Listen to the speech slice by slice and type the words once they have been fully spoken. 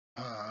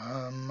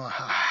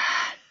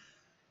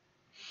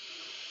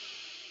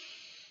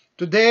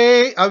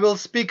Today I will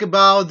speak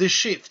about the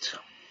shift.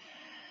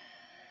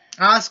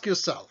 Ask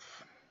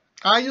yourself,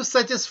 are you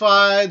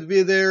satisfied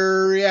with the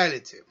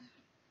reality?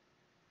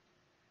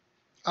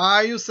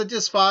 Are you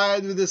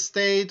satisfied with the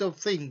state of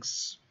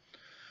things?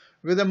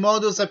 With the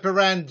modus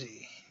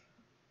operandi?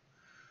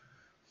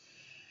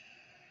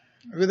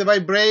 With the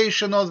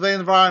vibration of the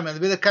environment?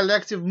 With the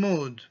collective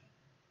mood?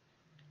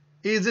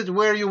 Is it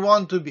where you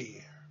want to be?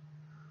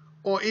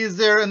 Or is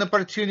there an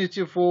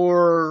opportunity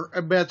for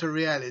a better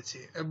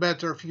reality, a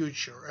better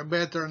future, a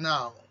better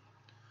now,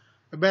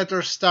 a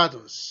better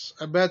status,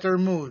 a better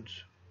mood,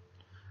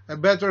 a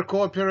better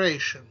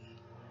cooperation,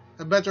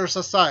 a better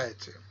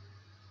society,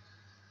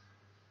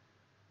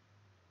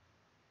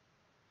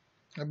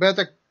 a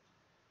better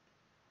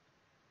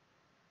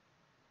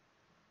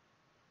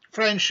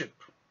friendship,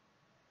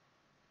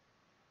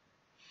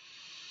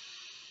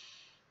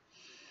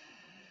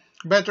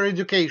 better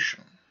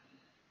education,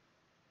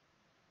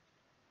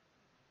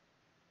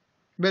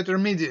 better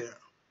media,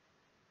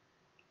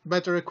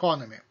 better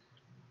economy,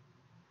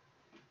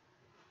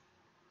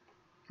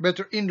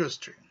 better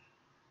industry,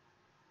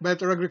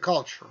 better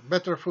agriculture,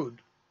 better food,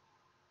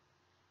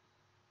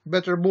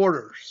 better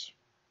borders,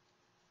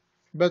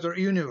 better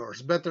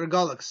universe, better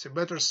galaxy,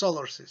 better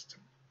solar system.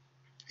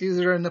 Is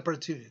there an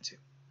opportunity?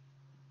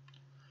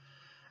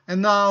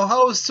 And now,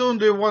 how soon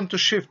do you want to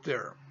shift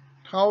there?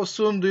 How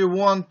soon do you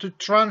want to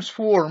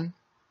transform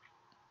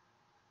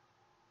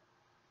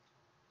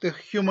the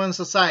human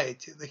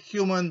society, the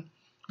human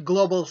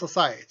global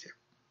society?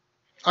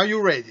 Are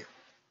you ready?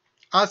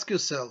 Ask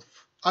yourself,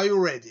 are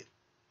you ready?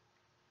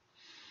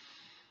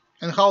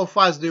 And how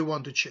fast do you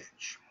want to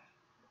change?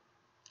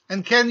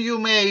 And can you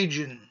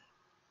imagine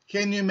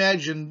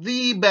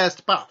the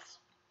best path?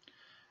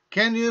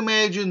 Can you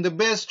imagine the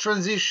best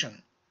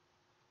transition?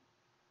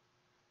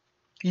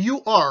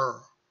 You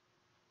are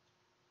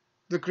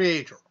the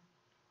creator.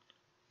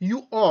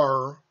 You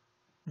are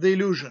the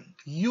illusion.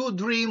 You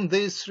dream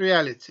this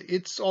reality.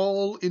 It's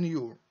all in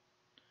you.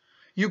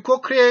 You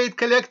co-create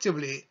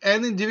collectively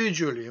and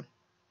individually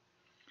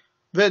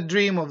the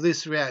dream of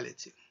this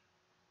reality.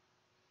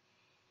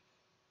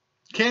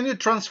 Can you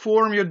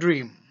transform your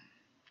dream?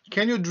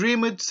 Can you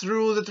dream it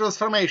through the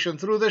transformation,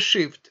 through the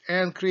shift,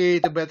 and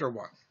create a better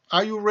one?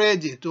 Are you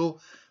ready to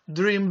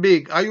dream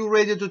big? Are you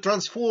ready to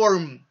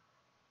transform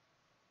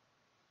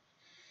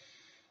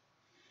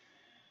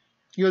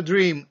your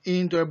dream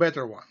into a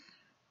better one?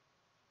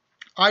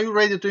 Are you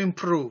ready to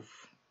improve?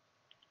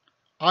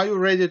 Are you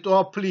ready to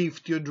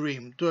uplift your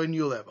dream to a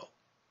new level?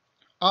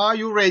 Are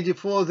you ready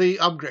for the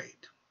upgrade?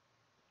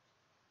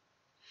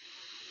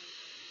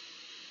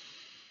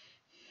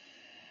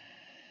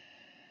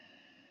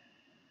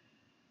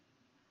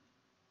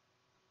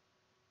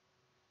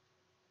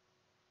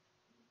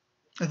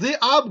 The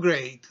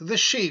upgrade, the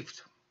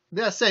shift,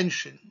 the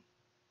ascension,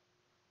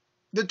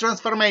 the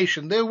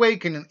transformation, the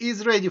awakening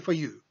is ready for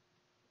you.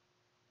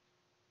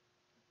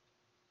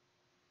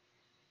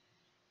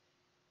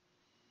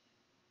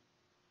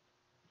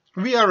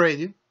 We are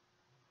ready.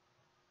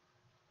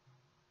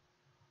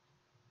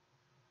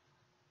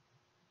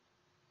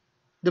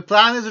 The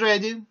plan is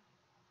ready.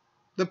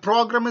 The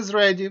program is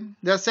ready.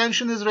 The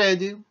ascension is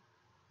ready.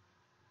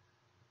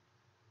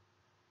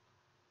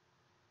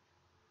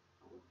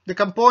 The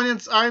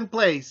components are in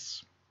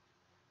place.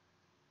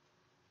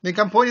 The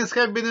components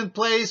have been in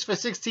place for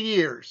 60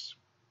 years.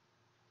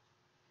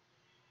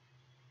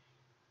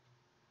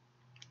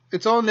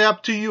 It's only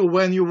up to you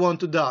when you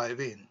want to dive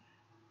in.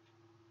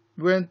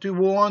 When you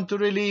want to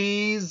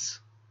release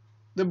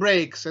the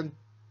brakes and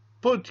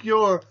put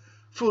your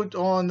foot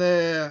on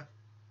the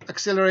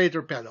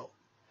accelerator pedal.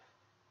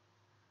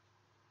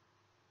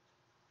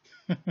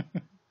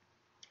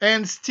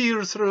 And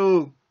steer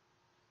through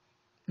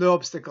the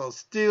obstacles,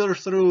 steer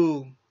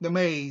through the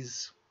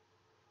maze.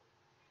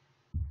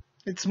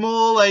 It's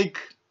more like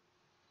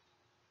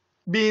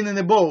being in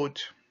a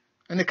boat,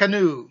 in a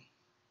canoe,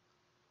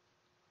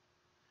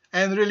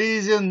 and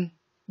releasing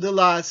the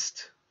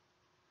last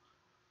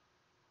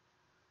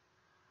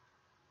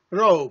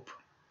rope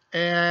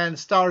and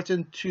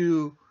starting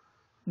to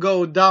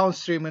go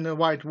downstream in the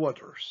white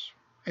waters.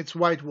 It's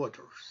white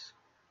waters.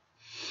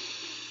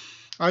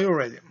 Are you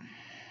ready?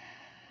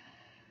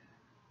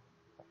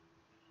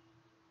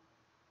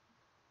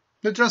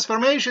 The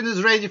transformation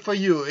is ready for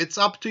you. It's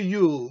up to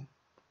you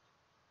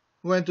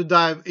when to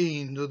dive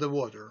into the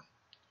water.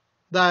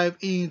 Dive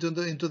into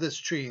the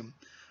stream.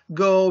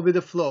 Go with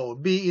the flow.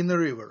 Be in the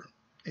river.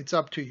 It's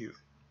up to you.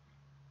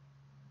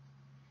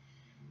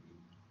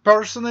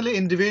 Personally,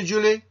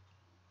 individually,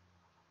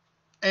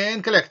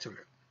 and collectively.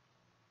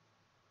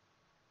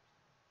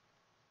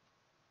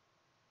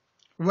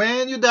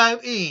 When you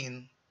dive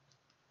in,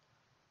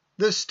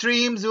 the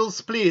streams will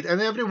split and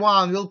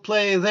everyone will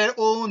play their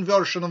own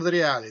version of the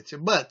reality.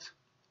 But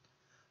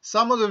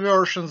some of the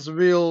versions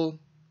will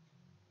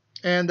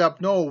end up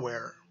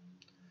nowhere.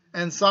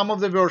 And some of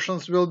the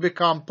versions will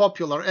become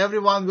popular.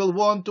 Everyone will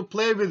want to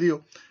play with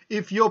you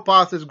if your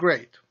path is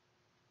great.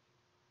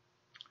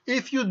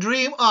 If you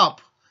dream up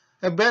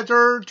a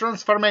better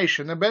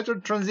transformation, a better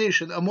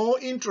transition, a more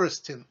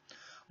interesting,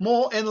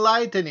 more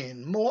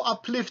enlightening, more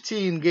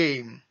uplifting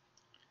game.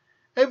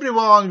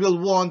 Everyone will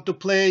want to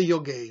play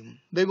your game.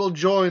 They will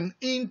join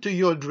into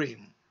your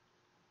dream.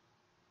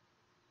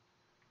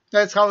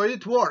 That's how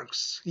it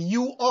works.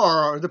 You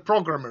are the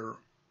programmer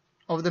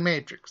of the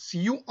Matrix.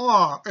 You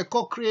are a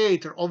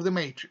co-creator of the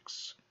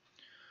Matrix.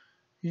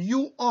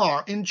 You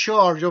are in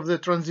charge of the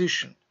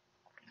transition.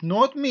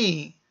 Not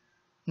me,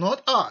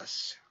 not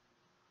us,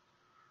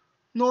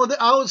 nor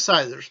the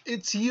outsiders.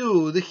 It's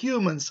you, the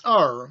humans,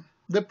 are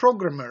the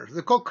programmer,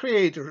 the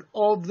co-creator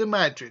of the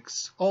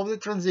Matrix, of the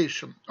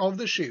transition, of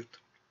the shift,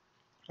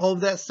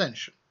 of the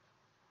ascension.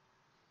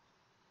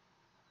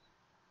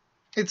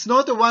 It's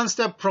not a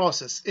one-step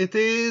process. It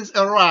is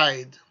a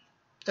ride,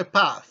 a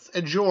path,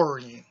 a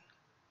journey.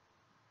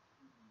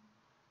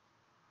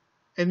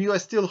 And you are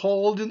still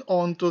holding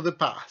on to the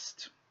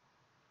past.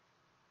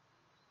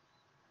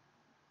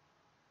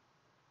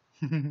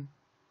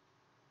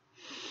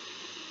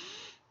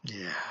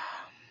 Yeah.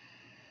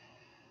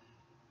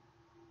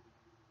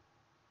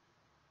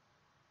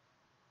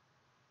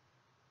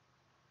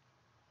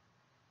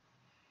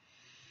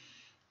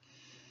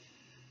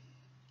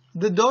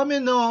 The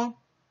domino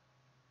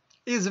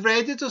is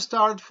ready to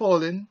start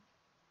falling.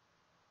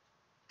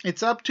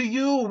 It's up to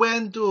you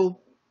when to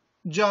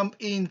jump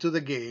into the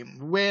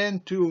game, when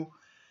to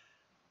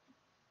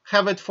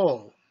have it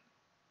fall.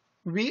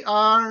 We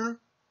are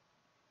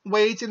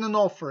waiting an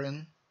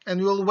offering,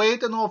 and we'll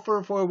wait an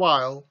offer for a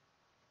while.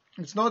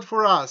 It's not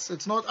for us,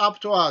 it's not up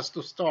to us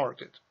to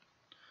start it.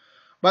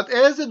 But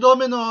as the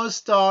domino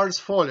starts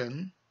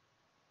falling,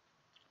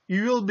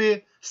 you will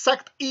be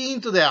sucked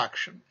into the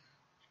action.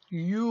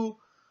 You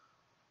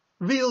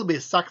will be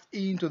sucked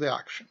into the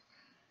action.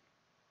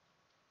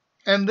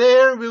 And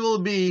there we will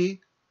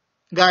be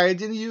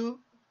guiding you,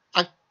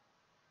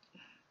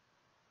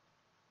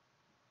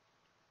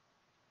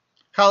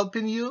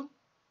 helping you,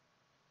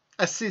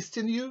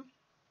 assisting you,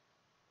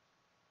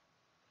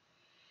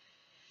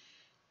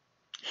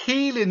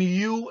 healing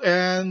you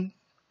and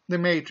the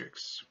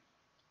Matrix.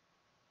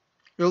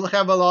 You'll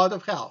have a lot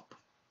of help.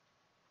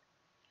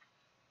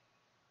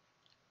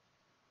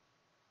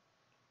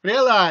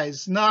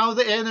 Realize now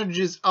the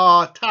energies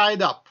are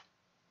tied up.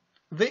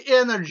 The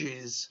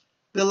energies,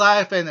 the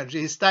life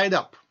energy is tied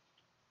up.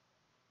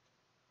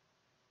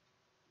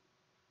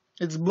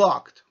 It's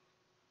blocked.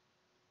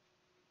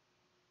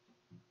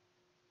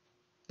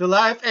 The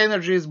life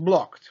energy is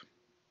blocked.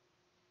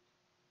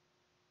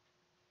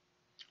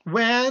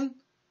 When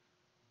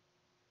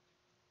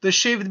the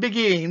shift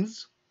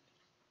begins,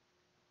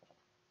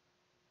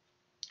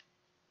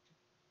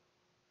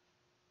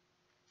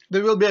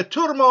 there will be a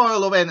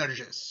turmoil of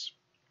energies.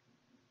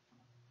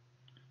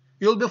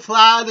 You'll be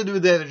flooded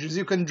with energies.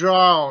 You can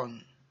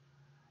drown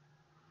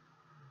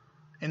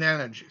in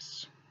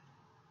energies.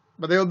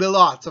 But there will be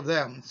lots of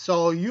them.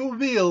 So you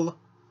will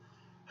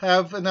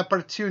have an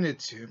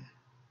opportunity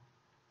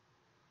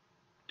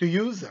to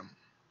use them,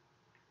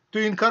 to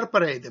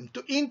incorporate them,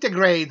 to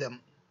integrate them.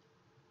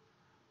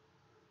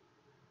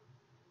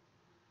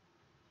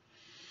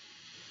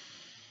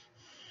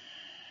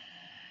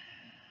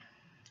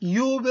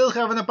 You will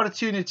have an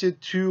opportunity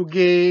to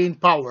gain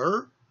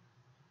power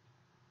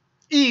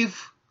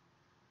if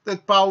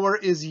that power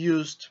is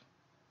used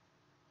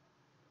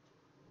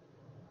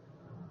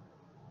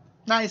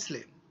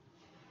nicely.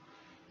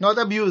 Not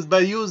abused,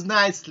 but used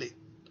nicely.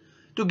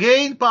 To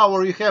gain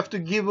power, you have to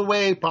give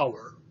away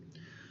power.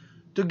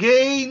 To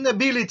gain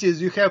abilities,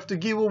 you have to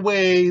give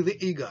away the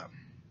ego.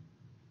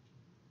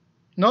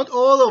 Not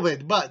all of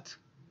it, but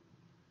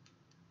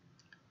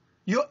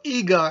your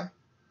ego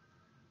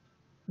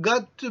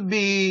got to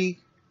be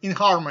in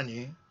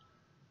harmony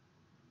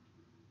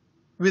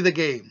with the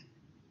game,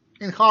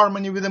 in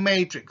harmony with the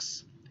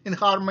Matrix, in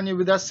harmony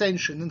with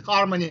Ascension, in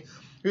harmony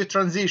with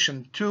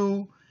transition,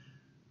 to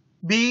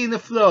be in the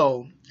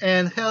flow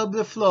and help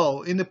the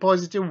flow in a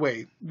positive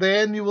way.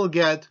 Then you will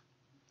get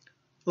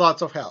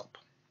lots of help.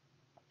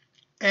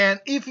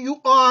 And if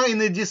you are in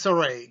a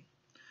disarray,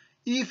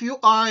 if you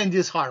are in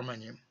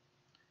disharmony,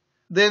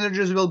 the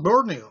energies will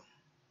burn you.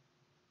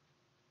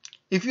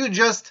 If you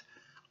just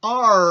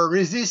are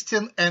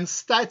resistant and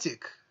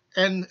static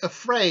and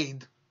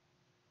afraid,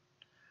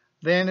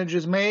 the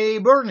energies may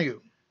burn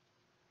you.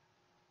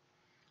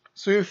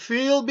 So if you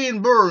feel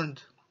being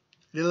burned,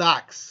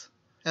 relax,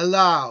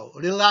 allow,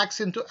 relax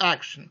into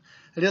action,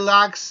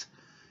 relax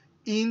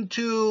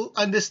into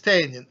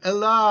understanding,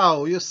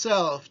 allow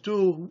yourself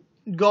to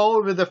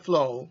go with the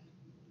flow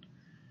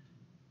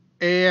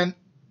and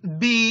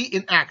be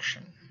in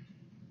action.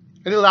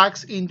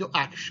 Relax into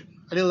action,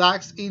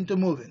 relax into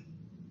moving.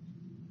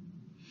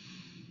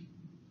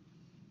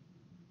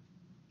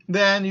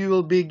 Then you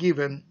will be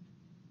given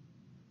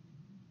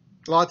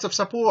lots of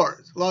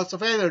support, lots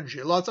of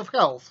energy, lots of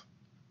health,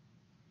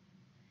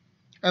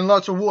 and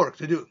lots of work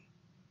to do.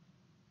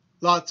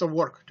 Lots of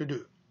work to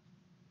do.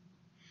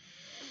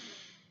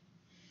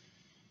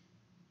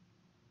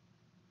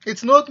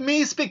 It's not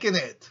me speaking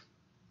it.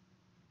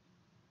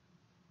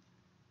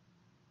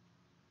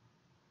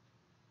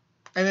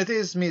 and it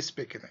is me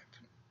speaking it.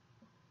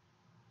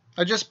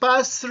 I just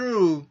pass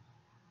through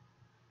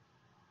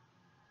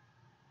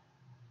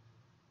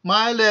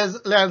my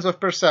lens of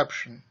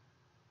perception,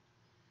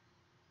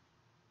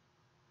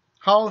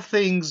 how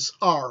things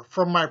are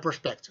from my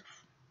perspective.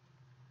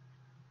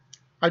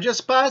 I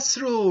just pass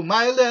through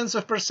my lens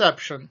of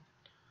perception,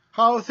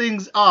 how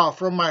things are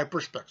from my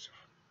perspective.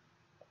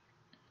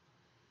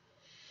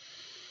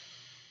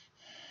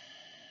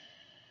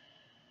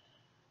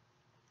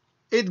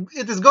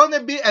 It is going to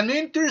be an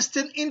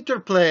interesting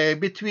interplay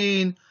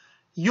between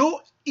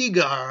your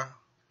ego,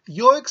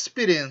 your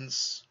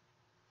experience,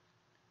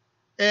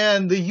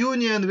 and the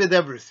union with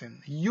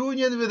everything,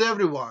 union with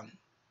everyone,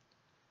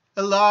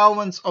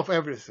 allowance of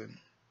everything,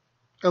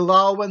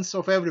 allowance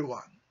of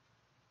everyone,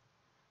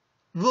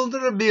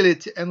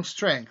 vulnerability and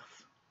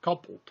strength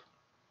coupled,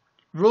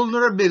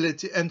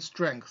 vulnerability and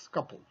strength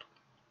coupled.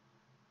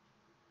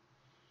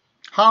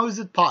 How is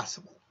it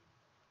possible?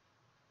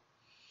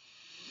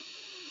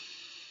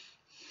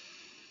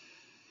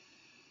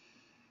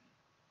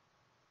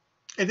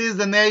 It is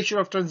the nature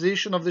of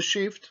transition, of the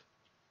shift.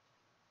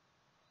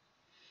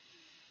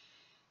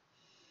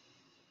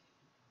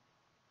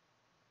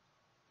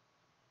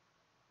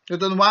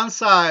 That on one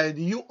side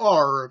you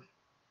are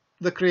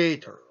the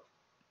creator,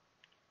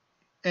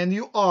 and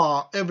you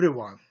are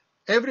everyone.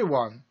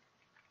 Everyone.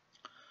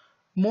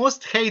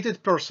 Most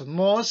hated person,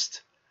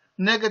 most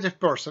negative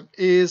person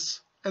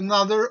is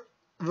another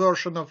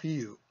version of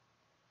you.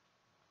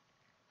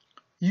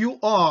 You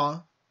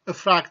are a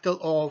fractal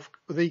of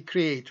the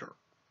creator.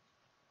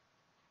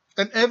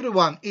 And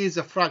everyone is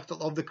a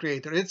fractal of the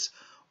creator. It's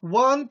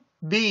one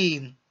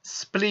being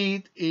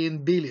split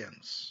in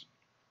billions.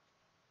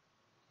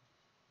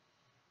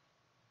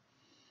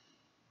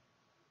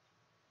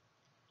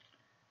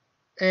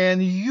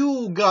 And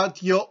you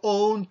got your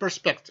own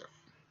perspective,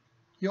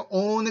 your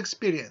own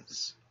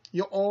experience,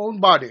 your own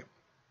body,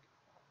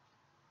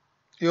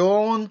 your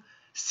own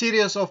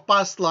series of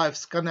past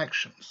lives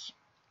connections.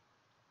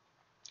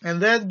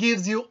 And that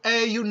gives you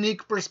a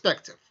unique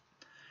perspective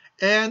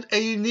and a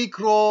unique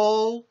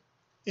role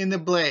in the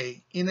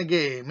play, in a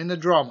game, in a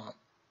drama.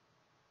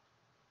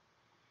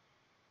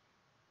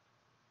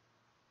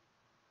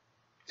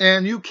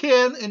 And you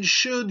can and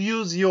should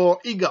use your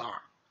ego,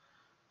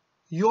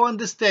 your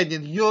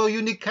understanding, your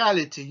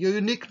unicality, your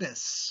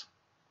uniqueness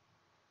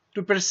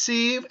to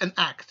perceive and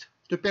act,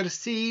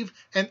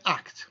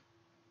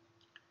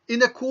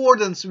 in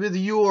accordance with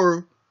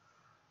your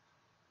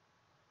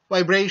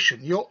vibration,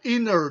 your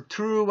inner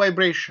true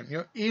vibration,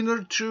 your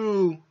inner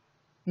true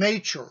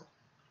nature.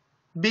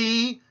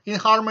 Be in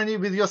harmony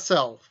with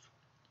yourself,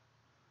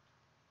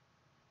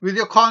 with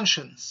your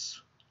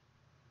conscience,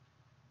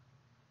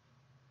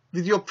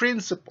 with your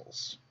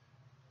principles.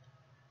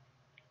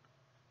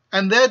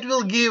 And that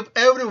will give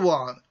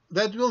everyone,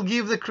 that will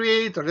give the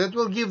creator, that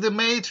will give the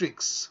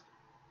matrix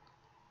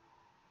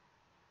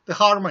the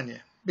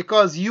harmony,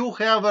 because you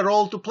have a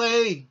role to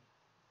play.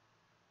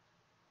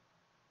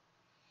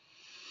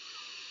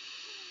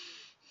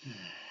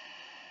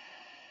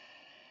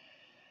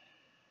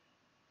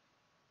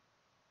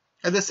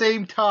 At the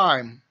same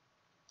time,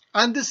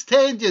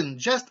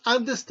 just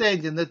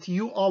understanding that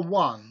you are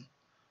one,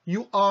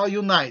 you are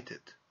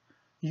united,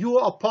 you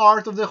are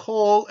part of the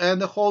whole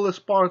and the whole is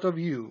part of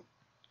you,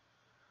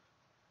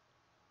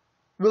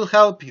 will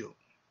help you.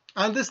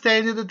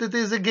 Understanding that it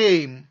is a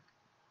game,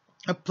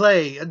 a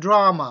play, a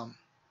drama,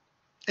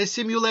 a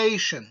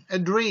simulation, a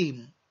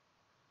dream,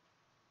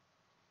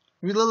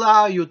 will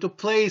allow you to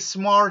play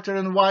smarter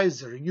and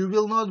wiser. You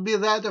will not be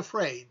that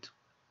afraid.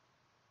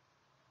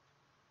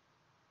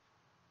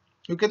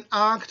 You can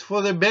act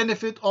for the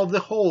benefit of the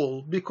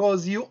whole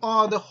because you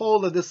are the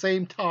whole at the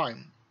same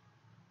time.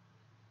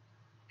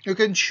 You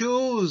can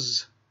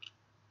choose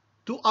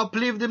to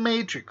uplift the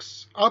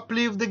matrix,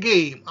 uplift the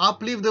game,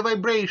 uplift the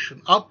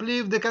vibration,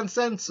 uplift the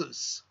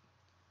consensus,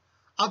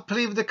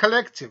 uplift the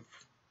collective.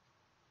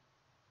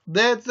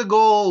 That's the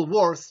goal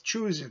worth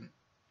choosing.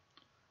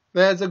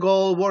 That's the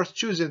goal worth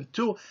choosing,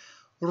 to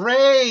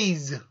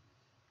raise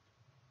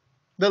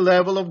the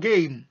level of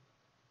game,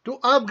 to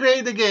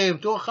upgrade the game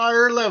to a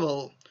higher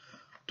level,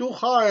 to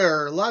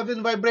higher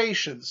loving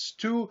vibrations,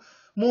 to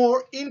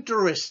more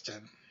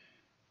interesting,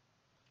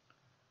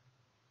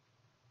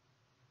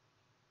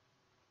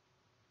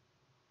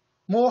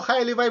 more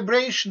highly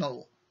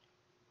vibrational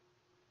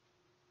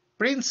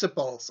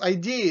principles,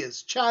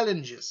 ideas,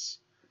 challenges.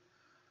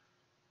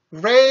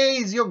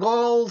 Raise your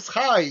goals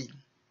high,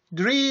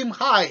 dream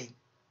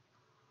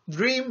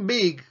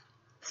big,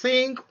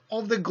 think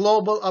of the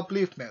global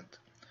upliftment.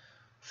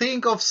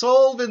 Think of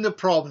solving the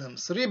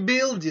problems,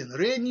 rebuilding,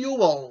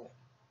 renewal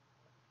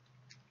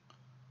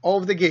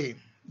of the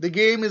game. The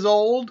game is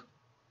old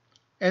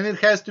and it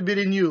has to be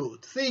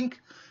renewed. Think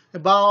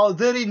about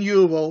the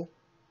renewal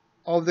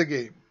of the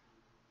game.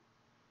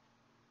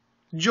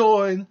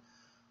 Join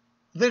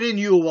the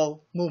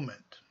renewal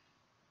movement.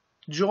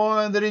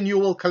 Join the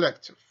renewal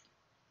collective.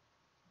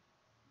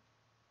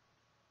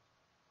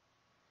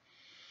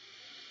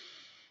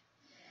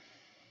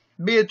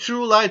 Be a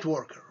true light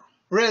worker.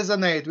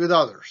 resonate with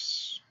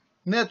others,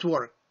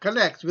 network,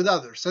 connect with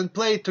others, and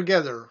play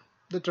together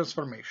the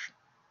transformation.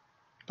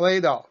 Play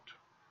it out.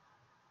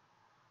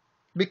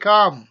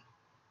 Become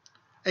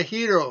a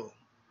hero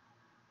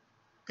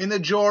in the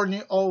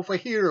journey of a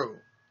hero.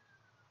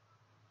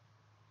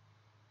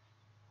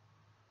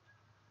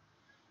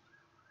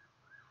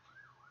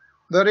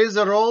 There is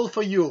a role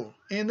for you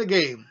in the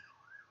game,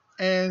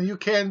 and you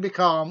can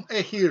become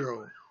a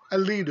hero, a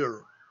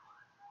leader,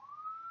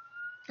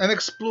 an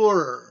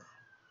explorer,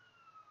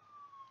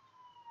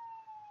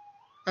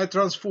 a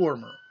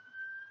transformer,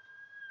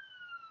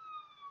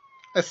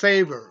 a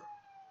saver.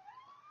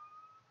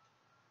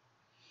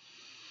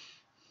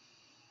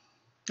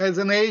 That's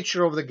the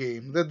nature of the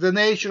game, that's the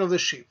nature of the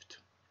shift.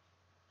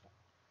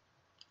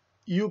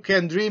 You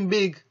can dream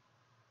big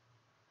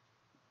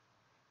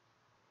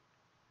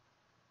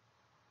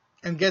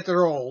and get a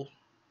role,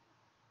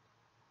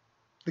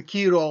 the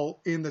key role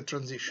in the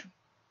transition.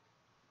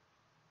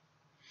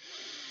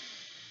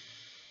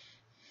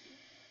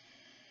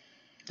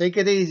 Take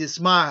it easy,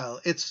 smile.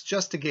 It's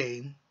just a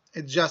game,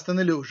 it's just an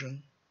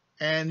illusion,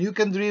 and you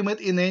can dream it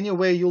in any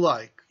way you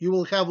like. You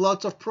will have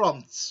lots of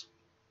prompts,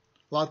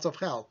 lots of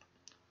help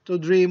to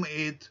dream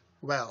it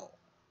well.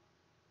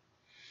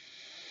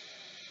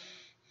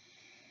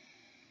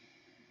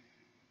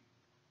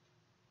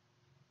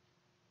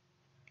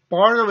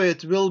 Part of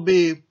it will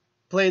be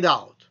played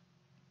out,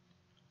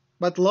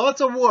 but lots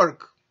of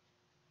work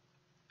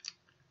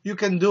you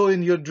can do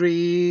in your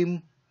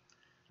dream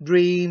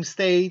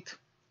state,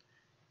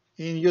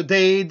 in your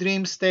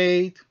daydream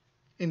state,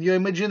 in your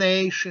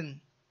imagination.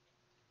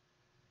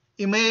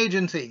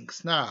 Imagine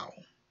things now.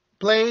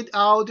 Play it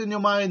out in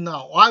your mind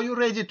now. Are you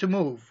ready to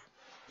move?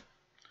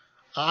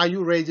 Are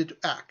you ready to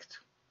act?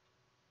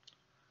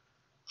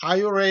 Are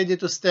you ready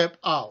to step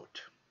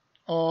out,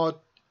 or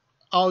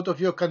out of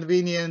your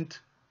convenient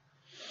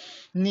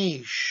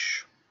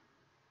niche,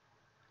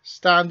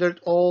 standard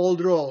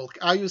old role?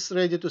 Are you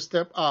ready to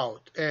step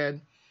out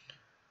and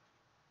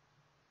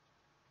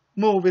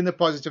move in a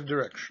positive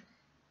direction?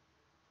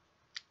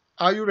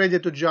 Are you ready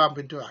to jump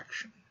into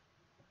action?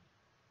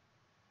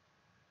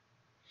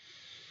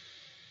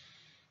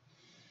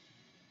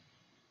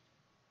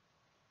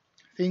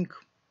 Think,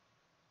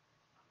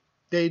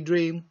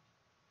 daydream,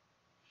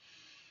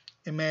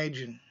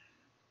 imagine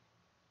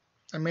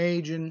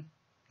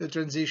the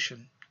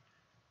transition,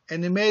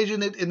 and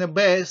imagine it in the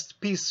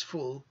best,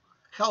 peaceful,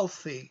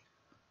 healthy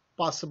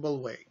possible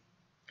way,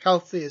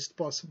 healthiest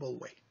possible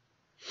way.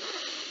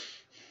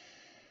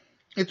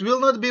 It will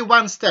not be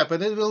one step,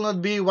 and it will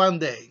not be one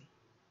day.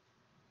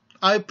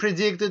 I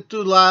predict it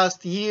to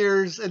last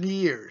years and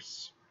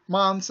years,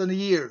 months and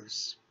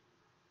years,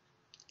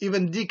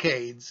 even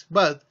decades,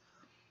 but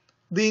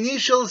the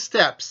initial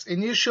steps,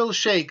 initial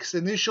shakes,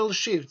 initial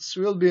shifts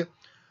will be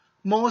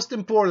most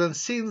important,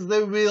 since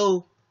they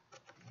will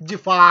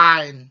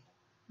define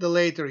the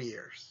later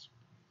years.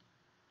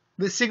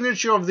 The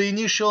signature of the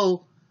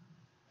initial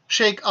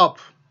shake-up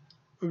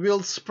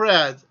will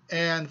spread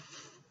and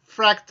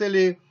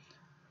fractally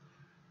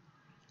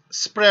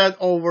spread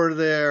over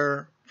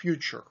their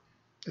future.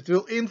 It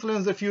will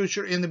influence the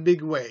future in a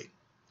big way.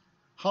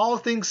 How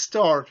things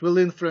start will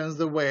influence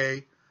the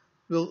way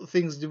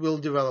things will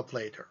develop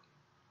later.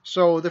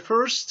 So the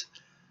first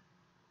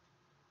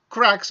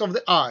cracks of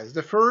the eyes,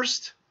 the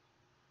first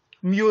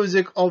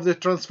music of the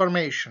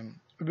transformation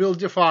will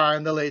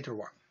define the later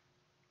one.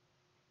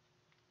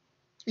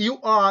 You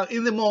are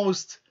in the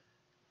most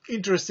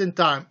interesting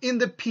time, in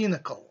the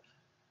pinnacle,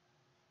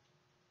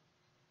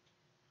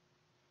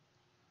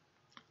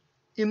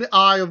 in the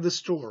eye of the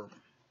storm.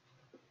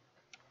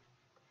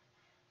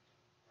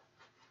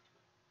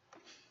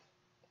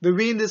 The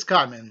wind is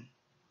coming.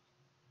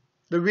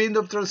 The wind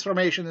of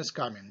transformation is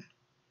coming.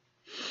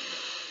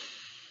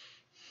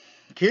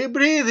 Keep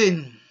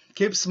breathing,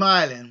 keep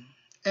smiling,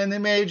 and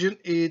imagine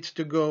it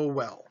to go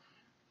well.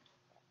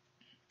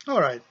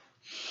 All right.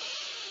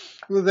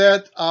 With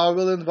that, I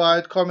will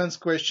invite comments,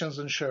 questions,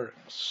 and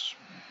sharings.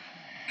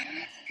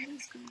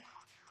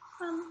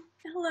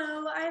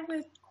 Hello, I have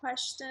a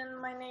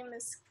question. My name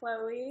is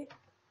Chloe.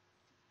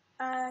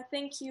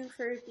 Thank you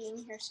for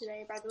being here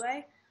today, by the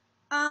way.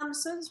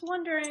 So I was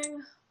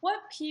wondering,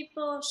 what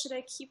people should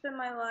I keep in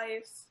my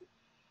life?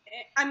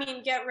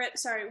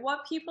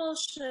 What people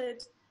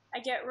should I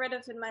get rid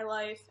of in my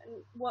life,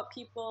 and what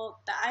people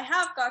that I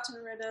have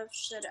gotten rid of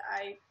should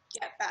I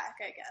get back,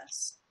 I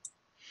guess?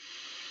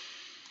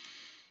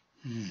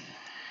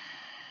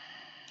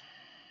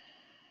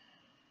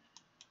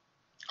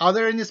 Are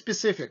there any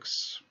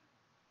specifics?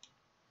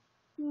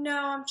 No,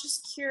 I'm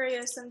just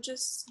curious. Some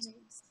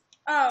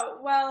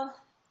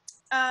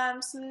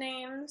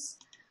names.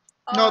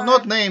 No,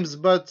 not names,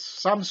 but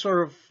some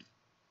sort of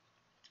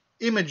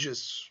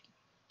images.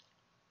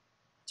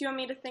 Do you want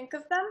me to think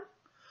of them?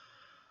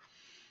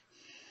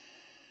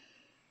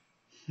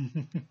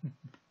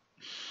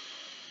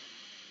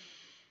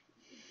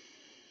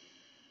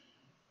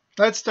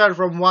 Let's start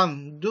from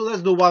one.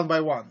 Let's do one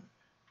by one.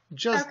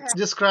 Just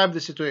describe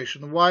the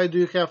situation. Why do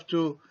you have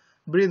to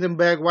bring them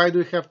back? Why do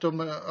you have to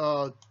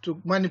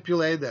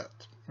manipulate that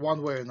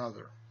one way or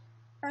another?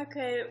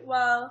 Okay,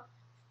 well,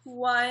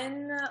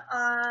 one,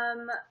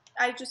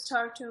 I just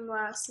talked to him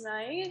last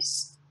night,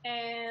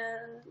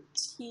 and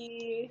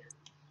we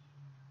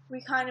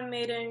kind of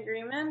made an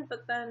agreement,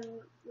 but then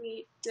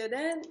we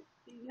didn't,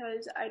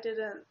 because I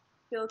didn't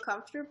feel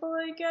comfortable,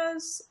 I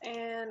guess,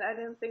 and I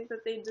didn't think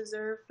that they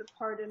deserved a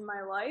part in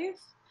my life.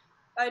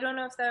 I don't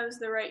know if that was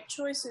the right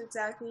choice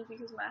exactly,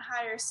 because my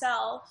higher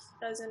self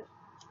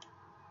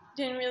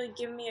didn't really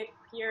give me a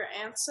clear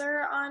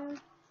answer on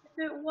if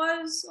it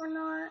was or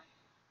not.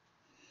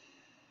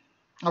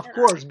 Of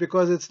course,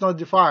 because it's not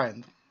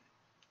defined.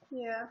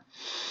 Yeah.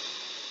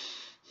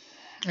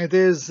 It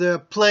is a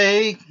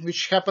play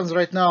which happens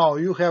right now.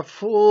 You have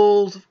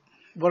full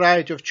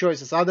variety of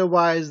choices.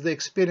 Otherwise, the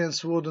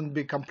experience wouldn't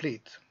be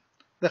complete.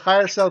 The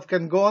higher self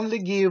can only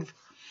give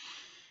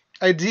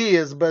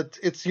ideas, but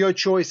it's your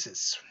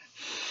choices.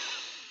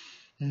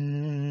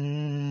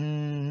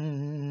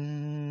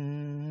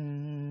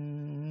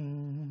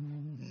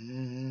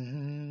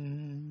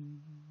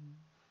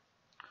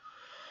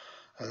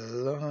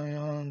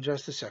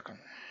 Just a second.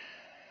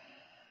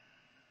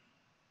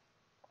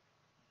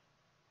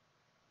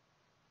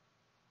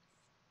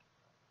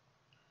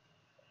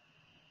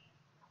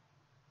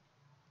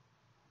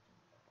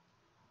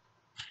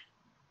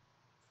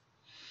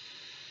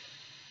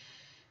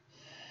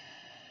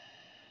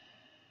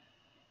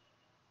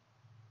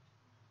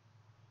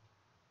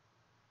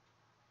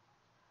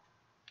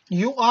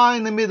 You are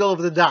in the middle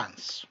of the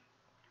dance,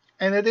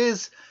 and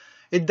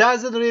it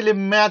doesn't really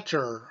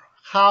matter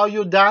how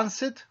you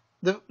dance it.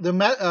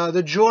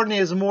 The journey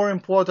is more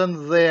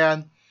important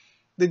than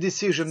the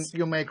decision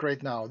you make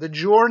right now. The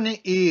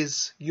journey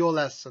is your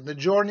lesson. The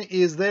journey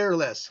is their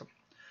lesson.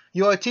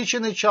 You are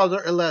teaching each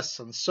other a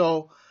lesson.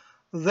 So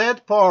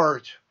that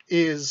part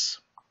is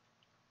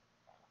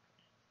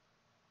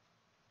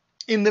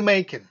in the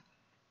making.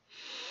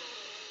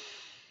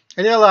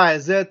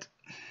 Realize that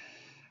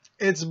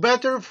it's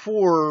better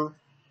for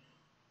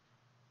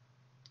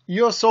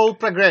your soul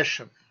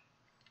progression.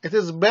 It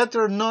is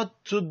better not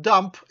to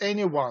dump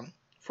anyone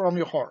from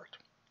your heart.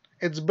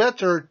 It's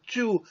better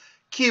to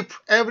keep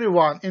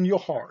everyone in your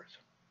heart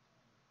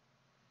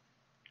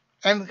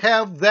and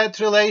have that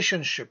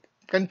relationship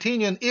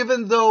continuing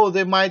even though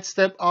they might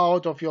step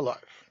out of your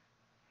life.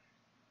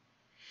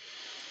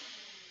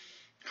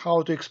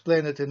 How to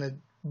explain it in a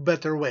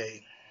better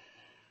way?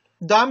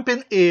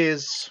 Dumping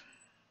is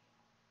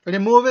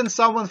removing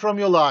someone from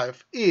your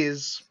life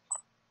is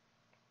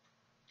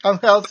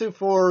unhealthy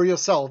for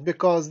yourself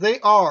because they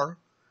are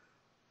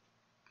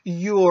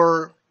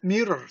your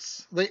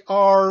mirrors. They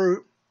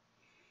are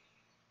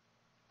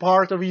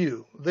part of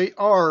you. They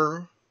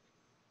are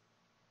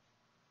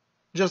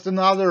just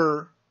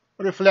another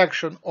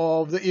reflection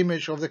of the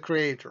image of the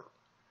Creator.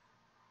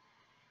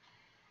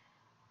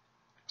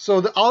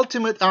 So the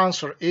ultimate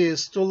answer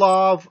is to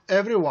love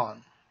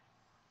everyone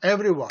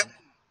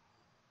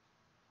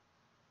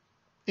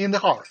in the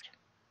heart.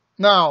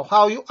 Now,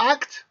 how you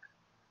act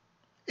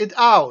it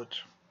out,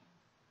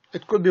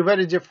 it could be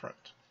very different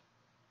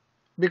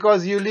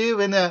because you live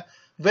in a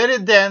very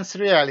dense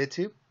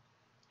reality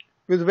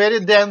with very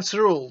dense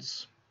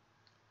rules,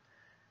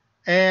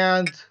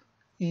 and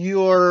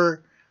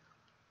your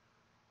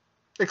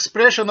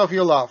expression of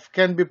your love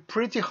can be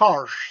pretty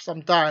harsh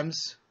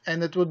sometimes,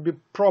 and it would be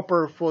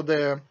proper for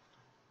the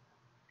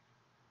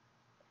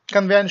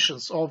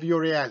conventions of your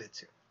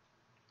reality.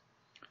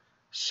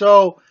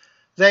 So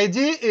the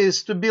idea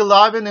is to be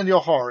loving in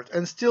your heart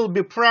and still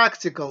be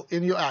practical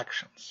in your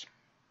actions.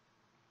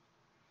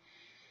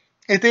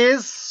 It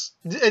is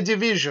a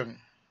division,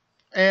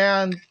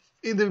 and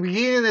in the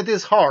beginning it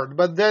is hard,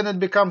 but then it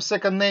becomes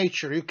second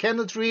nature. You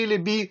cannot really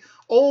be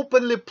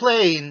openly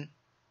playing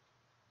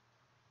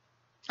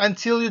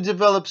until you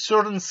develop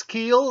certain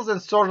skills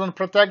and certain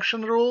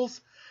protection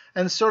rules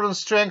and certain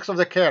strengths of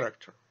the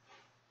character.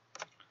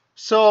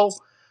 So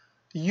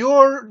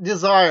your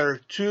desire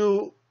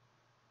to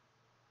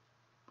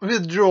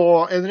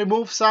withdraw and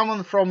remove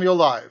someone from your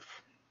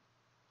life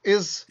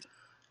is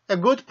a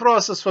good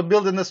process for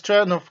building a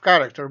strength of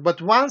character,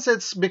 but once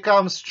it's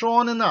become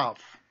strong enough,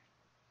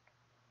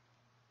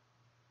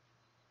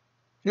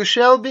 you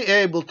shall be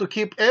able to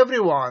keep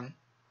everyone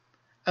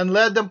and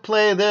let them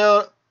play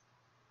their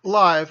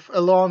life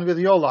along with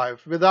your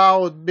life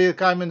without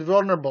becoming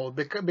vulnerable,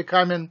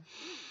 becoming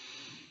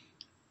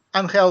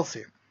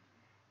unhealthy.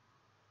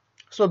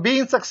 So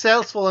being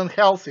successful and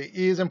healthy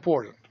is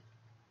important,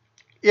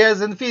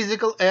 as in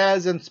physical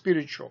as in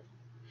spiritual.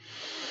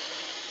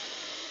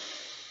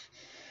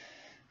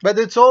 But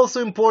it's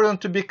also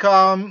important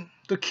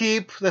to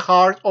keep the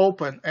heart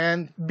open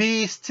and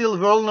be still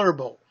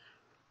vulnerable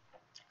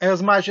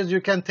as much as you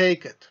can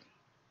take it.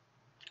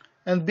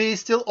 And be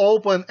still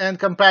open and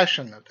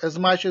compassionate as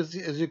much as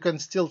you can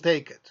still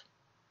take it.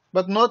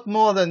 But not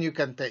more than you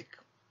can take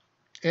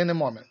in a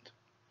moment.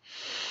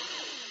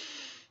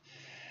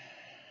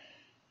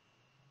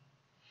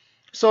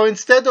 So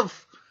instead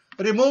of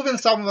removing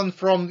someone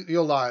from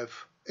your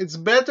life, it's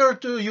better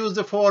to use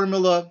the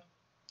formula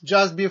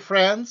Just be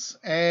friends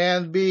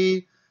and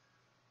be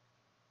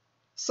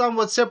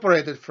somewhat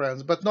separated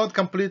friends, but not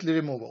completely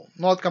removal.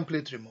 Not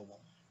complete removal.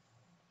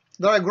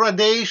 There are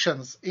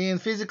gradations in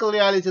physical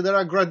reality. There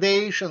are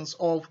gradations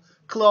of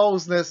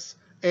closeness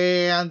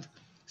and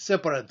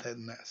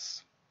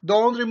separatedness.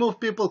 Don't remove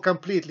people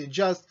completely.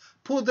 Just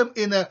put them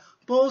in a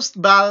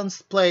most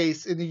balanced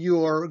place in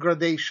your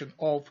gradation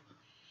of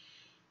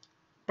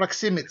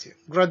proximity.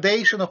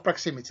 Gradation of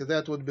proximity.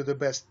 That would be the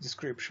best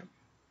description.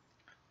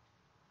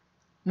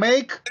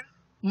 Make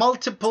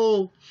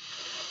multiple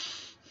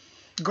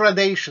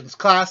gradations,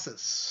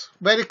 classes.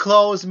 Very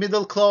close,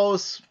 middle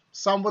close,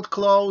 somewhat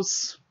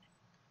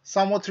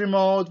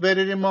remote,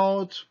 very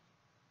remote,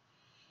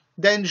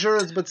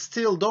 dangerous, but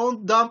still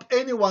don't dump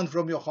anyone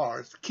from your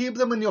heart. Keep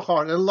them in your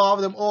heart and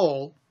love them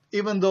all,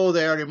 even though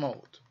they are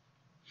remote.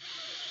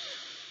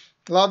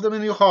 Love them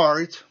in your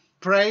heart,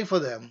 pray for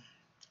them,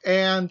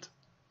 and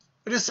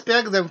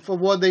respect them for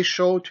what they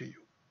show to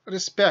you.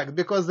 Respect,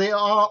 because they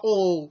are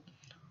all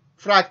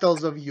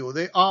fractals of you.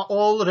 They are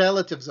all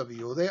relatives of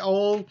you. They are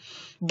all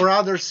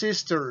brothers,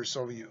 sisters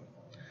of you.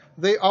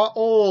 They are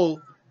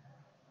all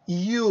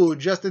you,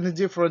 just in a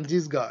different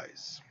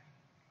disguise.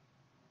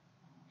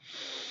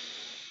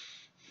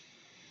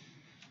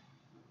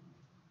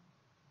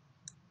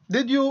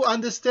 Did you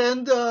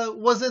understand?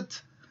 Was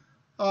it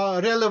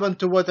relevant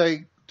to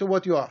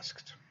what you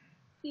asked?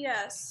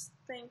 Yes,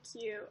 thank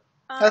you.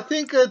 I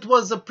think it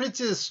was a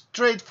pretty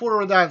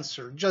straightforward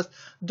answer. Just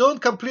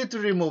don't completely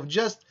remove.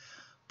 Just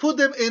put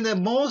them in the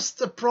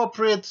most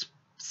appropriate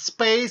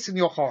space in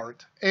your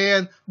heart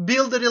and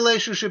build a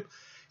relationship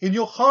in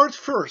your heart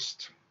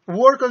first.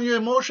 Work on your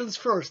emotions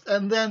first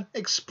and then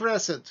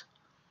express it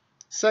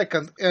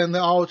second in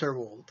the outer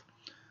world.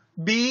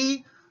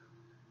 Do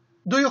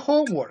your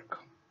homework.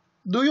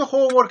 Do your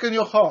homework in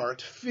your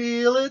heart.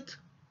 Feel it,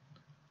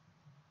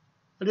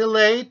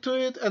 relate to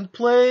it, and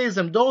place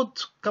them.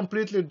 Don't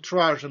completely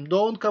trash them.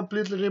 Don't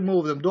completely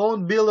remove them.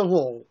 Don't build a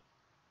wall.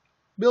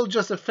 Build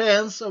just a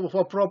fence of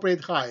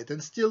appropriate height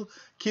and still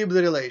keep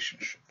the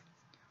relationship.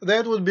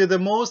 That would be the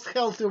most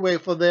healthy way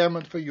for them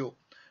and for you.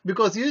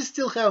 Because you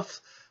still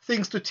have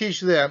things to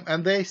teach them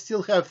and they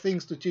still have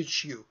things to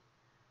teach you.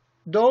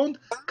 Don't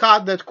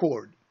cut that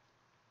cord.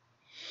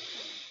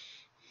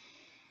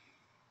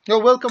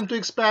 You're welcome to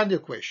expand your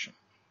question,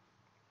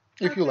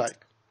 if you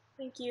like.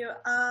 Thank you.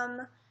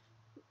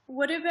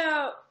 What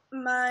about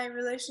my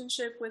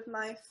relationship with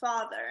my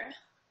father?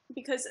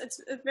 Because it's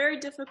a very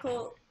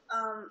difficult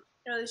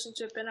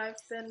relationship, and I've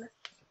been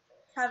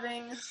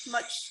having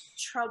much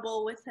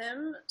trouble with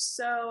him.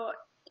 So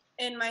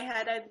in my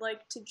head, I'd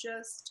like to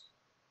just,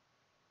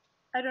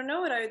 I don't know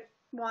what I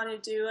want to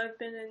do. I've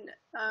been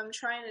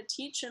trying to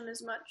teach him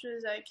as much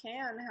as I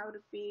can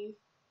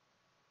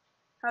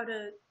how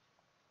to,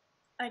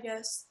 I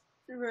guess,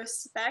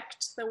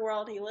 respect the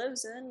world he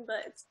lives in,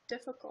 but it's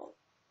difficult.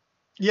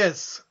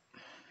 Yes.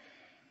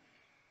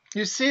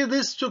 You see,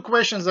 these two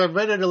questions are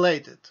very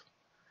related.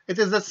 It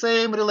is the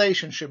same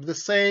relationship, the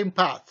same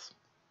path.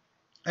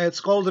 It's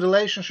called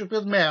relationship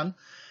with man,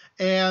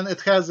 and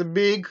it has a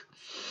big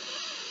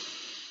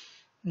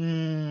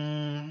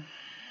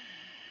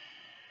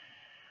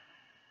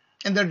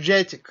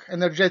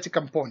energetic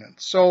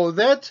component. So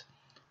that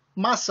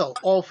muscle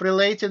of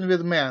relating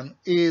with men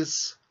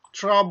is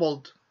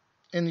troubled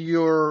in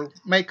your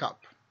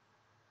makeup.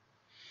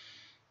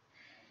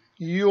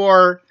 You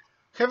are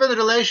having a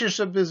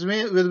relationship with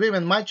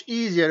women much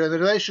easier, and the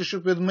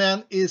relationship with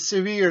men is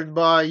severed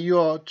by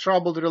your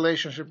troubled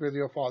relationship with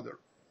your father.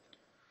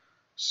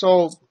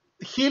 So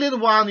healing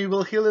one, you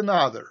will heal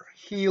another.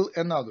 Heal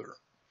another.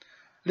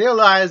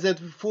 Realize that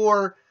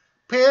for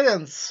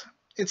parents,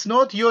 it's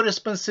not your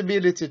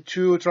responsibility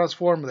to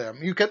transform them.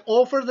 You can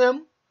offer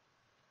them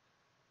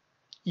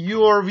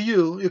your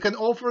view, you can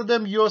offer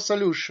them your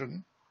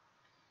solution,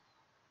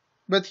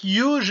 but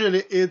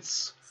usually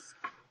it's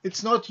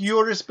not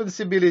your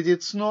responsibility,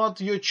 it's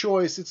not your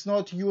choice, it's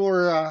not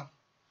your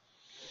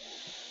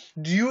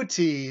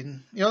duty.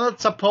 You're not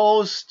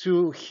supposed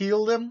to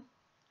heal them.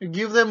 You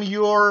give them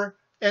your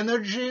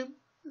energy,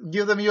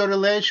 give them your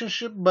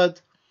relationship,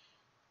 but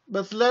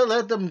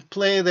let them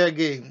play their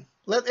game.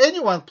 Let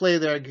anyone play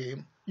their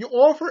game. You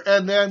offer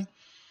and then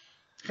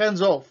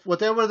hands off,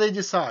 whatever they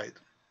decide.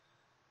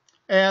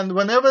 And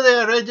whenever they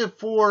are ready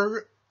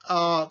to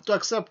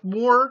accept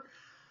more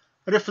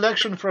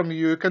reflection from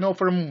you, you can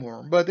offer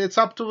more. But it's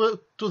up to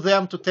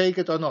them to take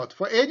it or not.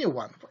 For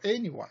anyone.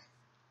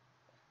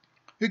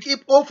 You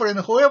keep offering,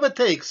 whoever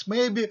takes.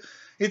 Maybe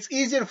it's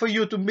easier for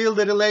you to build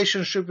a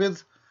relationship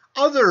with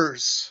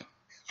others,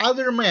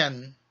 other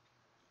men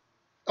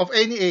of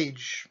any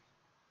age,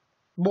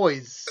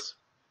 boys,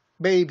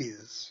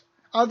 babies,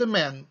 other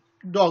men,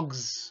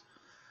 dogs,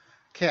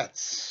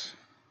 cats,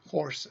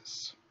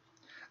 horses,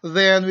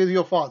 than with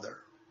your father.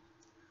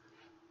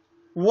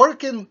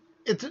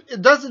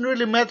 It doesn't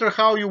really matter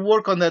how you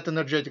work on that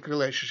energetic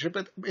relationship.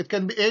 It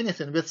can be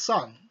anything. With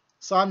sun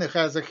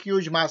has a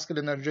huge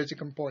masculine energetic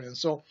component.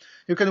 So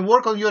you can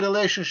work on your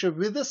relationship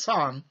with the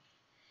sun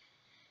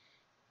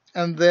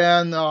and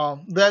then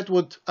that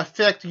would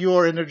affect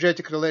your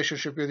energetic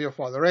relationship with your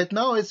father. Right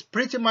now, it's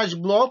pretty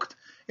much blocked.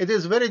 It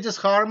is very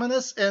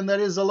disharmonious, and there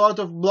is a lot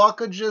of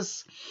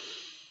blockages,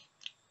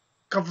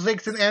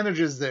 conflicting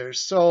energies there.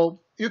 So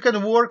you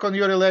can work on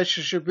your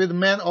relationship with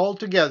men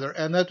altogether,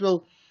 and that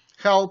will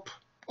help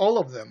all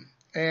of them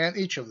and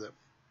each of them.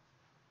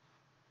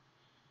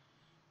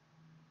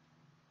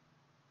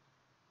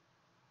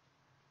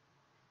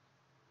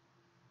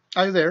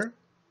 Are you there?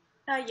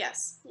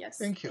 Yes, yes.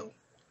 Thank you.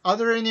 Are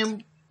there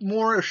any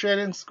more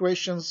sharing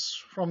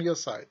questions from your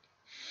side?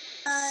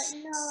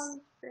 No,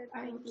 but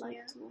I thank would like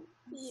you. to.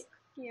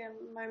 Yeah,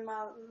 my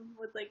mom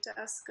would like to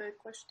ask a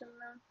question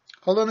now.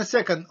 Hold on a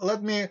second.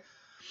 Let me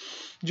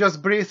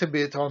just breathe a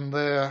bit on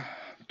the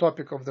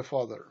topic of the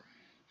father.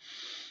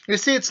 You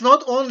see, it's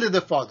not only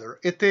the father,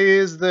 it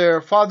is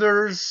the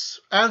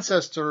father's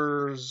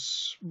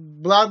ancestors,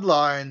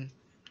 bloodline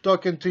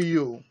talking to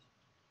you.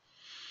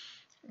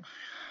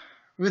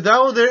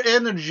 Without their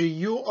energy,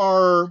 you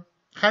are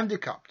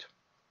handicapped.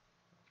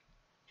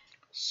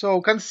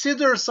 So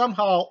consider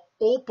somehow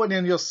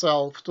opening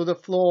yourself to the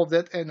flow of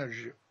that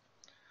energy.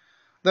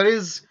 There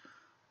is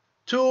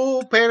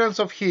 2 parents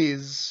of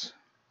his,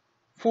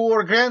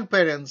 4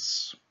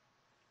 grandparents,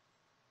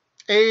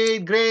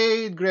 8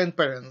 great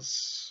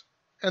grandparents,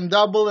 and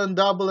double and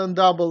double and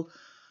double,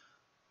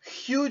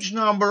 huge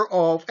number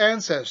of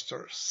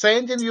ancestors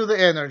sending you the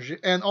energy,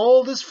 and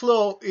all this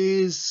flow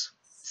is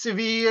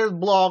severe,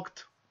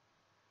 blocked,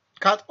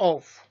 cut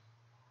off.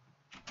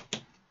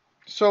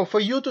 So for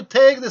you to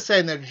take this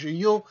energy,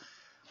 you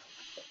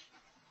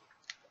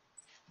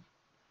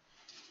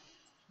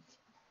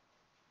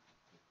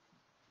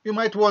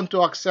might want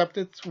to accept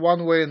it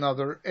one way or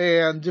another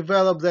and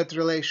develop that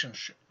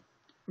relationship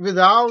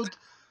without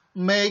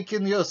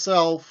making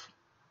yourself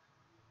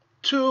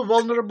too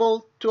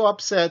vulnerable, too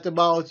upset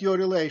about your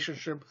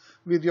relationship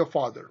with your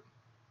father.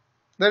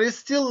 There is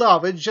still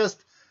love, it's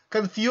just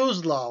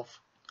confused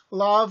love.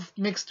 Love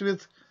mixed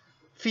with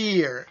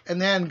fear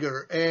and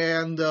anger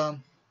and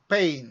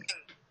pain.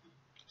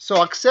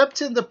 So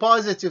accepting the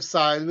positive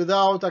side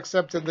without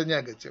accepting the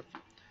negative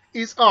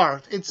is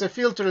art. It's a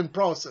filtering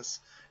process.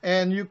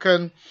 And you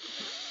can,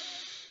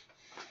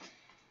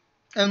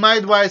 and my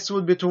advice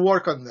would be to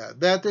work on that.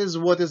 That is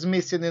what is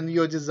missing in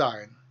your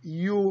design.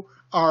 You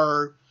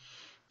are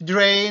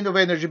drained of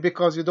energy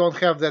because you don't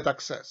have that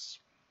access.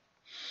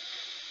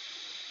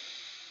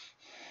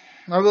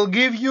 I will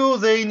give you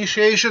the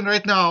initiation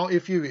right now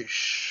if you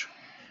wish.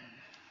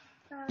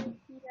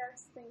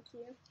 Yes, thank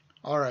you.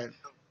 All right.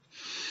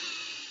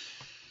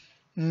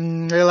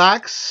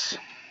 Relax.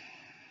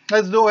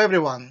 Let's do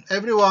everyone.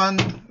 Everyone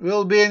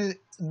will be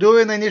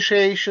doing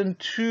initiation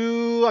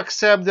to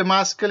accept the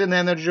masculine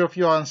energy of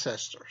your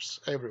ancestors.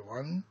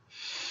 Everyone.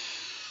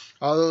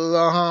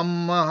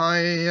 Allahumma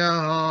hayya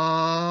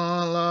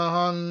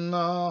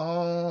Allahumma.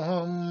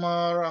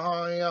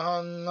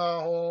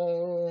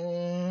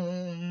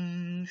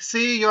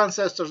 See your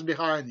ancestors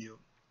behind you.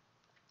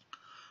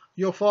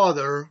 Your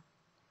father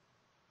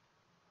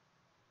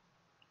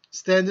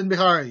standing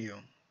behind you.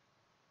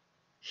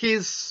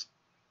 His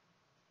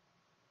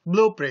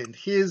blueprint,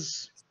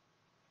 his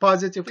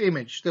positive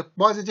image, the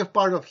positive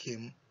part of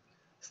him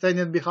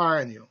standing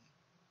behind you.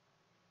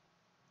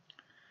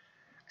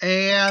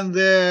 And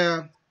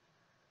the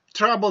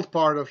troubled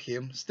part of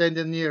him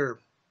standing near,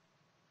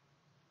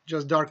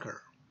 just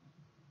darker,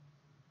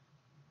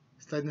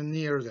 standing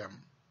near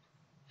them.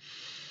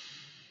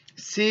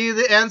 See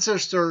the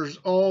ancestors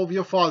of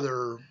your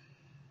father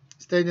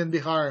standing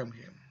behind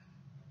him.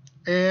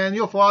 And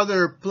your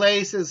father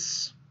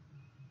places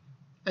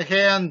a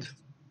hand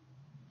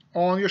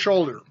on your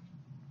shoulder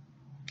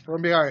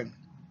from behind.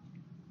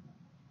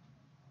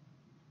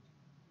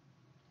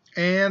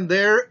 And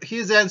there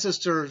his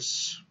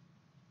ancestors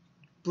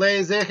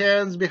place their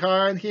hands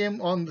behind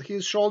him on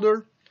his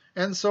shoulder,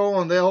 and so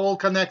on. They're all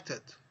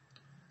connected.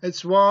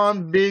 It's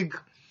one big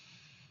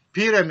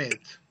pyramid,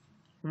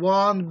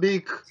 one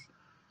big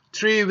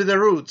tree with the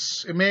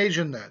roots.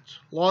 Imagine that.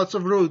 Lots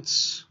of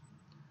roots.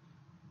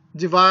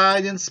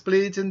 Dividing,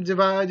 splitting,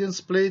 dividing,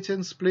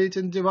 splitting,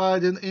 splitting,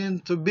 dividing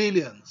into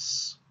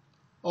billions.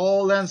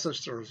 All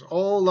ancestors,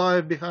 all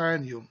life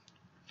behind you.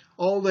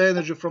 All the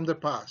energy from the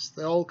past.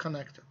 They're all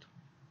connected.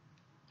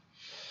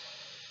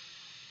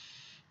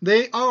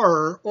 They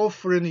are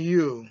offering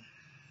you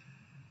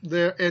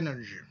their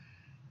energy,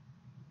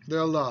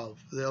 their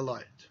love, their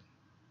light.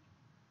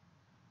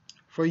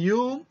 For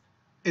you,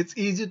 it's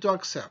easy to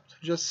accept.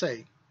 Just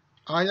say,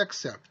 I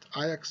accept,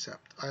 I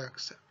accept, I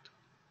accept.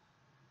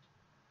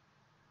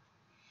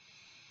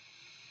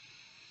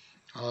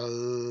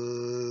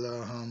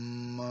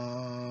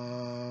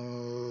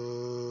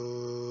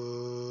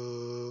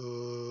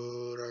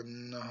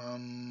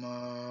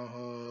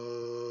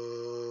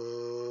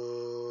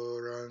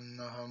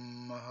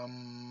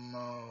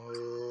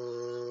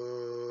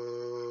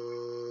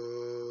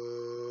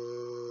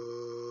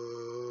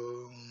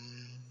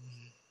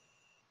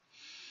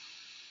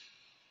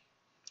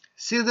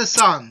 See the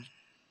sun.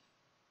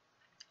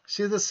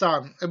 See the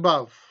sun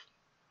above.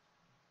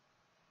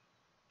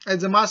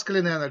 It's the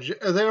masculine energy.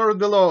 There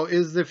below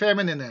is the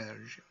feminine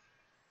energy.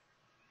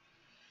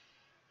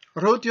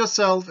 Root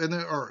yourself in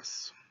the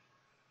earth.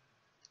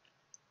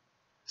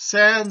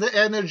 Send the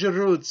energy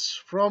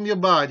roots from your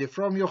body,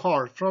 from your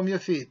heart, from your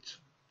feet,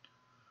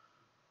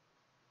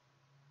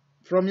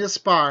 from your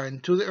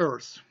spine to the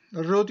earth.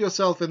 Root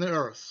yourself in the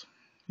earth.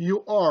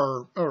 You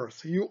are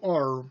earth. You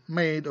are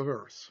made of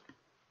earth.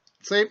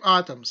 Same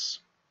atoms,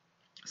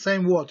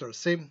 same water,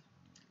 same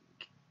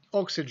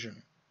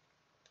oxygen,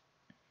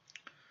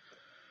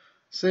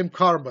 same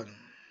carbon,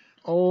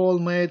 all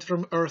made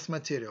from earth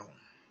material.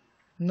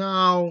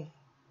 Now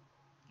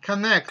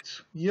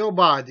connect your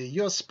body,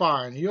 your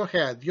spine, your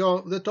head,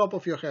 the top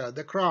of your head,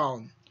 the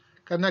crown.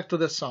 Connect to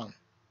the sun.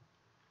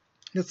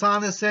 The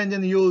sun is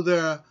sending you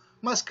the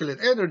masculine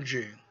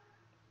energy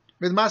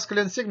with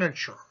masculine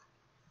signature.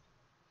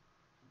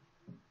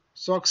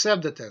 So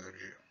accept that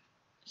energy.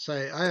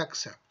 Say, I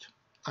accept,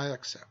 I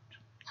accept,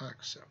 I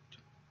accept.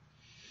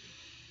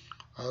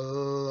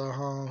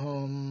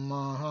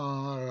 Allahumma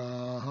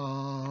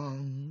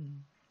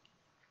Raham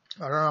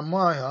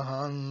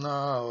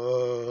Ramayana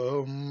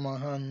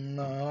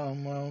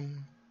Mahanamam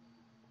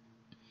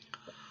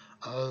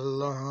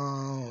Allahumma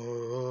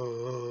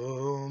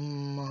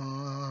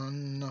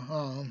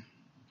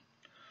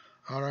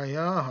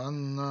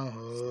Arayana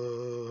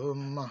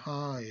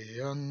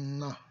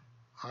Mahayana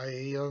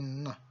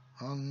Ayana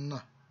Anna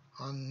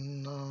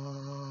Anna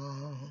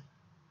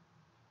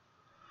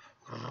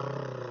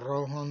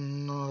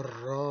Rohana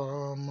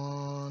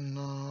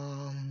Ramana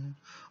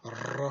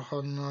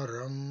Rohana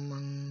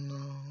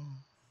Ramana.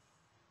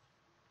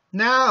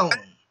 Now,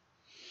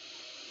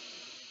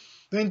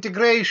 the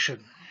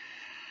integration.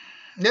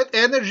 That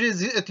energy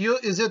is at you.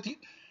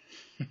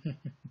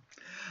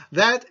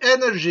 That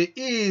energy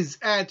is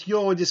at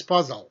your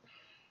disposal,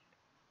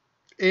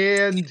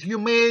 and you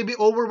may be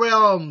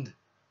overwhelmed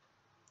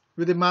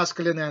with the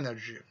masculine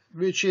energy,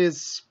 which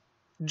is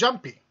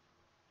jumpy,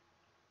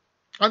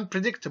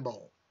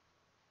 unpredictable,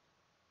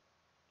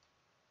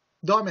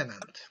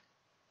 dominant,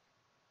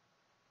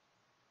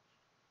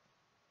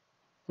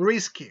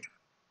 risky.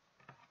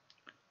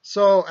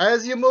 So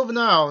as you move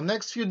now,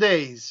 next few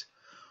days,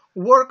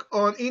 work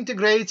on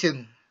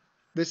integrating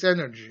this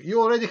energy.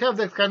 You already have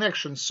that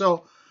connection.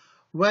 So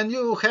when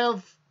you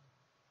have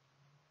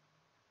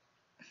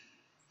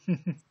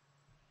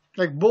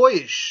like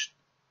boyish,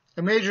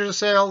 imagine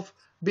yourself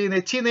being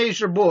a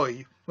teenager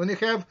boy, when you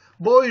have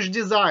boyish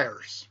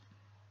desires,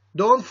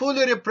 don't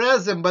fully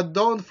repress them, but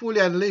don't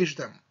fully unleash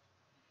them.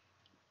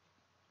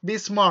 Be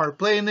smart,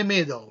 play in the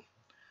middle.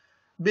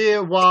 Be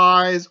a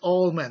wise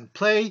old man.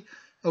 Play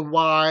a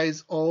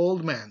wise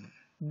old man.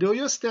 Do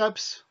your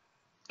steps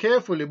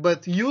carefully,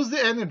 but use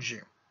the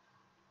energy.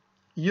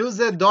 Use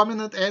that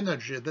dominant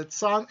energy, that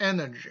sun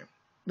energy,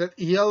 that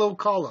yellow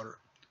color.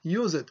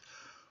 Use it.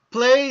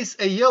 Place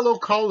a yellow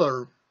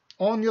color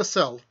on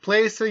yourself.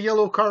 Place a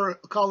yellow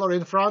color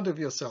in front of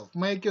yourself.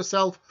 Make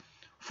yourself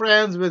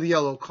friends with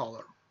yellow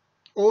color.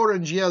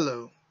 Orange,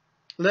 yellow,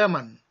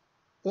 lemon,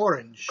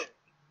 orange.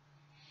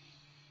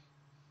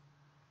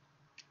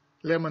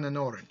 Lemon and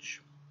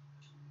orange.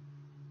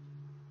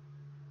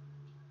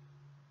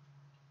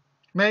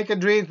 Make a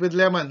drink with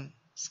lemon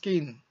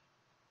skin.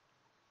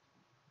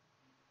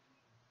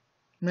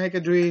 Make a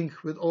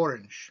drink with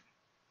orange.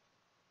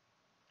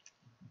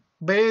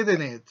 Bathe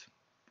in it.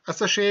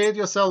 Associate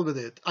yourself with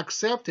it.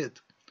 Accept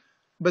it.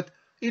 But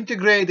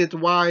integrate it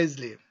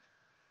wisely.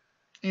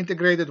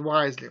 Integrate it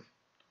wisely.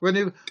 When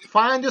you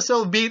find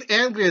yourself being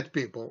angry at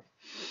people,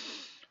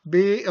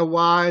 be a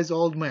wise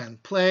old man.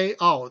 Play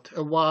out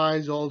a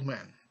wise old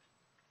man.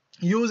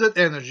 Use that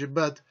energy,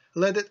 but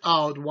let it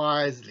out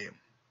wisely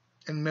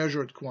in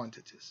measured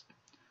quantities.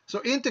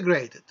 So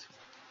integrate it.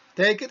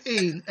 Take it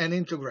in and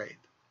integrate.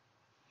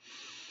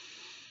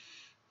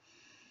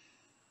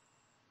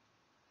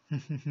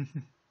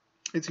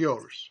 It's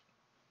yours.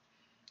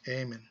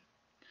 Amen.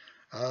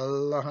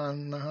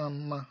 Allah.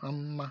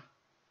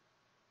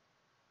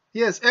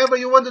 Yes, Eva,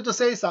 you wanted to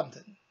say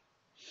something.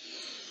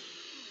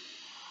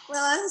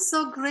 Well, I'm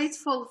so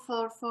grateful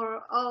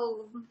for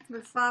all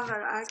the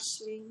Father,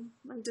 actually.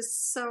 I'm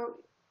just so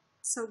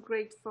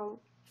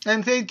grateful.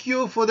 And thank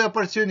you for the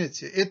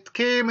opportunity. It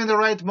came in the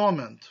right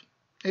moment.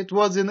 It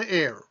was in the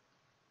air.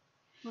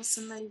 It was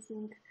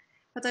amazing.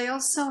 But I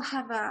also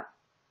have a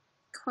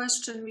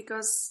question,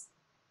 because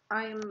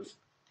I'm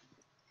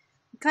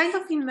kind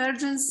of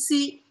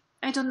emergency,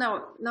 I don't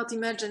know, not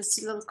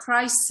emergency, little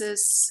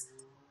crisis.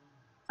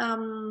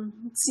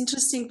 It's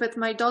interesting, but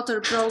my daughter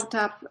brought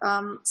up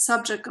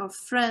subject of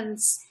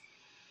friends.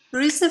 There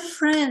is a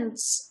friend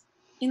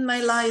in my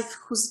life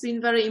who's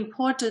been very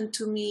important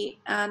to me,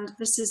 and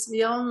this is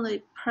the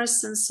only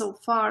person so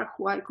far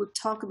who I could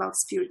talk about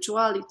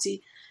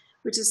spirituality,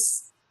 which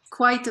is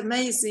quite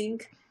amazing.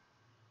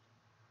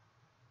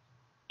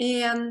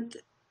 And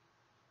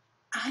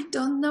I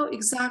don't know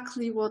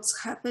exactly what's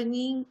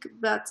happening,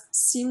 but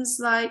seems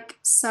like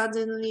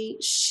suddenly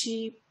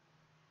she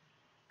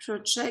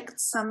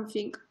projects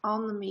something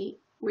on me,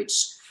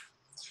 which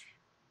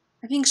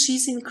I think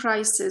she's in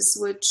crisis,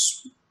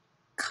 which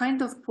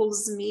kind of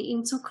pulls me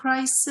into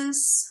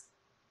crisis.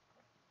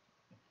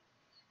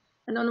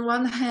 And on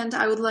one hand,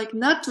 I would like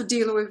not to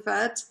deal with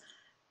that.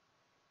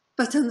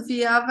 But on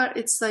the other,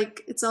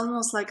 it's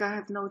almost like I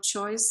have no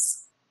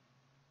choice.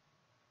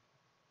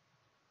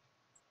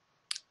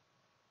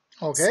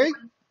 Okay.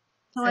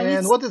 So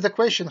and what is the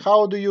question?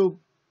 How do you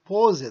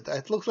pose it?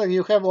 It looks like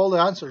you have all the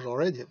answers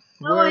already.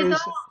 No, I don't.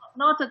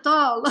 Not at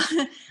all.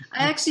 I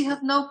actually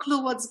have no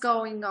clue what's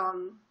going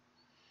on.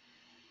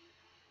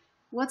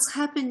 What's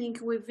happening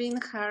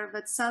within her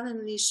that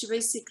suddenly she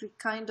basically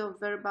kind of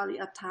verbally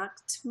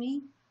attacked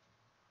me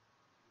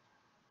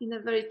in a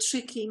very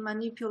tricky,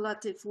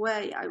 manipulative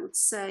way, I would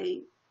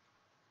say.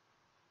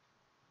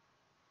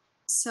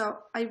 So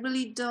I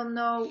really don't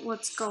know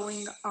what's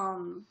going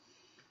on.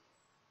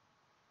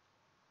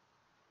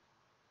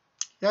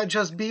 Yeah,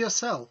 just be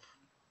yourself.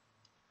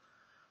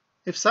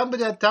 If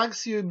somebody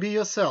attacks you, be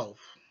yourself.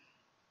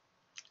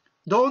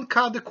 Don't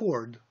cut the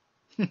cord.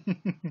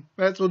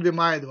 That would be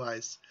my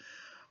advice.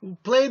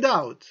 Play it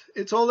out.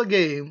 It's all a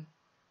game.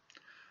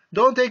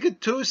 Don't take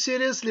it too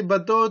seriously,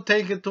 but don't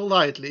take it too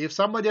lightly. If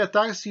somebody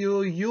attacks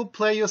you, you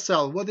play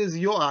yourself. What is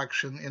your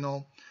action?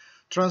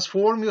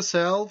 Transform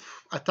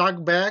yourself,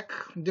 attack back,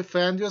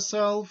 defend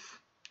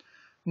yourself.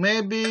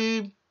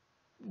 Maybe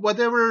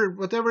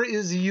whatever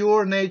is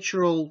your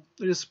natural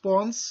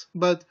response,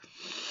 but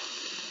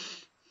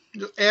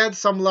add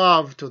some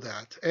love to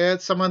that,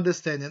 add some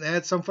understanding,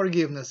 add some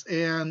forgiveness,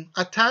 and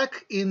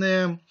attack in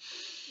a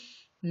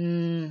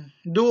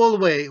dual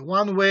way.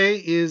 One way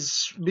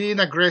is being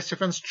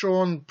aggressive and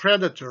strong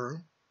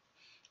predator.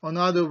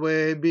 Another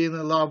way, being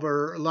a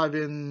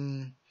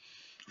loving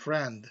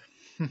friend.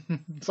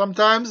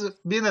 Sometimes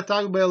being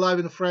attacked by a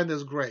loving friend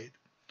is great.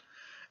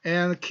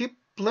 And keep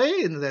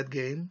playing that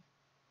game.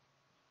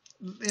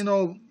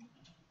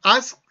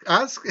 Ask,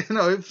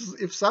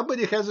 if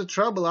somebody has a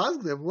trouble,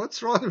 ask them,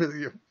 what's wrong with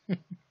you?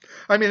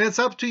 I mean, it's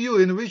up to you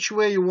in which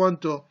way you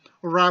want to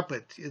wrap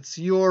it. It's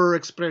your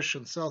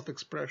expression,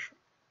 self-expression.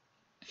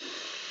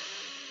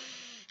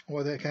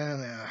 Or they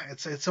can,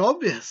 it's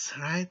obvious,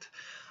 right?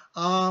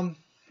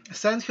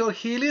 Send her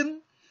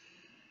healing.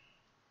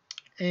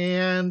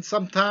 And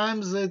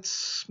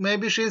sometimes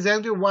maybe she's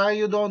angry why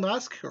you don't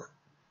ask her.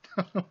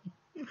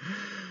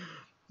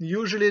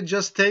 Usually it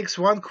just takes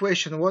one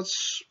question,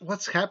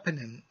 what's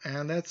happening?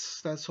 And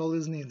that's all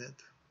is needed.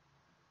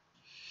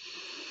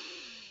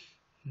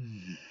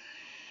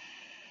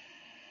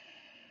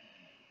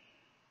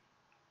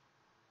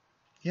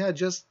 Yeah,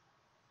 just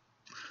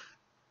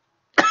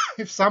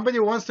if somebody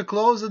wants to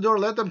close the door,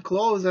 let them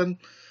close, and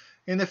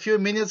in a few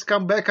minutes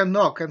come back and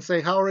knock and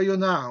say, how are you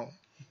now?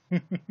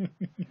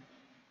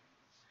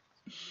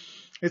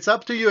 It's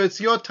up to you. It's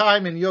your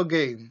time and your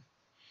game,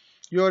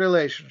 your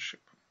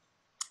relationship.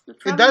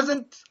 It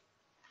doesn't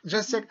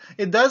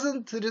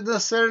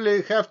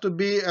necessarily have to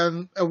be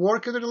a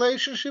working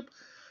relationship.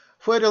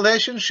 For a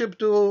relationship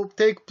to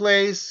take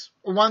place,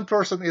 one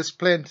person is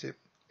plenty.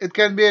 It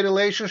can be a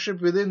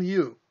relationship within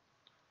you.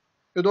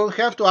 You don't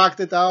have to act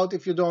it out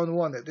if you don't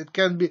want it. It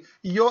can be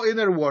your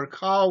inner work,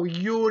 how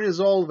you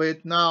resolve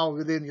it now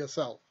within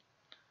yourself.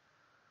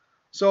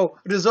 So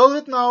resolve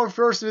it now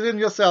first within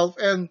yourself,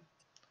 and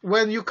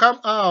when you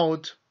come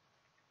out,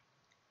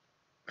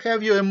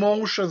 have your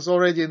emotions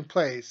already in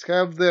place,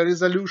 have the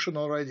resolution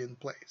already in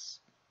place.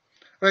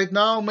 Right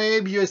now,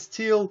 maybe you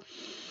still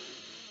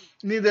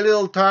need a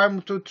little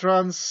time to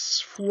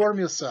transform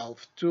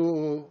yourself,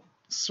 to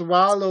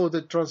swallow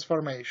the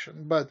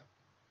transformation, but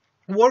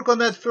work on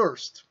that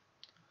first.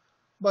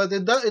 But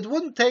it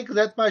wouldn't take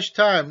that much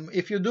time.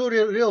 If you do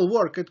real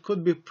work, it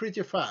could be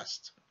pretty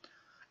fast.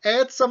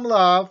 Add some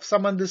love,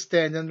 some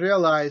understanding,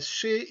 realize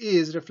she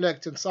is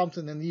reflecting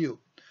something in you.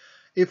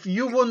 If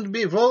you wouldn't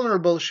be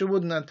vulnerable, she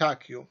wouldn't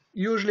attack you.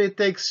 Usually it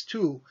takes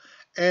two,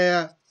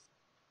 a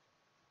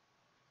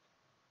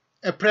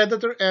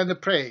predator and a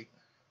prey.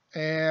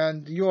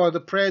 And you are the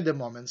prey at the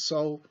moment.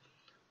 So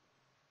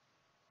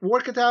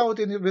work it out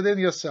within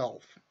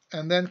yourself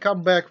and then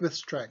come back with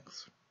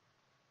strength.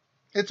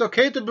 It's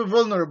okay to be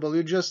vulnerable.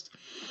 It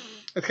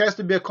has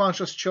to be a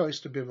conscious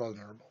choice to be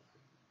vulnerable.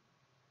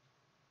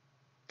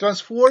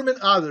 Transforming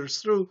others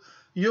through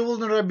your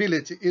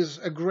vulnerability is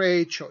a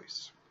great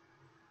choice.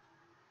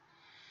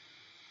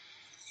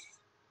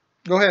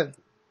 Go ahead.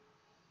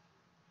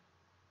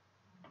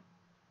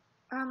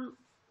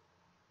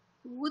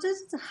 Would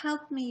it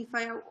help me if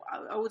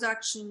I would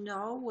actually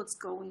know what's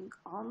going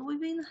on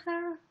within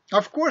her?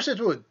 Of course it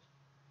would.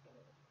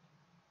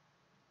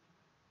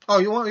 Oh,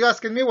 you're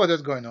asking me what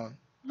is going on?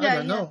 Yeah, I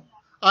don't know.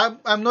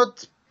 I'm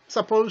not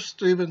supposed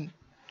to even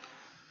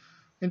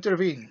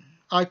intervene.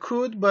 I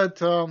could,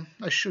 but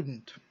I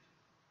shouldn't.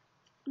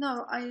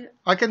 No,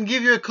 I can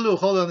give you a clue.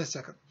 Hold on a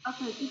second.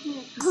 Okay, give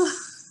me a clue.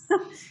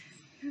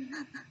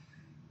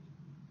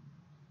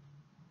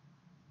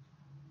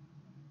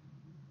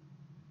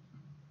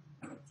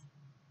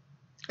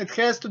 It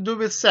has to do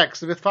with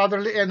sex, with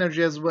fatherly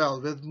energy as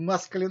well, with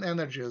masculine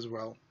energy as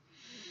well.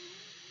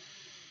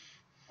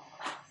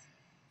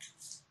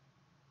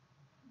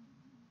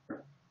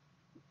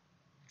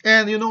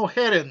 And you know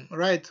herring,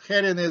 right?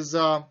 Herring is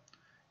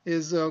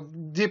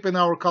deep in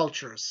our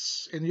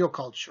cultures, in your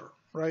culture,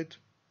 right?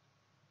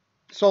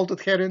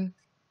 Salted herring.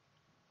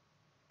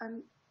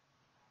 I'm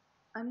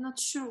not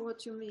sure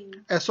what you mean.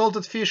 A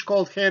salted fish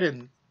called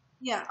herring.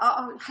 Yeah,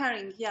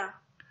 herring. Yeah.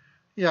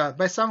 Yeah,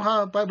 by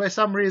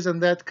some reason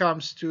that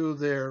comes to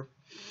their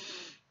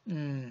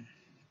to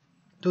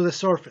the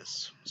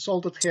surface.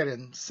 Salted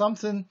herring.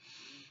 Something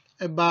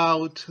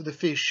about the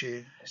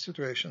fishy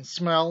situation.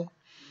 Smell,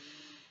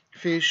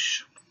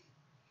 fish,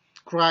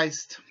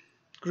 Christ,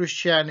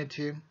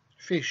 Christianity,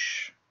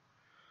 fish,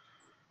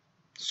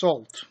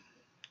 salt,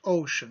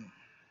 ocean.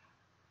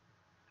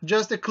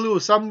 Just a clue,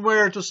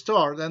 somewhere to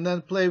start, and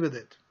then play with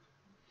it.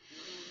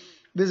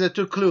 These are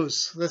two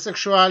clues, the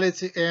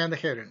sexuality and the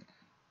herring.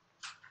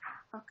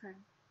 Okay.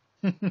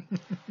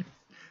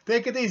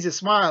 Take it easy,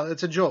 smile,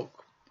 it's a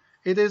joke.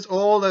 It is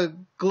all a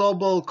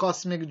global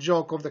cosmic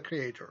joke of the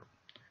Creator.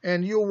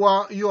 And you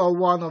are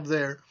one of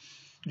their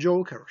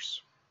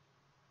jokers.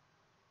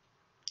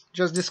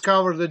 Just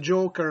discover the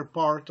joker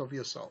part of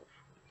yourself.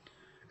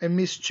 A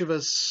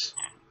mischievous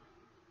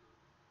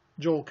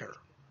joker.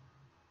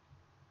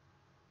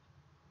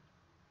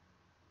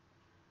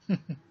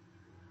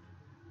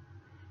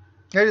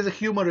 There is a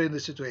humor in the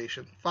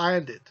situation.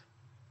 Find it.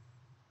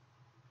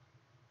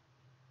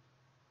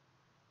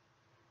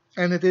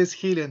 And it is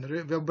healing,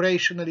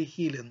 vibrationally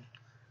healing.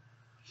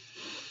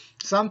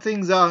 Some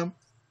things are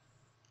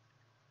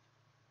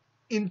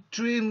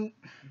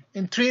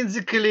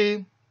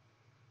intrinsically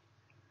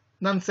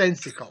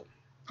nonsensical.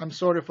 I'm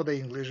sorry for the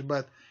English,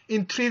 but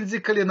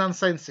intrinsically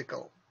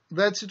nonsensical.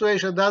 That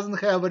situation doesn't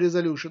have a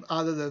resolution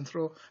other than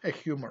through a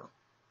humor.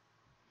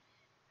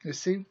 You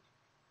see?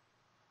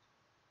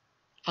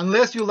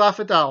 Unless you laugh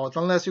it out,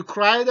 unless you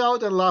cry it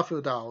out and laugh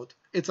it out,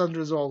 it's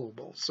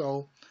unresolvable.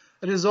 So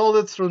resolve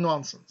it through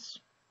nonsense.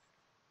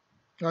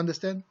 You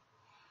understand?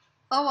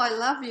 Oh, I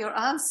love your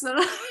answer.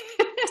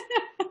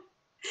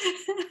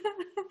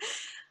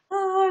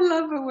 Oh, I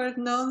love the word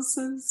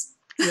nonsense.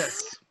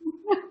 Yes.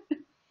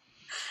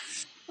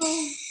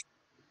 Oh.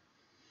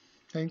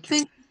 Thank you.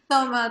 Thank you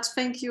so much.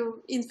 Thank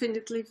you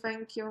infinitely.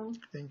 Thank you.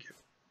 Thank you.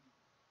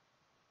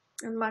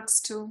 And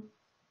Max too.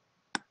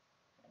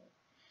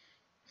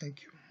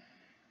 Thank you.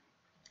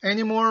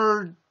 Any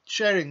more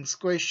sharings,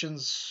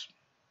 questions?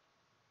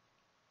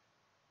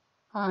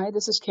 Hi,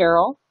 this is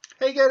Carol.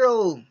 Hey,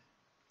 Carol.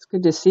 It's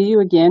good to see you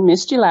again.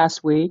 Missed you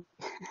last week.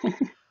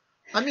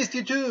 I missed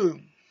you too.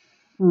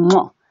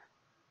 Mwah.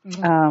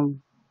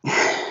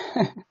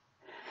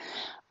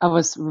 I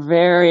was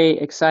very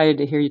excited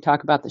to hear you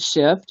talk about the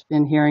shift.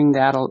 Been hearing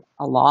that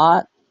a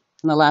lot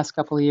in the last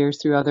couple of years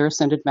through other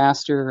Ascended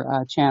Master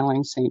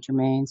channeling, Saint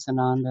Germain,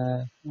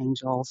 Sananda,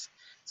 angels.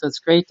 So it's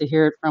great to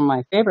hear it from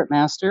my favorite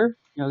master,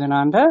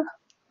 Yogananda.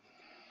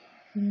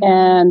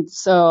 And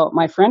so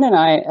my friend and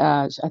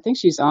I think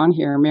she's on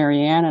here,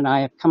 Marianne, and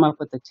I have come up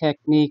with a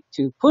technique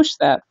to push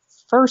that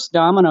first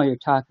domino you're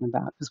talking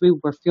about, because we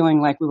were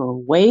feeling like we were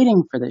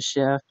waiting for the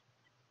shift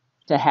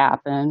to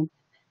happen.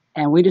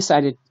 And we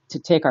decided to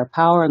take our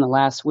power in the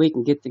last week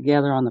and get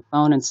together on the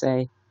phone and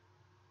say,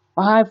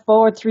 5,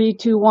 4, 3,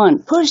 2,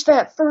 1, push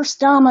that first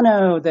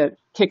domino that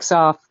kicks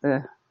off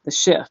the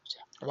shift.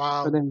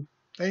 Wow. For the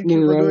Thank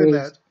you for doing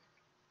that.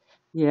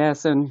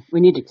 Yes, and we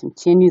need to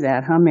continue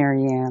that, huh,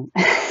 Marianne?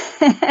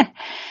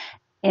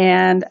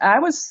 And I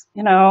was,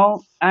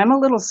 I'm a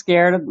little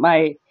scared of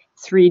my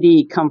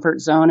 3D comfort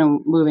zone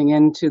and moving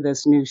into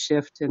this new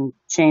shift and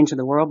change of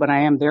the world, but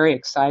I am very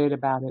excited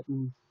about it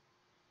and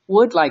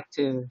would like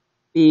to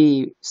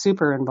be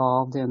super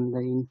involved in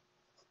the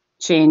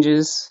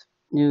changes,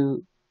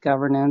 new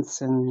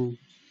governance, and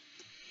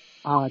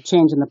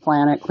changing the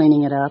planet,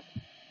 cleaning it up.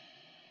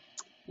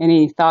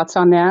 Any thoughts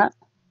on that?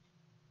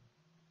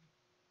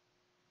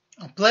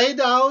 Played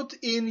out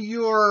in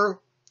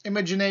your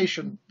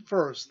imagination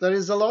first. There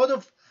is a lot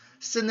of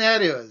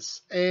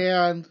scenarios,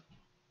 and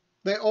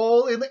they're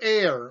all in the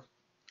air.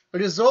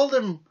 Resolve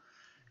them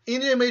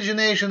in your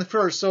imagination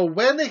first. So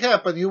when they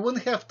happen, you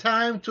wouldn't have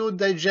time to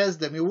digest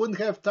them. You wouldn't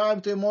have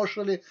time to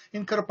emotionally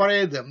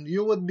incorporate them.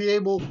 You would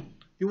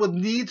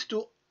need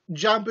to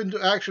jump into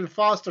action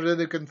faster than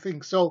you can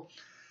think. So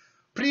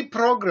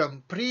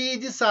pre-program,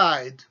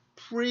 pre-decide,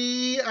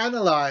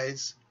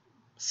 pre-analyze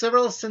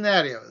several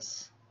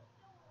scenarios.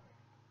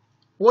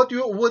 What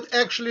you would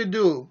actually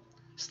do,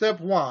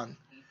 step 1.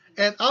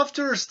 And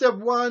after step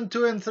 1,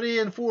 2, and 3,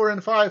 and 4,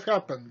 and 5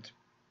 happened,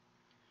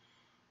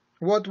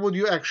 what would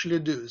you actually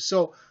do?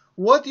 So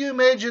what you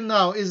imagine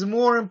now is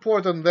more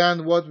important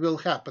than what will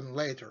happen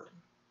later.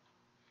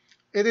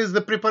 It is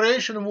the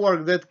preparation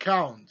work that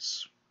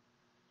counts.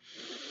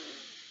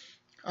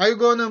 Are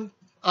you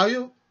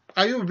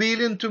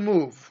willing to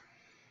move?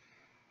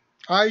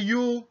 Are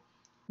you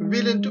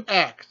willing to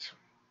act?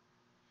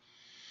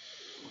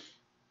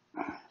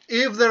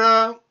 If there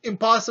are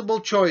impossible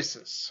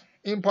choices,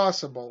 you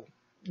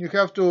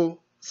have to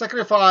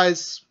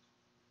sacrifice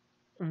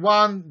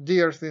one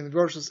dear thing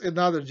versus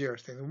another dear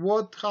thing.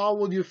 How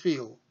would you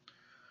feel?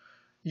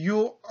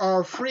 You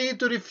are free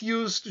to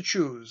refuse to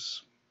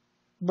choose,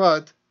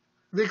 but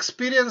The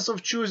experience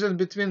of choosing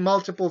between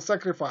multiple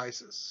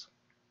sacrifices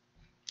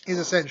is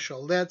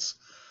essential.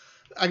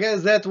 I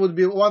guess that would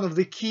be one of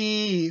the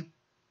key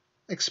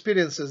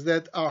experiences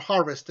that are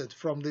harvested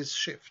from this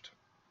shift.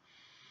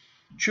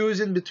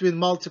 Choosing between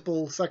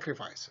multiple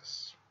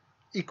sacrifices,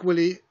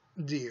 equally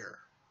dear.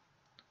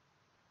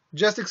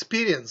 Just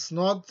experience,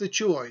 not the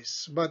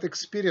choice, but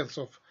experience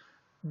of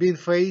being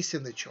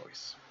facing the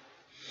choice.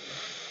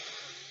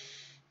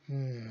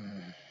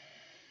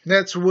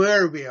 That's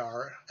where we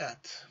are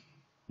at.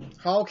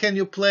 How can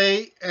you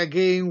play a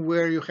game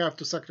where you have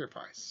to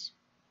sacrifice?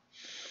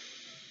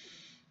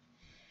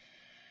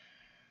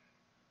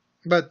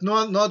 But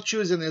not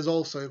choosing is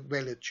also a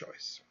valid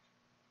choice.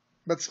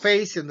 But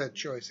facing that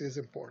choice is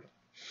important.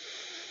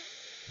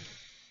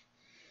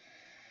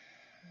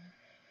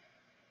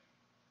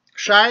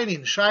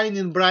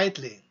 Shining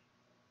brightly.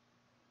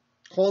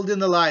 Holding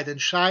the light and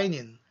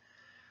shining.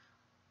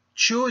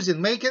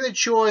 Choosing, making a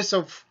choice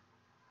of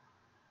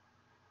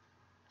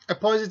a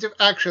positive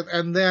action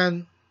and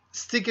then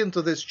sticking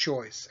to this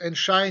choice and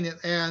shining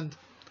and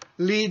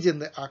leading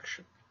the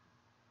action.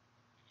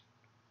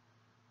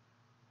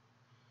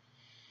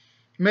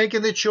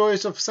 Making the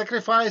choice of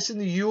sacrificing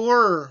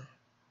your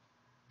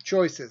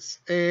choices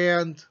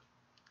and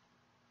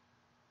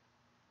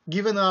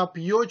giving up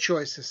your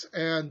choices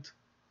and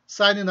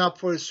signing up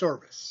for a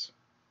service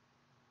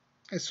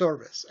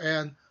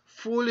and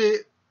fully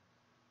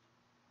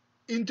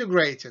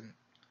incorporating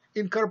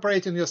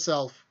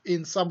yourself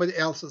in somebody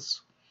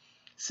else's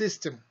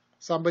system,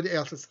 somebody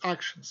else's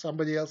action,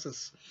 somebody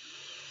else's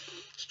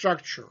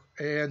structure,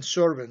 and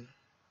serving,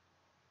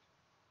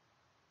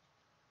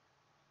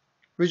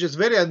 which is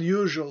very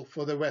unusual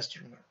for the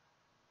Westerners.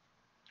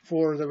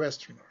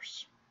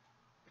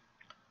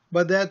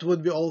 But that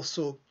would be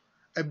also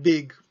a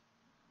big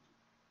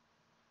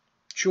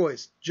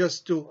choice,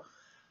 just to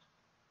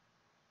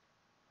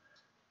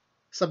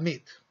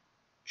submit,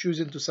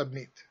 choosing to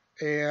submit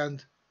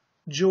and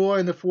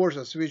join the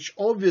forces, which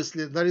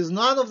obviously there is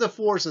none of the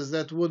forces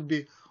that would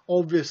be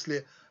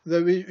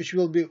which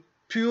will be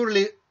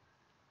purely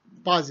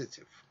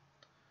positive.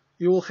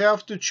 You will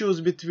have to choose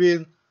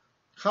between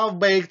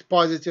half-baked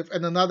positive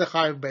and another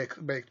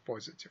half-baked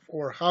positive,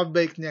 or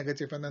half-baked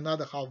negative and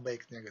another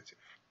half-baked negative.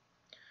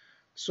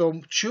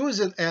 So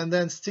choosing and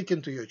then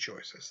sticking to your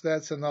choices,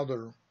 that's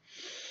another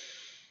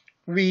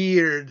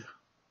weird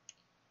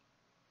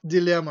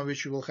dilemma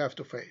which you will have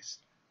to face.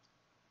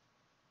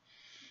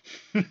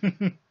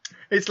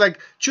 It's like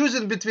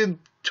choosing between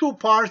two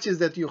parties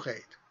that you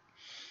hate.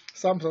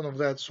 Something of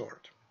that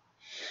sort.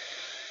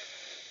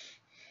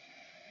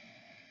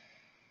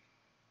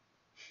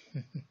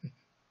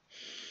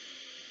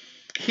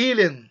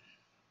 Healing,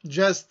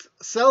 just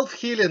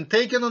self-healing,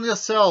 taking on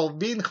yourself,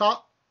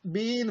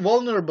 being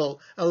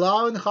vulnerable,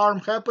 allowing harm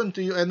happen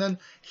to you, and then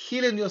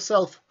healing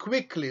yourself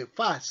quickly,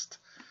 fast,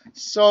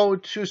 so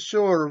to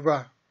serve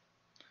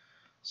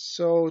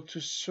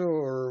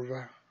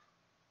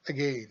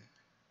again.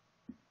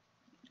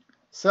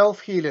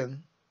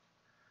 Self-healing,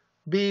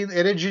 being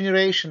a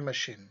regeneration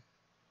machine,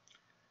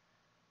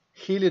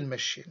 healing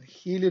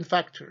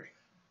factory.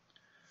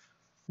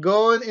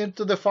 Going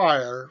into the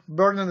fire,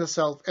 burning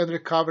yourself and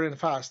recovering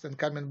fast and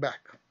coming back,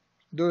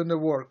 doing the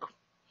work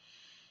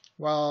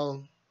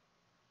while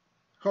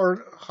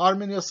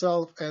harming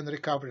yourself and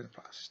recovering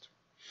fast.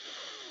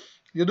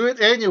 You do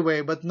it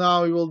anyway, but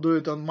now you will do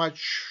it on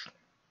much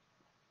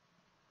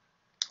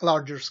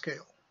larger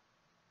scale.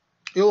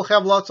 You will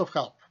have lots of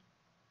help.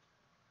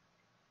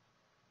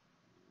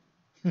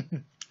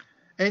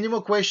 Any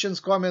more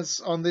questions,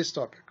 comments on this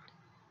topic?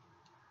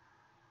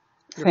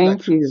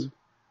 Thank you.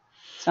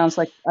 Sounds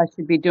like I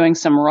should be doing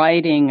some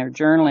writing or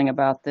journaling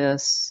about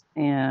this.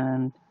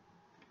 And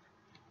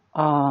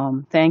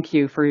thank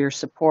you for your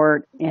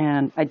support.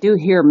 And I do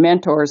hear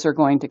mentors are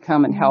going to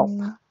come and help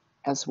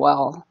as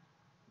well.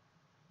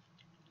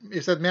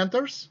 You said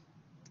mentors?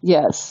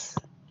 Yes.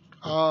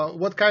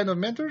 What kind of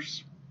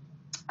mentors?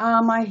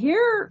 I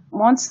hear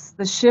once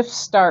the shift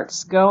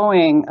starts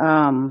going,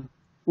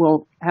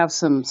 we'll have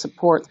some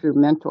support through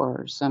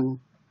mentors. I'm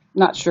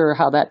not sure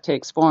how that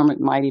takes form. It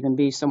might even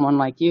be someone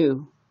like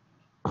you.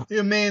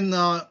 You mean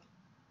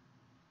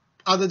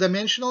other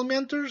dimensional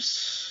mentors?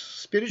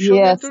 Spiritual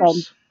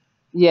mentors?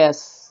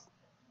 Yes,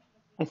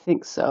 I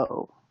think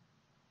so.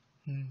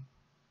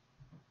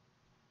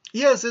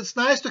 Yes, it's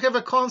nice to have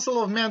a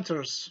council of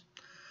mentors.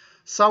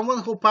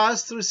 Someone who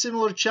passed through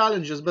similar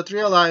challenges but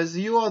realized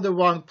you are the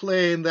one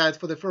playing that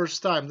for the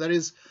first time. There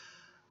is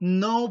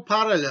no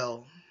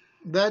parallel.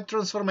 That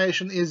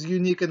transformation is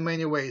unique in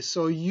many ways.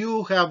 So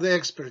you have the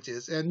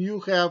expertise and you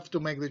have to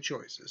make the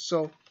choices.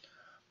 So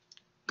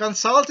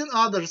consulting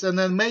others and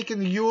then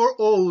making your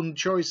own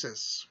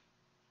choices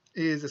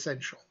is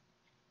essential.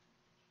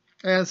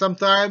 And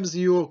sometimes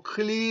you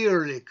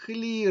clearly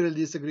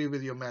disagree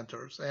with your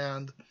mentors,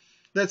 and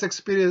that's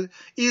experience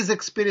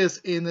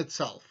in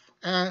itself.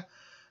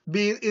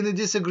 Being in a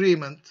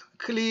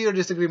clear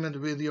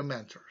disagreement with your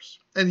mentors.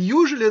 And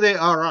usually they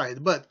are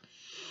right, but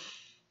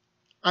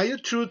are you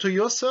true to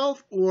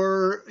yourself,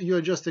 or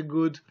you're just a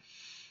good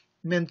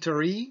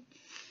mentoree,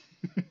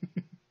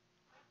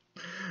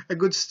 a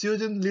good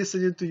student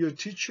listening to your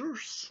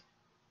teachers.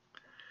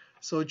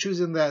 So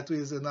choosing that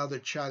is another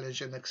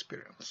challenge and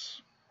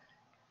experience.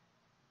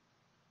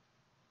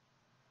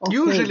 Okay,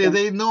 Usually then.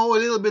 they know a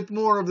little bit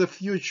more of the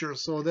future,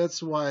 so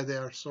that's why they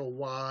are so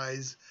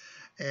wise,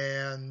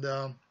 and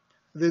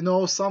they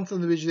know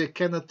something which they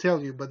cannot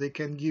tell you, but they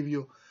can give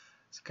you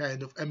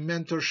kind of a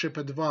mentorship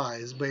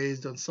advice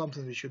based on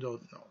something which you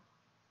don't know.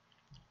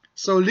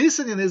 So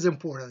listening is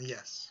important,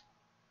 yes.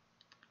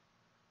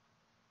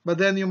 But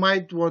then you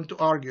might want to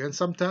argue, and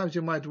sometimes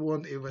you might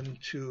want even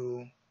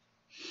to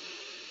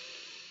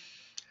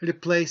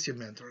replace your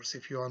mentors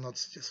if you are not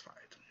satisfied.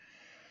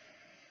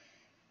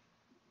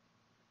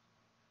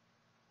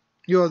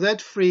 You are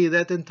that free,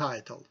 that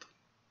entitled.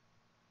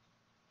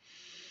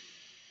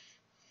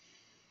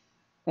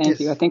 Thank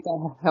you. I Yes. think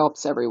that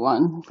helps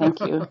everyone.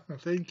 Thank you.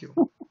 Thank you.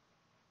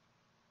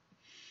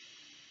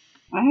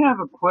 I have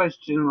a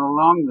question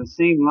along the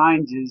same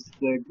lines as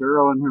the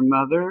girl and her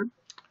mother.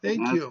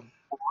 Thank Asked. you.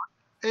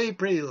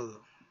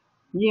 April.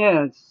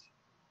 Yes.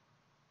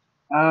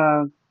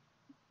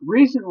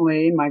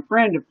 Recently, my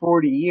friend of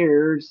 40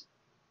 years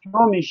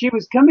told me she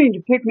was coming to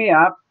pick me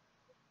up,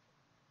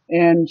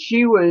 and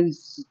she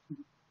was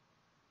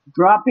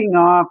dropping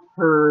off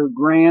her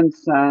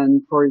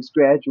grandson for his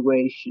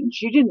graduation.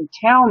 She didn't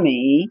tell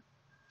me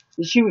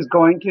that she was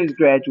going to his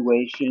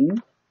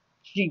graduation.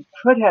 She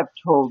could have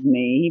told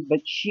me,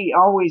 but she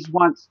always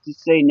wants to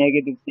say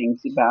negative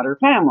things about her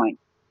family.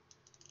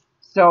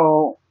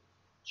 So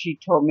she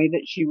told me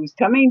that she was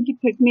coming to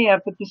pick me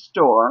up at the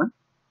store,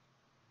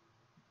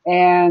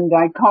 and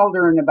I called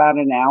her in about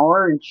an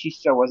hour, and she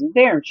still wasn't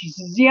there. And she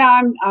says,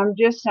 "Yeah, I'm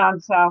just on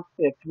South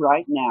Fifth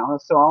right now,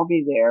 so I'll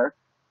be there."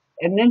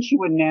 And then she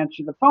wouldn't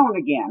answer the phone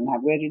again. I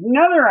waited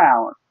another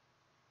hour,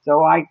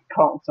 so I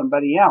called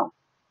somebody else.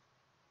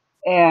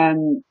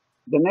 And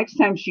the next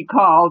time she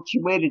called, she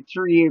waited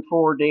 3 or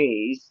 4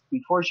 days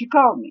before she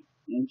called me.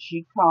 And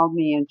she called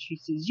me and she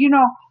says, "You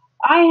know,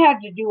 I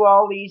had to do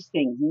all these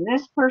things, and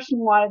this person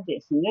wanted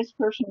this, and this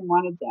person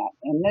wanted that."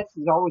 And this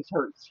is always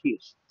her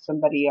excuse.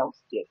 Somebody else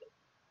did it.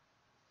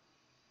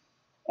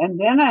 And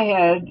then I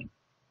had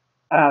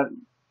a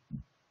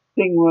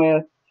thing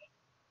with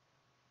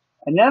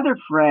another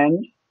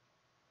friend.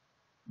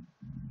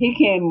 He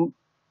came,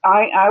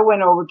 I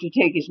went over to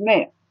take his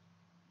mail.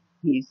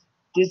 He's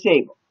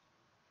disabled.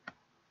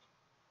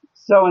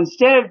 So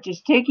instead of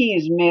just taking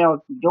his mail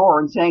at the door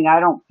and saying, "I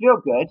don't feel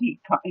good,"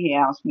 he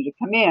asked me to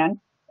come in,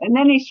 and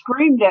then he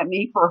screamed at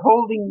me for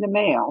holding the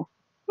mail.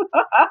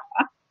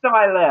 So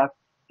I left.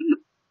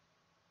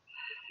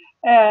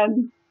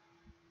 And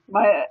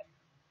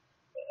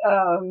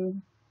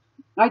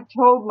I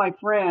told my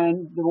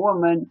friend, the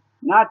woman,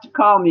 not to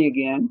call me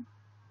again,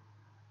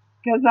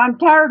 because I'm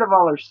tired of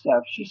all her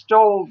stuff. She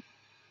stole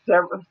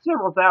several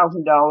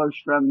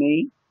 $1,000s from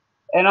me,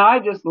 and I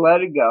just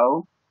let it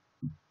go.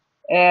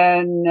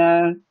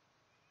 And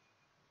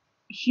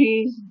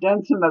she's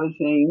done some other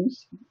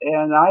things,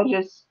 and I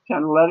just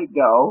kind of let it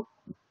go.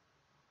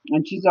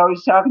 And she's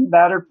always talking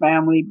about her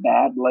family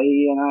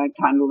badly, and I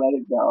kind of let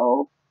it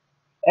go.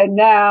 And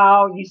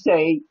now you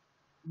say,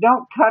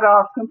 don't cut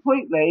off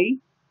completely.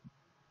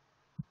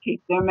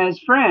 Keep them as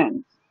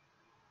friends.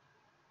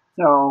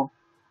 So,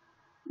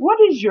 what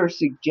is your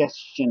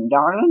suggestion,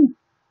 darling?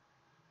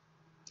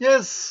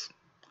 Yes.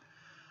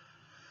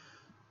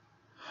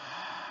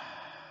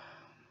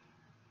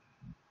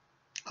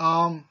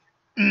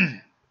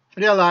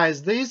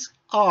 Realize these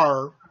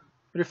are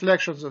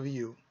reflections of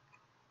you.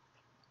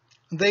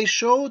 They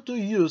show to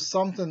you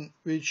something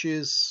which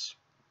is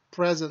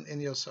present in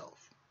yourself.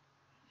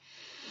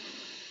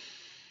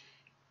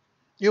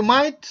 You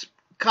might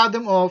cut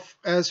them off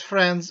as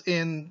friends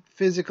in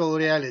physical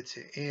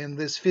reality, in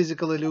this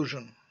physical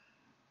illusion.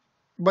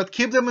 But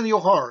keep them in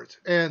your heart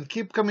and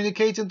keep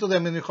communicating to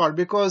them in your heart,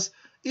 because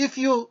if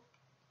you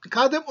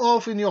cut them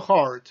off in your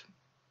heart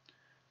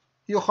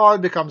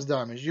becomes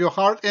damaged, your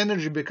heart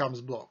energy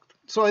becomes blocked.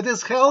 So it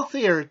is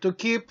healthier to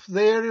keep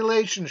their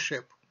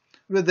relationship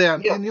with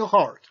them in your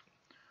heart.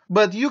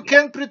 But you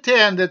can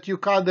pretend that you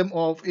cut them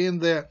off in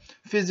the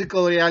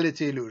physical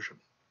reality illusion.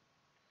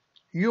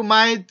 You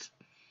might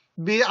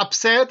be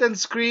upset and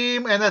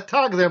scream and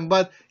attack them,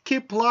 but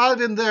keep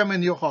loving them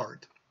in your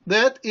heart.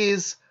 That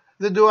is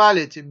the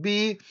duality.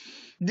 Be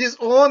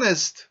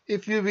dishonest,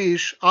 if you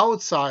wish,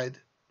 outside,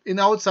 in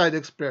outside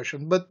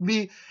expression, but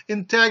be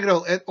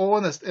integral and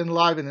honest and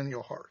loving in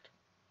your heart.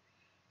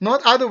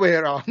 Not other way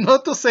around.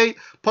 Not to say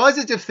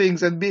positive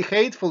things and be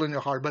hateful in your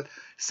heart, but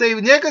say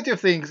negative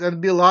things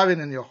and be loving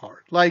in your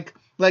heart. Like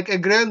a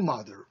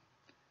grandmother.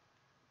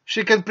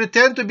 She can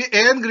pretend to be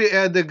angry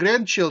at the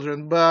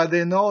grandchildren, but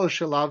they know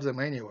she loves them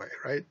anyway,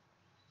 right?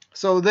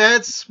 So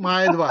that's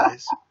my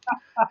advice.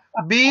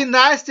 Be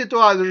nasty to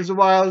others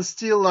while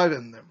still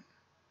loving them.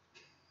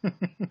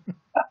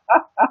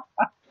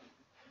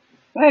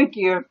 Thank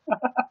you.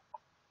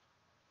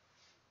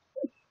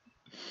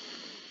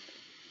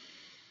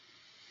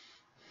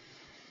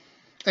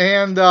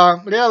 And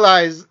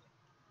realize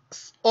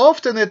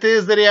often it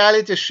is the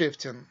reality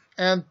shifting.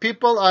 and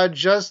people are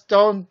just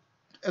don't,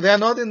 they're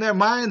not in their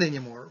mind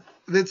anymore.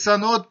 It's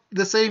not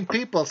the same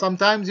people.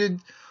 Sometimes you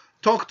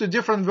talk to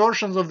different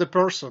versions of the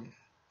person,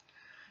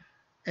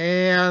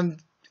 and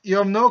you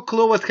have no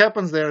clue what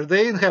happens there.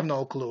 They have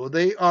no clue.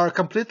 They are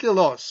completely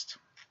lost.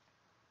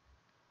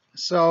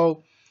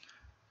 So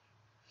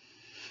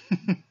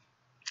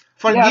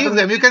forgive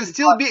them. You can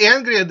still be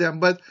angry at them,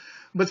 but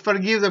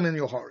forgive them in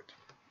your heart.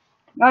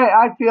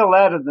 I feel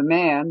that of the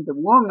man. The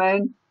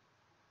woman,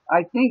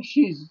 I think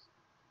she's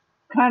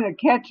kind of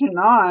catching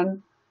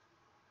on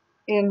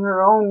in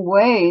her own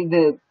way.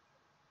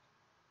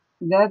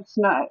 That's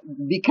not,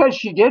 because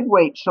she did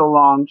wait so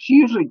long. She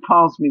usually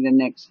calls me the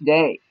next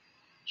day.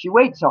 She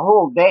waits a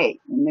whole day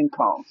and then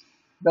calls.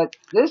 But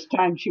this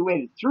time she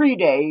waited 3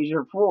 days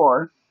or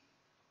 4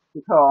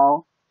 to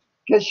call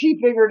because she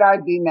figured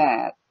I'd be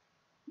mad.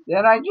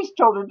 Then I just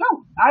told her,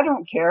 I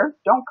don't care.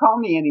 Don't call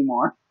me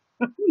anymore.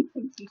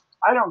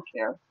 I don't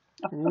care.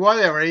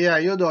 Whatever, yeah,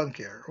 you don't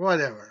care.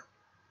 Whatever.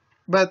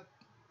 But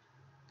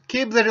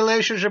keep the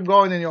relationship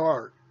going in your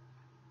heart.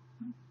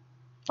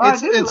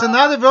 It's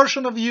another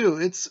version of you.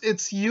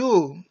 It's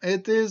you.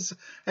 It is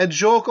a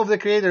joke of the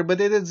creator,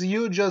 but it is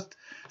you just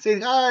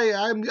saying, "Hi,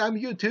 I'm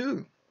you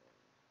too."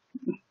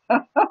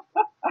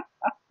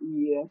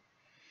 Yeah.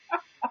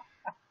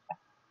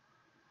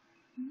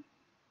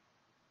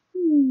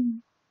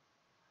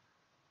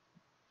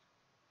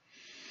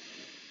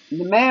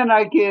 The man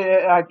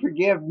I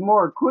forgive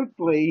more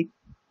quickly.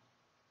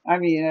 I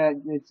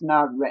mean, it's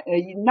not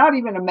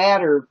even a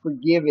matter of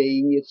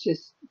forgiving. It's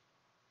just,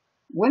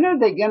 when are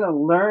they going to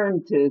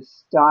learn to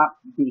stop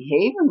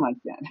behaving like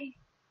that?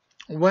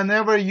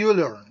 Whenever you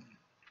learn.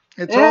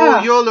 It's Yeah.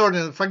 all you're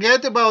learning.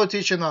 Forget about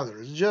teaching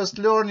others. Just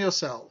learn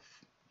yourself.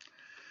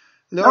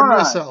 Learn Right.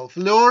 yourself.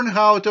 Learn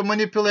how to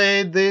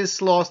manipulate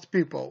these lost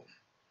people.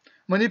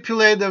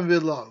 Manipulate them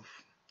with love.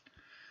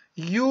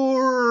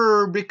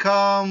 You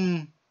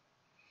become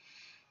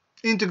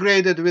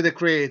integrated with the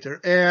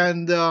creator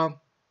and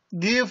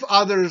give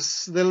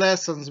others the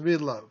lessons with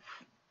love.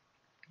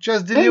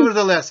 Just deliver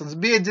the lessons.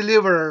 Be a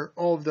deliverer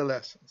of the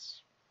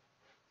lessons.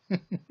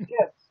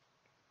 Yes.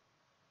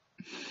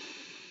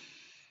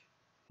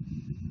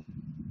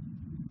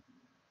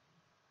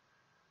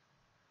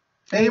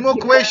 Any more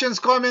questions,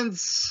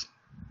 comments?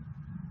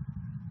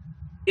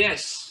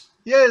 Yes.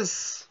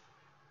 Yes.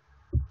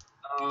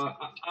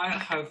 I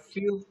have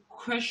few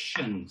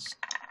questions.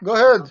 Go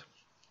ahead.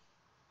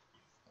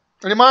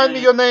 Remind me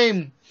your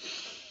name.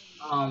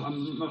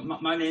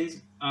 My name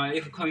is,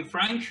 if you call me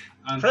Frank.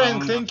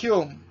 Frank, thank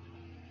you.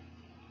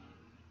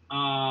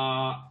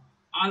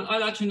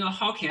 I'd like to know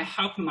how can I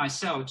help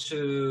myself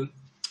to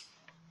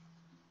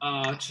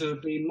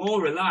be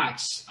more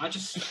relaxed. I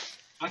just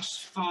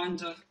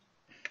find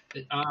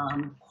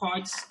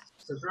quite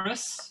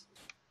stressed,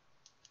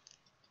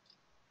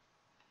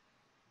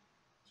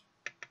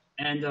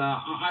 and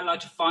I'd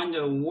like to find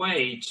a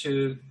way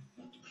to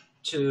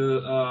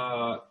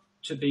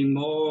be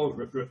more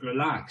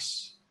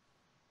relaxed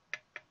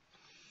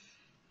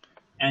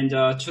and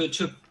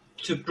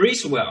to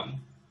breathe well.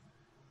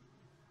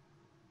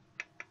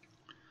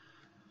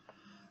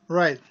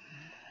 Right.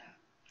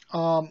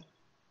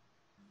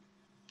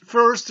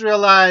 First,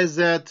 realize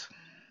that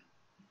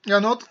you're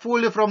not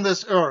fully from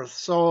this earth.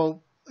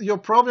 So your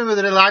problem with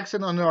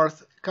relaxing on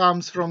earth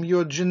comes from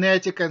your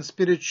genetic and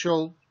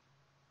spiritual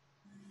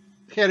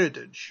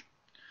heritage.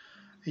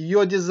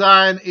 Your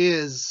design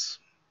is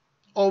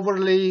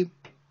overly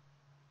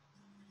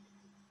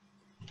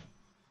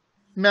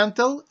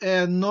mental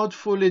and not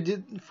fully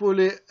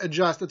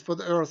adjusted for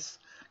the earth's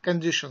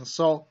conditions.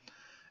 So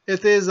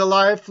it is a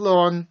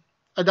lifelong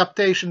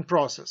adaptation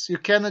process. You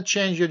cannot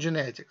change your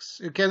genetics.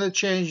 You cannot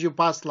change your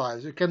past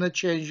lives. You cannot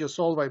change your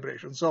soul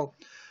vibration. So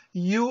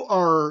you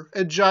are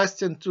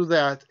adjusting to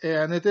that,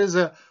 and it is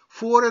a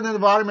foreign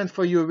environment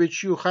for you,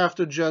 which you have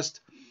to just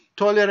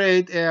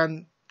tolerate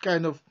and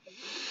kind of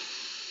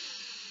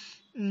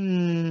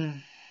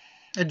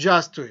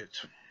adjust to it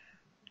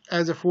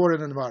as a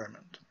foreign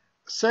environment.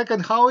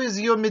 Second, how is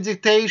your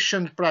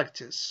meditation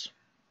practice?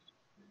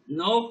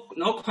 No,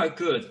 not quite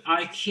good.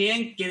 I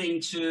can't get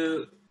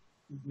into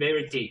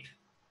very deep.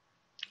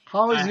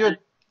 How is your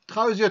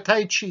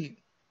Tai Chi?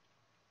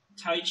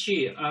 Tai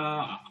Chi,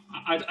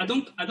 I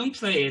don't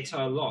play it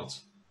a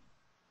lot.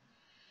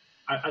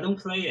 I don't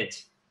play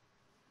it.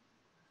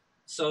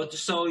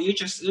 So you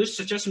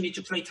suggest me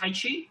to play Tai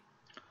Chi?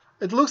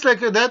 It looks like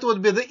that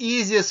would be the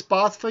easiest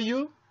path for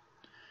you.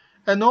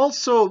 And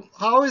also,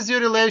 how is your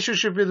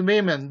relationship with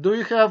women? Do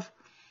you have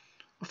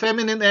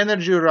feminine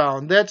energy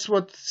around? That's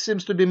what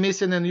seems to be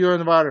missing in your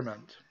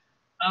environment.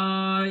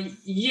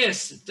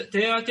 Yes,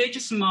 they're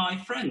just my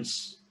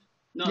friends.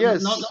 No,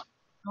 yes.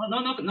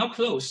 Not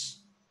close.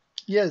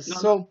 Yes.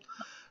 No,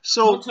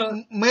 so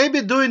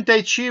maybe doing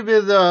Tai Chi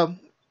with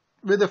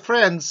the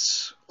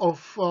friends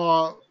of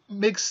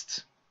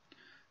mixed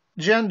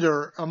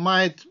gender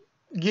might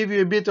give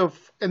you a bit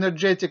of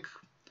energetic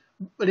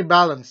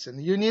rebalancing.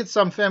 You need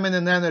some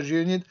feminine energy.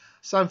 You need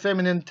some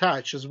feminine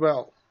touch as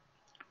well.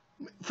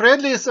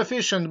 Friendly is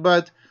sufficient,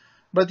 but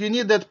but you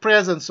need that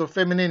presence of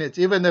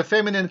femininity, even a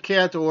feminine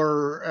cat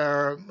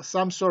or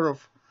some sort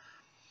of,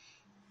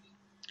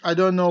 I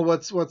don't know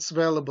what's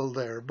available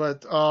there,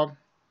 but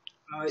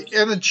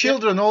and the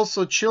children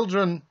also,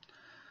 children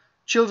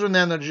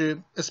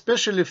energy,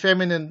 especially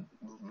feminine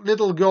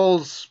little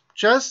girls,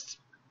 just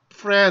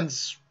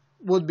friends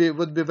would be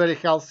very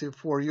healthy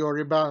for your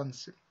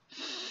rebalancing.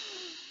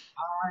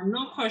 I'm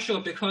not quite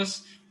sure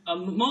because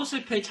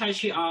mostly play Tai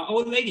Chi are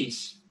old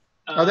ladies.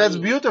 Oh, that's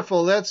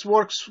beautiful. That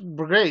works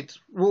great.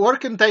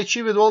 Working Tai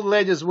Chi with old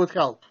ladies would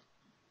help.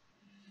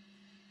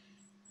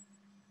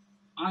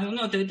 I don't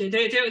know.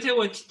 They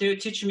will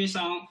teach me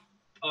some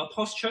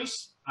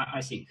postures,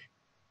 I think.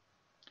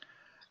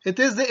 It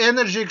is the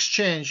energy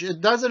exchange. It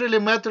doesn't really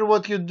matter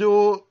what you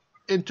do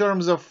in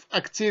terms of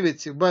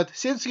activity, but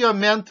since you're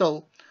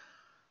mental,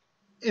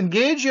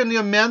 engage in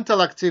your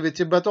mental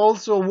activity, but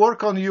also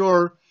work on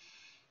your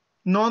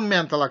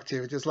non-mental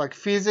activities like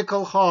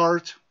physical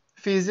heart,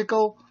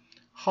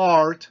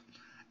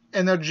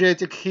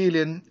 energetic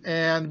healing,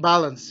 and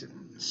balancing.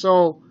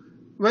 So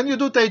when you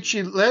do Tai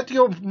Chi, let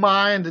your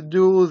mind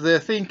do the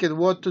thinking,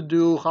 what to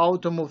do, how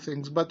to move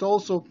things, but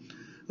also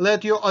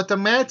let your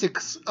automatic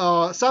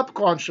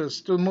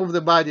subconscious to move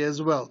the body as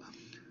well.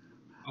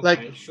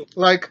 Okay, sure.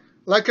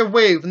 Like a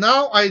wave.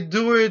 Now I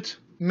do it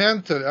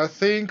mentally. I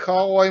think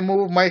how I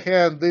move my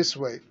hand this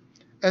way.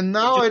 And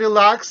now I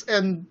relax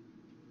and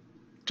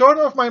turn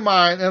off my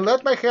mind and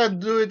let my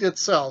hand do it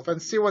itself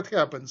and see what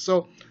happens.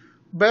 So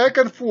back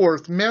and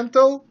forth,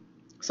 mental,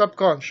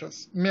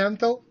 subconscious,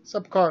 mental,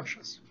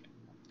 subconscious.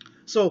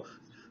 So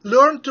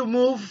learn to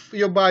move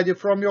your body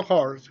from your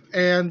heart,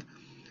 and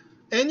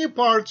any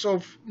parts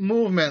of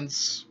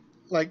movements,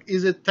 like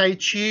is it Tai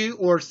Chi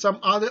or some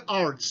other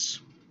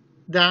arts,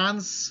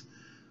 dance,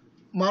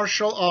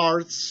 martial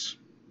arts,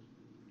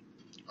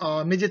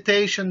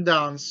 meditation,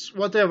 dance,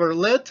 whatever,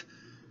 let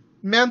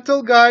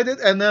mental guide it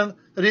and then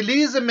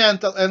release the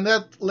mental and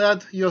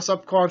let your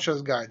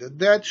subconscious guide it.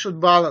 That should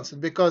balance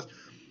it, because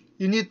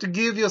you need to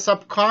give your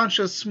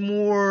subconscious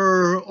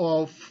more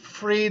of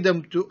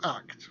freedom to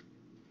act.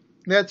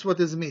 That's what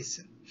is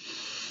missing.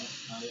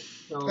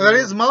 There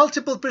is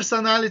multiple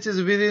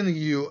personalities within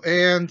you,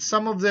 and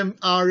some of them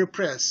are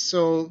repressed.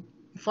 So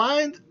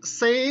find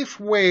safe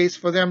ways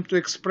for them to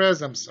express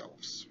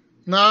themselves.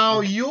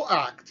 Now you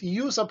act.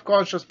 You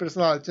subconscious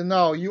personality,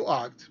 now you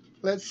act.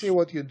 Let's see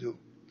what you do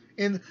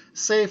in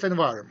safe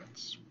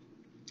environments.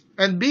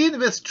 And being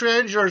with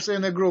strangers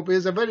in a group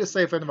is a very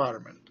safe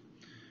environment,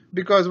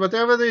 because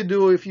whatever they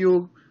do, if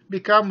you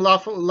become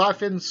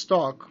laughing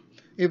stock,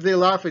 if they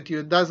laugh at you,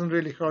 it doesn't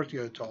really hurt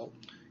you at all.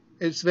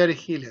 It's very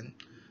healing.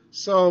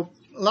 So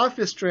laugh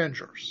with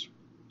strangers,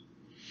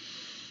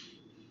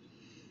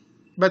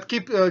 but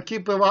keep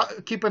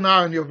an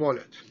eye on your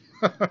wallet.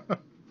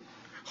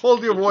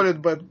 Hold your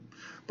wallet, but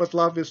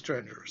laugh with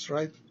strangers,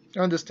 right?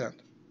 You understand?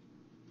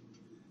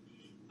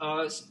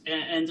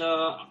 And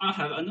I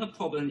have another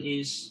problem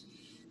is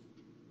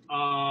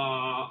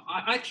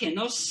I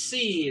cannot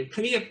see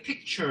clear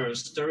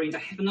pictures during the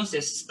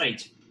hypnosis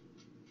state.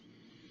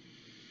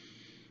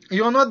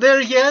 You're not there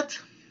yet.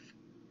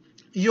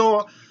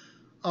 Your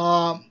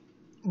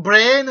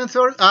brain and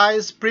third eye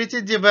is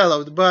pretty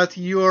developed, but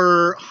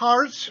your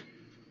heart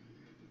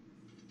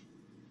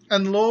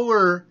and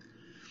lower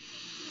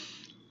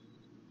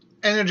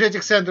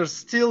energetic centers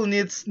still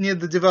need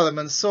the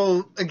development.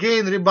 So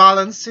again,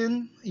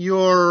 rebalancing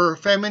your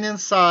feminine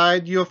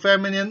side, your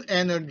feminine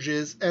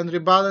energies, and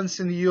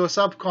rebalancing your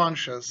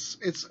subconscious.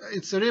 It's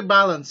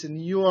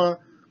rebalancing. You are,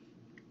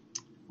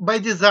 by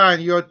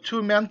design, you're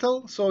too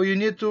mental, so you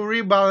need to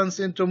rebalance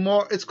into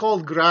more. It's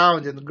called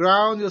grounding.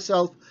 Ground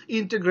yourself,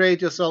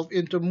 integrate yourself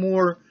into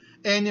more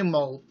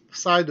animal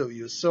side of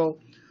you. So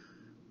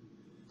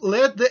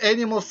let the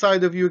animal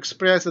side of you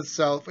express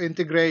itself,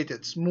 integrate it.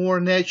 It's more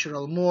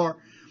natural, more,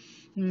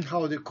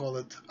 how do you call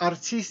it,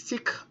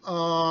 artistic,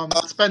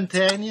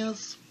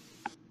 spontaneous,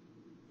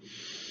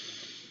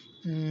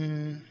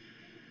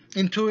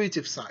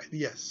 intuitive side.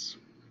 Yes,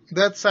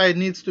 that side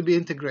needs to be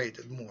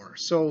integrated more.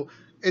 So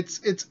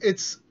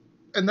it's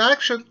an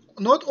action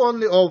not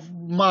only of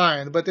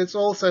mind, but it's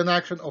also an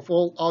action of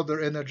all other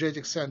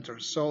energetic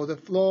centers. So the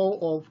flow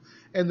of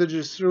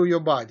energies through your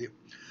body.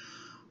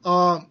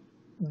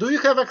 Do you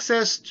have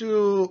access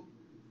to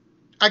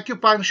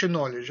acupuncture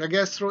knowledge? I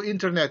guess through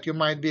internet you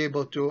might be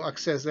able to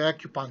access the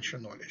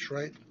acupuncture knowledge,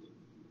 right?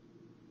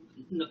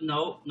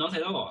 No, not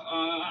at all.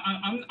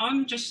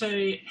 I'm just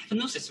a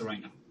hypnosis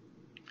right now.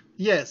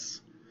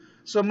 Yes.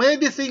 So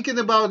maybe thinking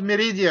about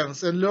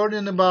meridians and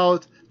learning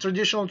about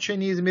traditional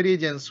Chinese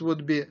meridians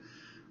would be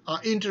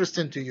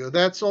interesting to you.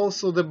 That's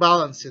also the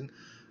balancing.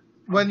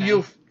 When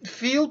you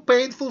feel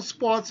painful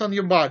spots on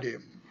your body,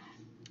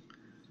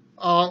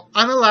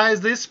 analyze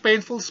these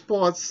painful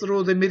spots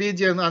through the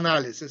meridian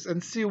analysis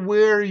and see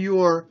where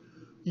you're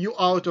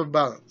out of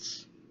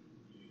balance.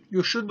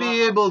 You should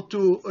be able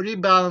to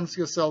rebalance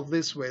yourself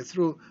this way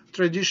through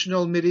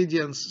traditional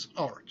meridians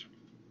art.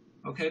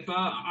 Okay, but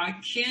I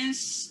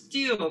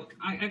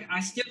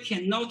still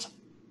cannot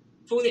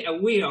fully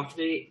aware of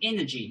the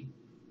energy.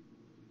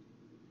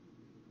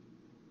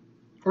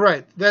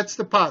 Right, that's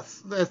the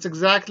path. That's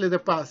exactly the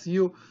path.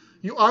 You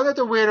are not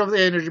aware of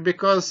the energy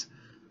because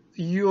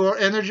your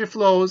energy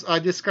flows are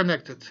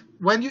disconnected.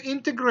 When you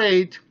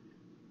integrate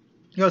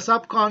your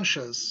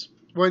subconscious,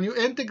 when you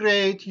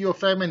integrate your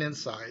feminine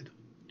side,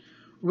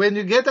 when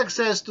you get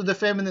access to the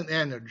feminine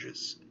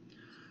energies,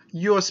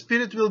 your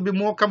spirit will be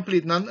more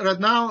complete. Right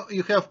now,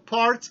 you have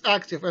parts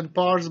active and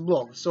parts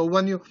blocked. So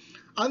when you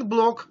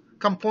unblock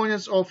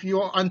components of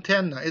your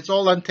antenna, it's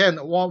all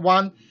antenna,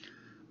 one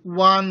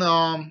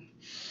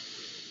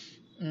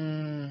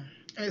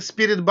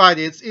spirit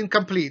body, it's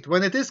incomplete.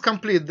 When it is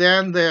complete,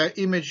 then the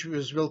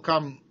images will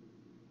come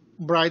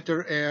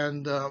brighter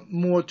and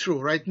more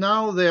true. Right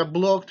now, they are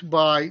blocked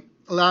by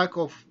lack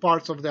of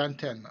parts of the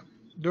antenna.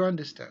 Do you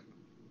understand?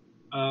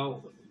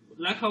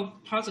 Lack of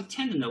parts of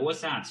antenna,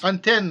 what's that?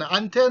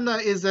 Antenna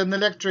is an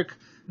electric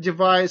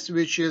device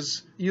which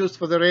is used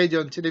for the radio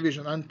and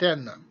television.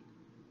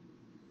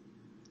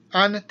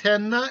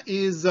 Antenna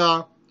is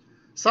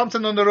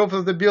something on the roof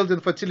of the building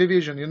for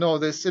television. You know,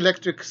 this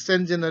electric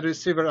sending and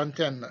receiver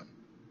antenna.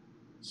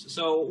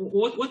 So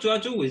what do I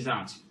do with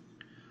that?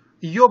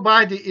 Your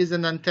body is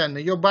an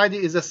antenna. Your body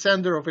is a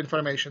sender of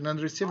information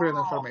and receiver of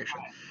information.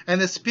 And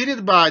the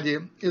spirit body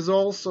is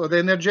also, the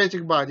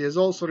energetic body is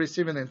also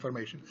receiving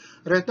information.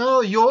 Right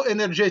now, your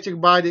energetic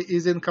body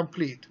is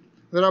incomplete.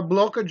 There are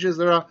blockages,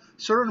 there are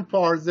certain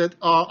parts that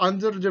are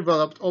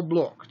underdeveloped or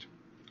blocked.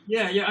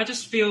 Yeah, I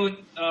just feel,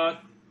 I'm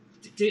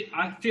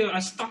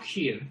stuck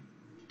here.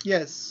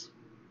 Yes.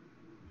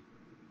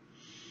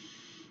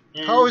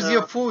 And, how is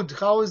your food?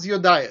 How is your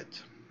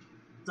diet?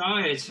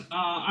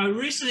 I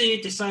recently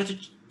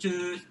decided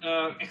to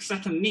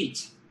accept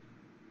meat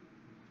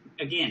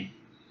again.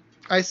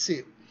 I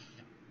see.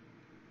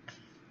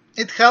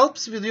 It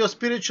helps with your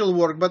spiritual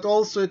work, but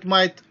also it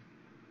might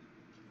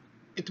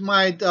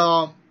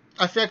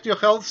affect your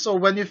health. So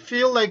when you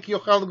feel like your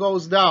health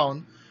goes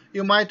down,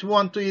 you might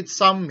want to eat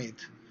some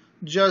meat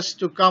just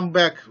to come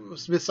back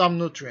with some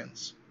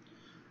nutrients.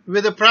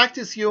 With the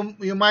practice, you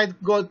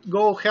might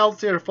go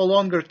healthier for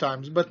longer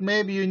times, but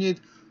maybe you need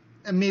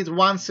meat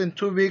once in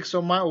 2 weeks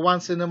or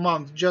once in a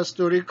month just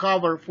to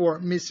recover for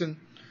missing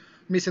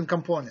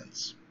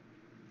components.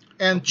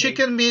 And okay.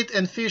 Chicken meat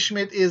and fish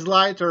meat is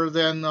lighter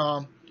than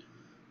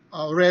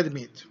red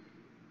meat.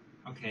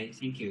 Okay,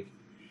 thank you.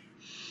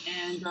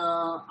 And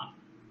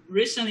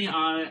recently,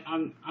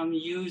 I'm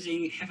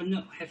using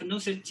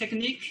hypnosis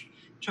technique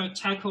to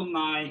tackle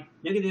my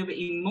negative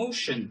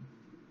emotion.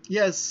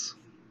 Yes.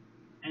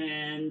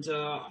 And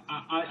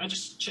I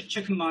just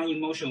check my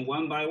emotion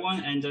one by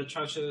one and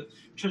try to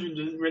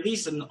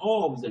release them,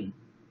 all of them.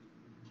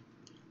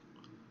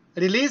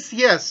 Release,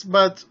 yes,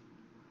 but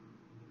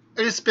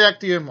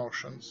respect your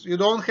emotions. You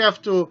don't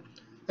have to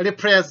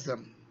repress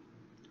them.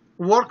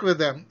 Work with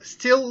them.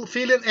 Still,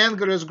 feeling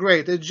anger is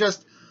great. It's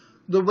just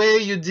the way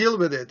you deal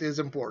with it is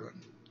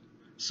important.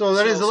 So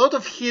there is a lot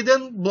of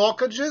hidden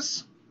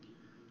blockages,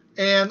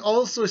 and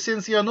also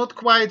since you're not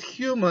quite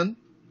human,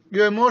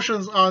 your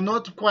emotions are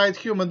not quite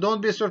human.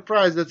 Don't be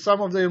surprised that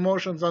some of the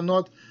emotions are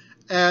not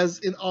as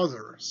in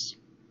others.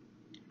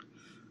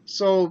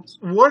 So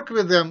work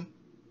with them,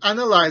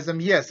 analyze them.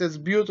 Yes, it's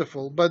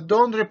beautiful, but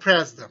don't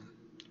repress them.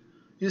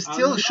 You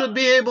still should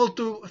be able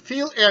to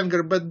feel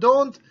anger, but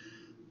don't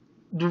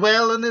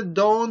dwell on it.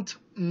 Don't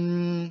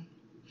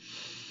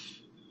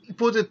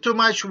put it too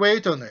much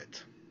weight on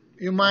it.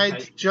 You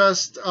might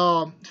just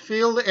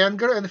feel the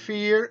anger and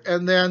fear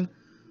and then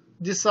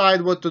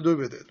decide what to do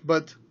with it.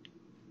 But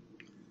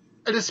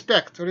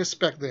respect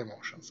the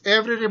emotions.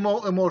 Every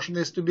emotion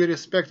is to be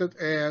respected,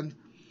 and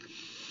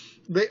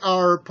they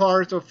are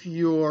part of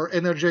your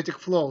energetic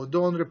flow.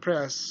 Don't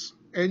repress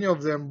any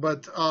of them,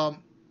 but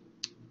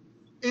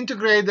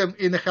integrate them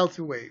in a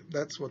healthy way.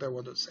 That's what I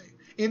want to say.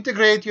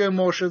 Integrate your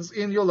emotions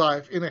in your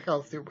life in a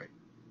healthy way.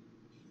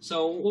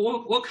 So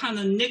what kind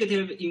of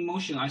negative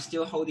emotion are you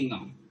still holding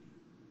on?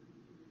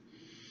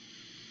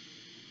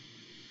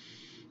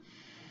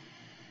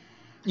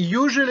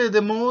 Usually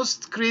the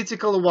most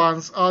critical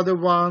ones are the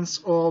ones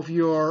of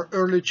your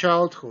early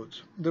childhood,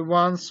 the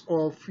ones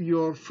of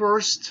your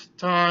first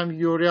time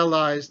you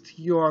realized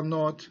you are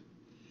not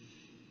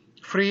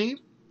free,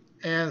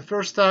 and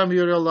first time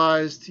you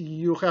realized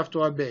you have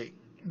to obey.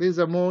 These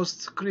are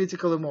most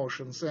critical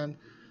emotions, and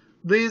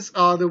these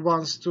are the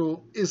ones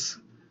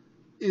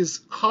is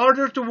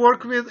harder to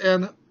work with,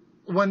 and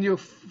when you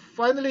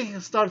finally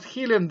start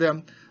healing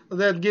them,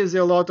 that gives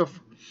you a lot of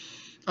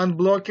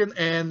unblocking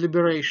and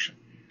liberation.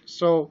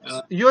 So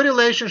your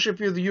relationship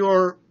with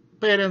your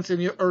parents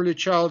in your early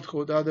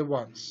childhood are the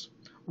ones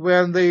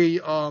when they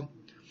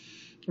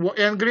were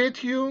angry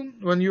at you,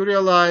 when you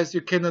realize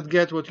you cannot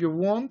get what you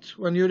want,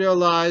 when you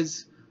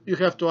realize you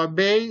have to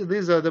obey.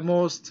 These are the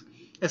most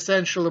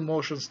essential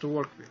emotions to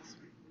work with.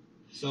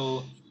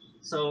 So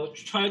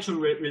try to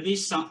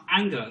release some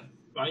anger,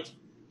 right?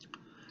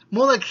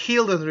 More like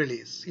heal than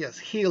release. Yes,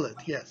 heal it.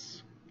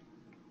 Yes,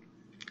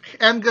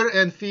 anger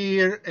and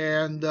fear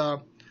and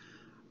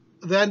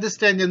the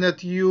understanding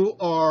that you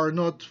are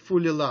not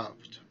fully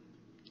loved.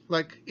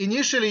 Like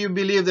initially you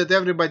believe that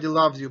everybody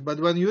loves you, but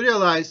when you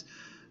realize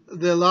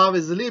the love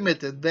is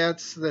limited,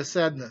 that's the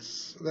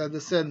sadness. That's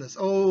the sadness.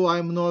 Oh,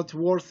 I'm not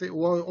worthy,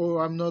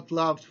 or I'm not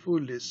loved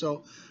fully.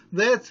 So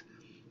that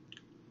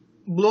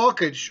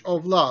blockage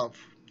of love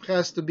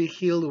has to be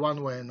healed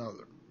one way or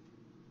another.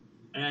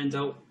 And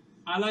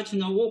I'd like to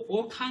know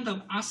what kind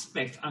of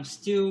aspect I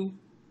still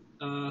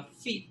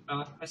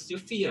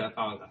feel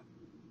about that.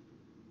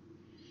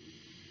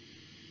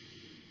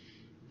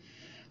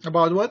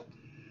 About what?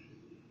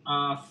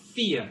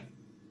 Fear.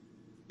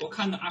 What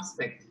kind of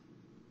aspect?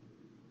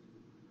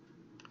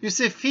 You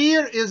see,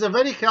 fear is a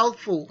very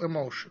helpful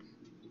emotion.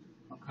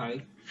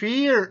 Okay.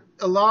 Fear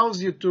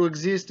allows you to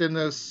exist in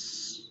a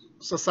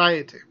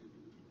society.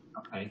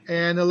 Okay.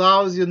 And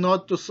allows you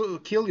not to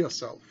kill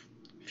yourself.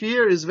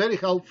 Fear is very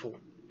helpful.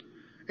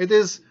 It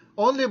is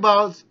only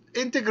about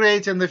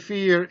integrating the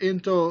fear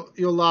into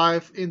your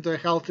life into a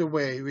healthy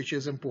way, which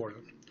is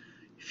important.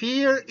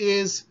 Fear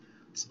is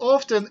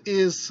often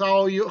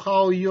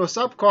how your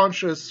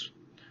subconscious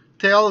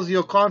tells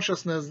your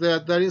consciousness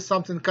that there is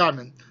something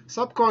coming.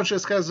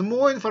 Subconscious has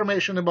more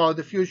information about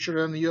the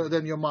future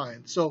than your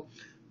mind. So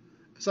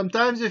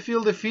sometimes you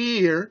feel the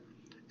fear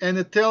and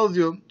it tells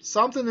you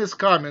something is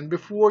coming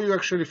before you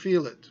actually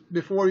feel it,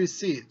 before you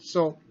see it.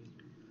 So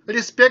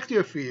respect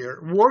your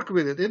fear, work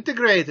with it,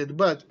 integrate it,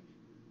 but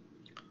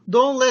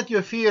don't let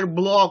your fear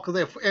block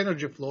the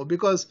energy flow,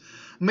 because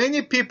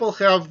many people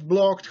have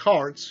blocked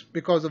hearts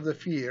because of the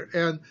fear,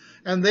 and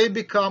they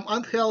become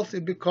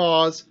unhealthy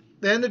because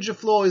the energy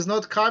flow is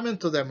not coming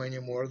to them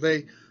anymore.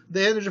 The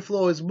energy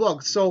flow is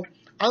blocked. So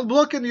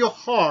unblocking your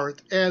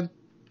heart and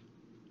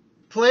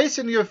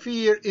placing your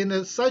fear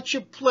in such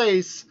a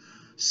place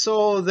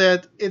so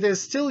that it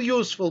is still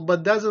useful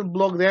but doesn't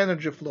block the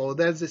energy flow,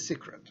 that's the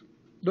secret.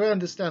 Do you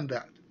understand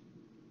that?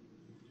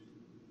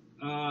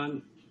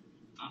 I'm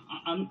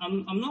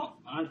not.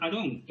 I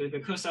don't,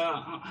 because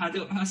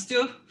I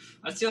still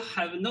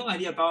have no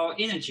idea about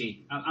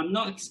energy. I'm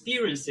not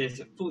experienced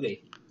it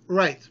fully.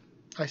 Right.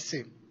 I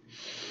see.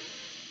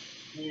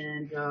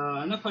 And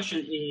another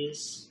question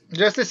is.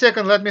 Just a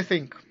second. Let me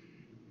think.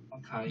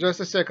 Okay. Just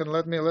a second.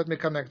 Let me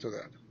connect to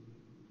that.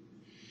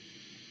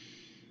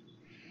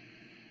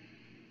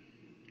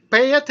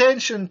 Pay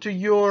attention to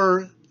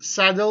your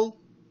saddle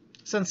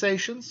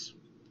sensations.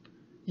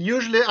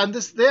 Usually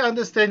the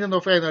understanding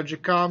of energy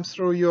comes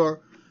through your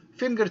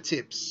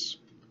fingertips,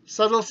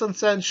 subtle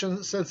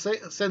sensations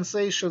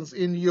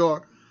in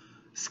your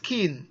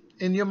skin,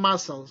 in your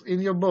muscles,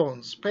 in your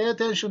bones. Pay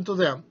attention to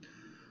them.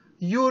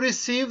 You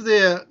receive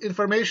the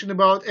information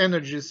about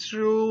energy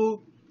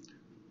through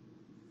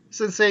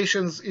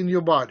sensations in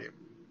your body.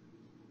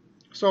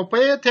 So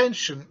pay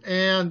attention,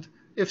 and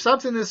if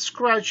something is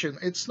scratching,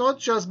 it's not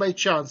just by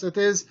chance, it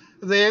is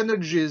the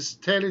energy is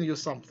telling you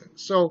something.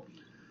 So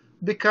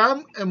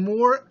become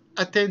more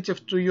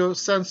attentive to your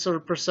sensor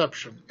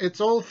perception.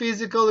 It's all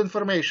physical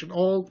information,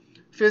 all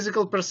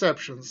physical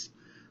perceptions.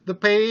 The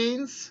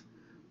pains,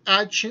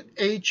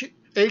 achings,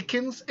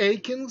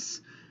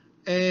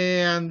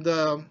 and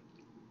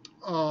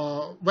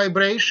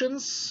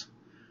vibrations,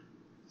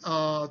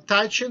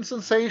 touching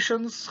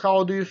sensations.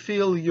 How do you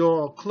feel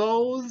your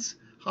clothes?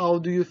 How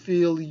do you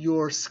feel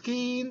your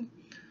skin?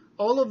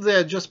 All of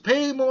that, just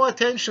pay more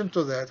attention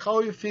to that. How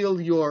you feel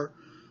your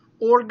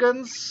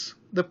organs,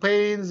 the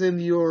pains in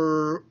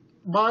your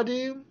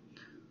body,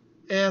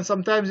 and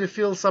sometimes you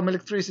feel some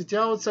electricity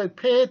outside.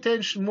 Pay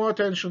attention, more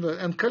attention to that,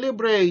 and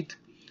calibrate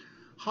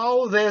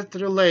how that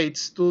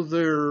relates to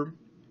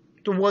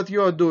what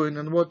you are doing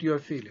and what you are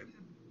feeling.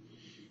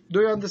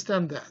 Do you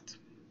understand that?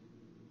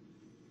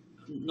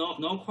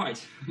 Not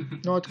quite.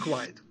 Not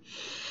quite.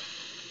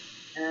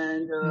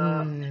 And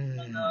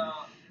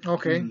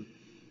okay.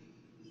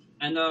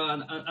 And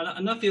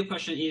another few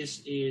question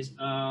is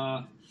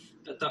the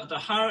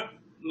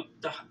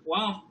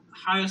one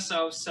higher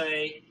self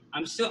say,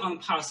 I'm still on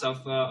the path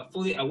of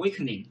fully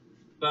awakening,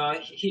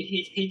 but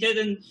he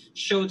didn't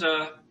show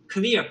the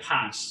clear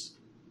path.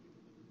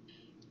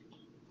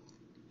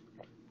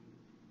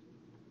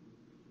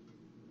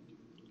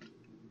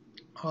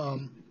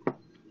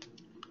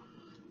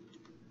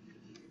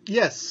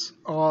 Yes,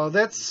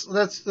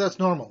 that's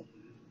normal.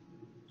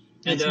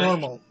 It's And,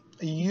 normal.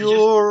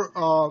 You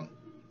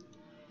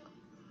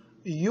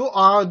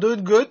are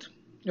doing good.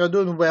 You're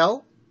doing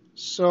well.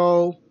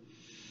 So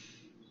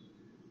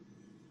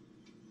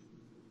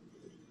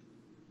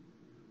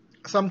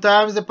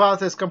sometimes the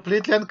path is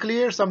completely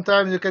unclear.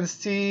 Sometimes you can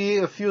see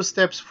a few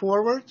steps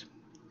forward.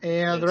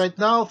 And yes. Right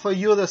now, for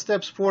you, the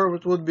steps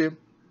forward would be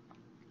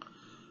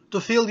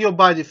to feel your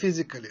body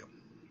physically.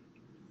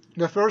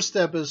 The first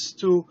step is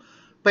to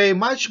pay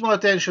much more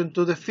attention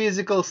to the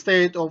physical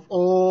state of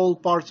all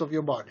parts of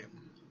your body.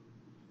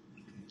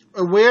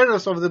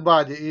 Awareness of the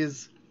body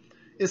is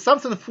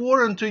something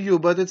foreign to you,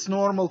 but it's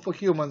normal for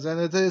humans,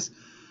 and it is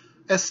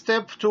a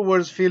step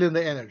towards feeling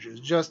the energies.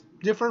 Just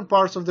different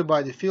parts of the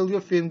body. Feel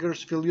your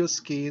fingers, feel your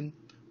skin.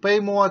 Pay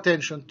more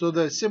attention to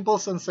the simple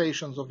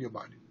sensations of your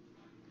body.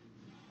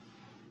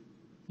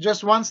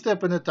 Just one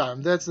step at a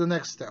time. That's the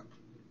next step.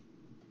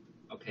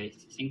 Okay,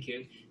 thank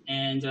you.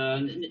 And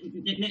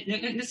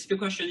next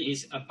question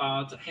is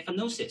about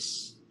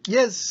hypnosis.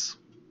 Yes.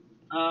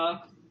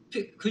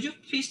 Could you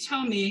please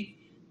tell me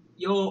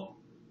your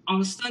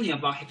understanding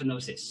about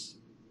hypnosis?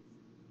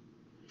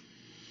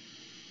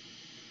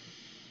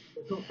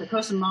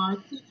 Because my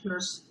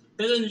teachers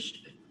doesn't,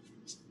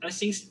 I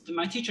think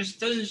my teachers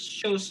doesn't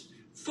show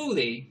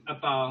fully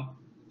about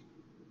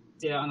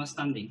their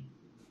understanding.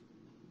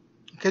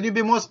 Can you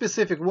be more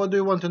specific? What do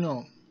you want to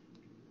know?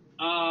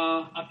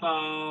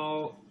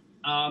 About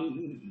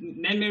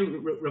memory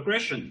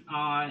regression.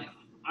 I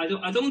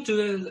don't do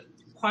it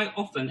quite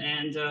often,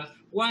 and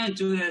when I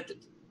do it,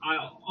 I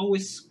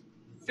always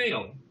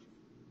fail.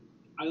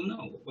 I don't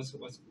know what's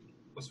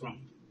wrong.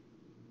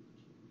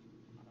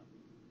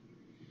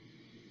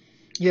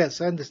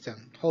 Yes, I understand.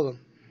 Hold on.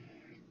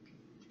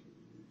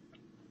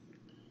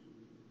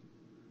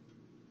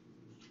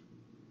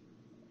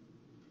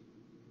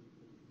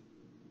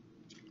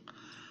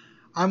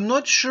 I'm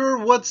not sure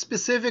what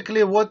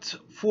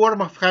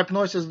form of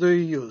hypnosis do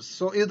you use.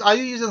 So are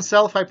you using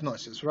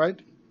self-hypnosis,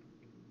 right?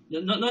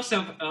 No, not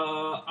self.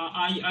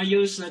 I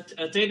use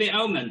a David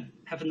Ellman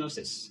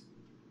hypnosis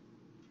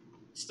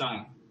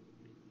style.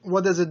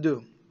 What does it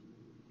do?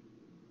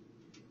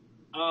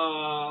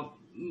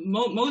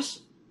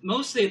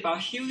 Mostly about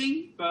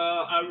healing, but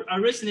I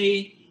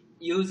recently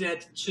use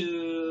it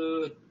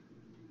to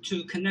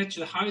connect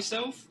to the higher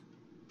self.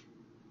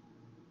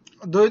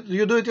 Do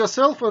you do it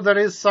yourself, or there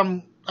is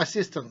some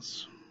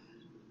assistance?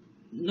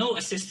 No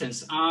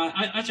assistance.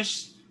 I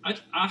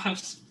have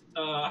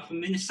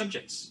many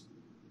subjects.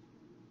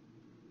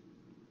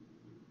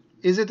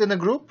 Is it in a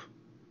group?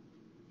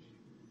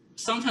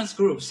 Sometimes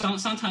group,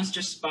 sometimes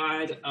just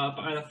by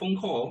the phone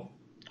call.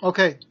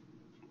 Okay.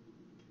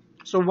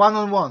 So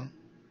one-on-one.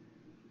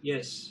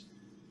 Yes.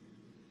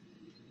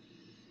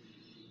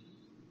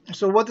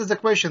 So what is the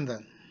question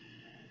then?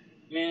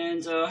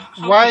 And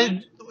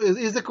why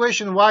is the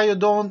question why you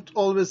don't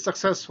always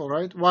successful,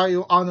 right? Why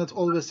you are not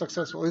always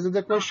successful? Is it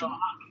the question?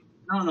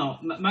 No.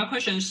 My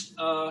question is,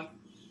 how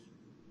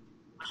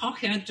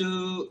can I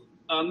do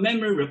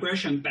memory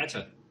regression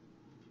better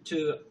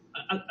to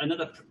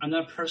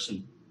another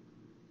person?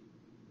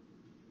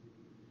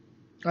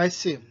 I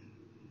see.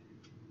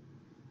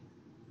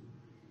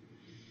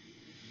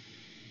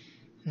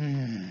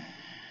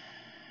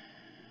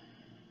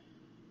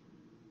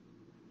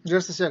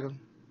 Just a second.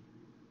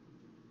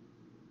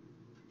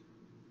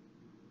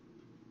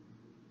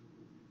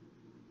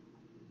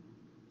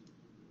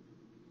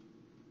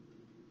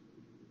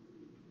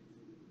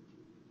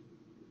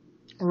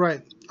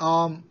 Right.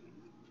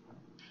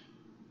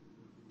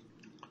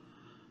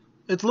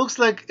 It looks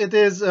like it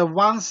is a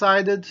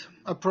one-sided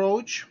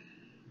approach.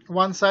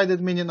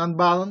 One-sided meaning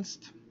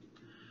unbalanced.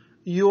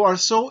 You are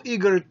so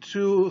eager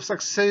to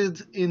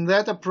succeed in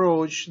that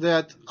approach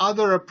that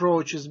other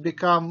approaches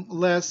become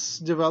less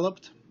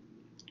developed.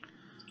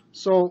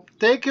 So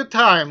take your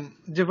time,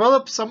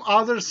 develop some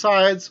other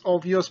sides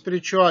of your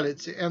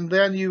spirituality, and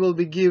then you will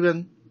be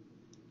given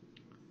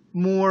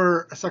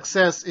more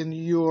success in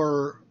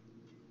your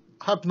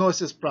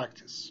hypnosis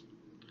practice.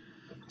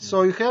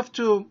 So you have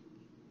to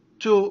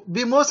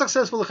be more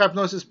successful in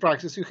hypnosis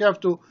practice, you have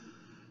to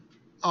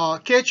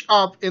catch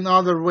up in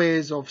other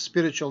ways of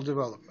spiritual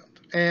development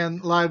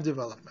and life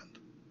development.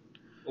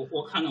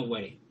 What kind of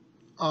way?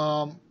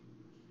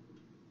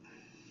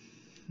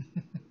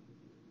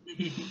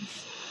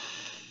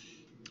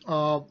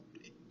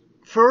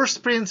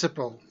 First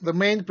principle, the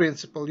main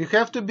principle, you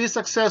have to be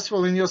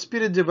successful in your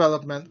spirit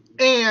development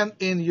and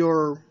in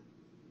your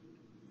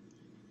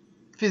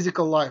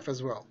physical life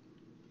as well.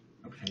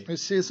 Okay. You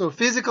see, so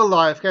physical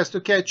life has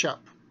to catch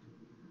up.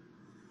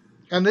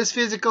 And this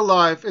physical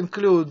life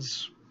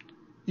includes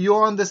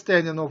your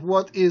understanding of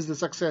what is the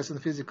success in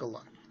physical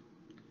life.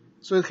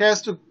 So it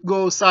has to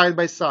go side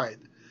by side.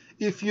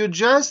 If you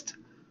just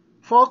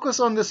focus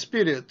on the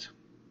spirit,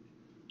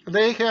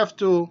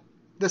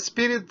 the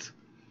spirit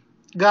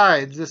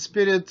guides, the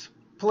spirit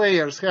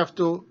players have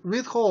to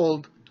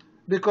withhold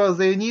because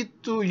they need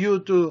you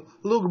to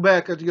look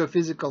back at your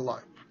physical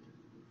life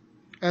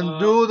and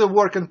do the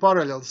work in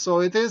parallel.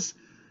 So it is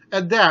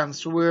a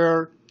dance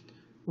where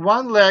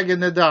one leg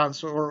in a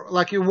dance, or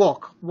like you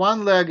walk,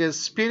 one leg is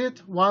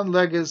spirit, one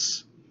leg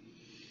is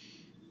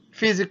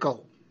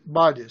physical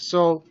body.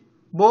 So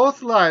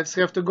both lives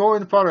have to go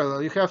in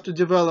parallel. You have to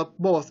develop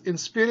both in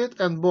spirit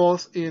and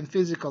both in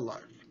physical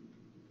life.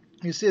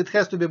 You see, it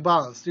has to be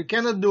balanced. You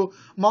cannot do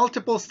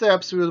multiple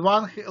steps with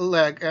one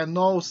leg and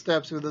no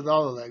steps with the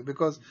other leg,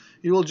 because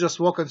you will just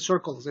walk in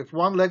circles. If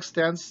one leg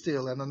stands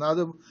still and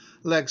another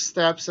leg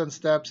steps and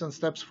steps and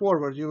steps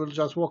forward, you will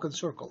just walk in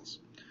circles.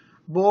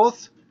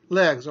 Both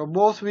legs or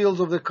both wheels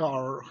of the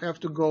car have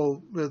to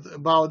go with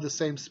about the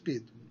same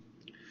speed.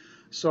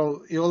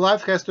 So your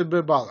life has to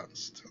be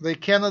balanced. They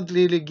cannot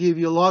really give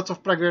you lots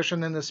of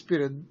progression in the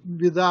spirit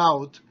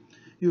without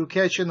you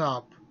catching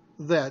up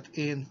that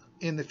in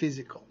the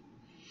physical.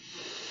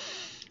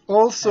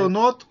 Also,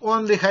 not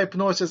only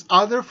hypnosis,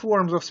 other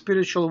forms of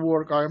spiritual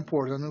work are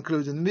important,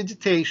 including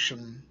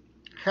meditation,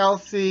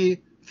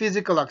 healthy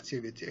physical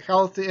activity,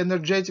 healthy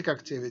energetic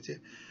activity,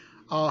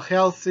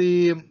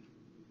 healthy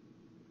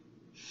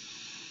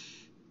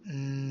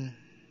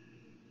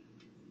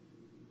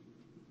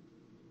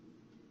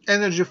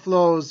energy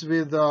flows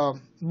with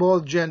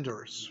both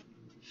genders.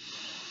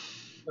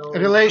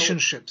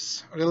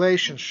 Relationships,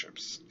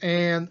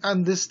 and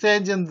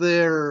understanding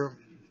the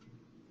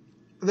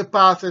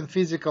path in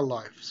physical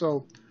life.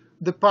 So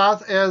the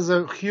path as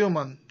a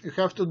human, you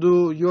have to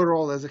do your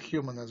role as a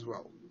human as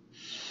well.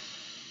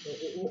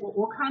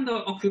 What kind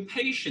of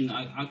occupation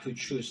I could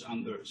choose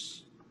on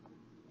Earth?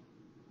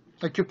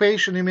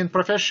 Occupation, you mean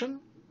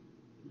profession?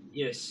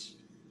 Yes.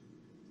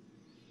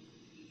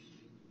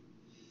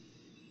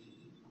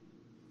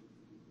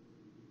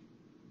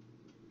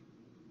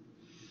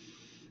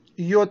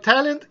 Your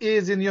talent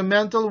is in your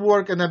mental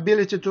work and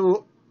ability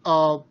to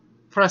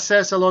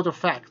process a lot of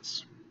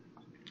facts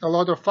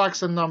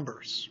and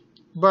numbers.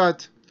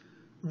 But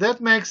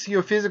that makes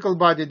your physical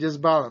body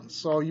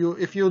disbalanced. So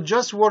if you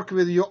just work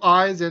with your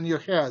eyes and your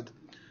head,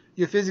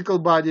 your physical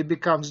body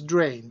becomes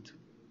drained.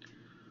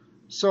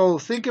 So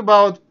think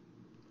about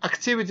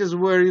activities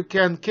where you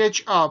can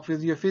catch up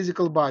with your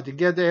physical body,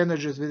 get the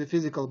energies with the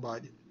physical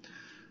body.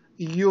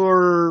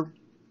 You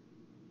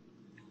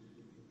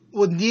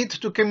would need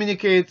to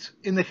communicate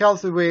in a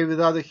healthy way with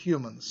other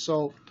humans.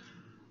 So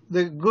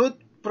the good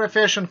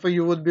profession for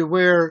you would be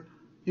where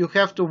you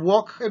have to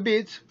walk a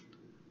bit,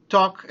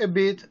 talk a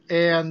bit,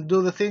 and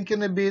do the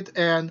thinking a bit,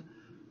 and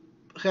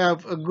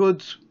have a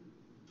good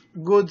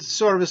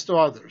service to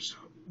others.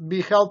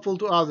 Be helpful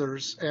to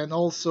others, and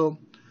also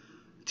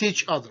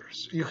teach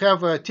others. You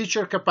have a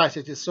teacher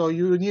capacity, so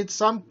you need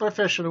some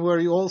profession where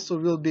you also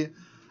will be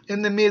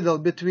in the middle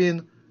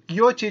between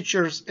your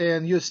teachers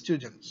and your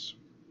students.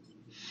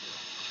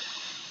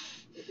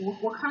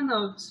 What kind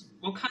of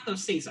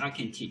things I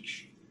can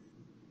teach?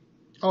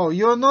 Oh,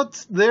 you're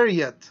not there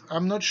yet.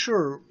 I'm not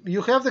sure.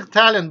 You have the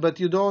talent, but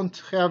you don't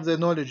have the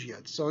knowledge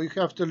yet. So you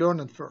have to learn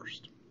it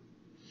first.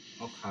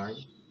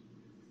 Okay.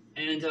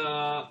 And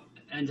I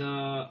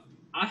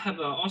have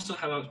also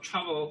have a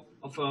trouble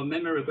of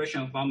memory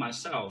regression about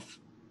myself.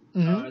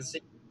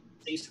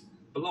 Things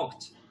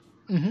blocked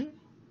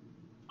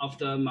of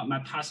my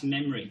past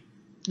memory.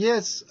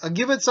 Yes,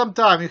 give it some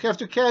time. You have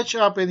to catch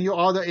up in your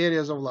other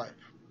areas of life.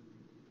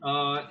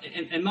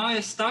 Am I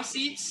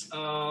Starseeds?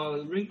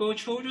 Rainbow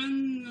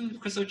children?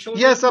 Crystal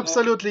children? Yes,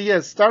 absolutely,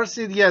 yes.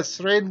 Starseed,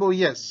 yes. Rainbow,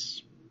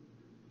 yes.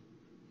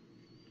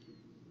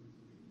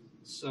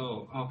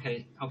 So,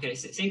 okay.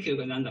 Thank you,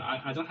 Yogananda.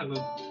 I don't have a...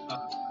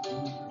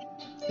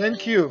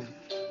 Thank you.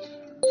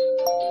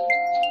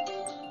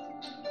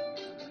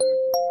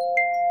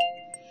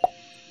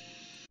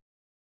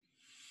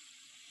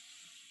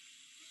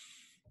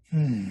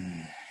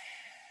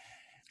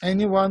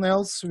 Anyone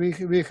else? We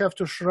have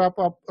to wrap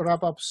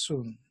up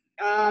soon.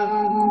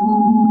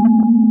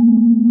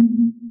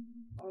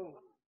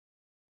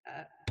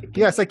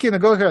 Yes, Akina,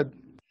 go ahead.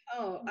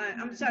 Oh,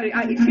 I'm sorry.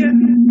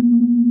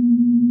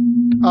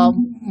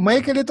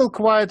 Make a little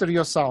quieter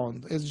your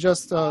sound. It's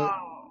just okay.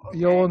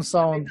 your own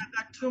sound. I've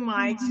got two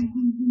mics.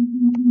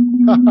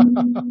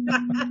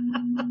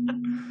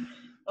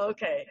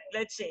 Okay,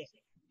 let's see.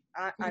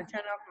 I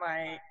turn off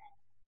my...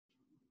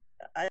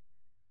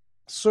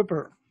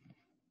 Super.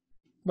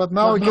 But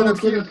now we cannot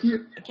hear.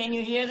 Can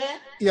you hear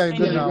that? Yeah, you're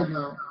good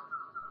now.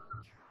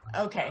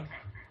 Okay.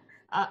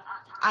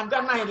 I've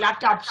got my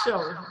laptop,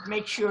 so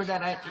make sure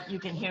that you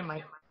can hear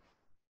my...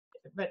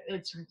 But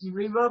it's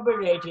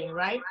reverberating,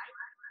 right?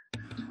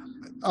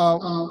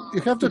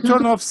 You have to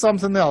turn off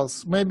something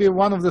else. Maybe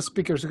one of the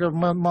speakers. You have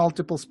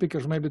multiple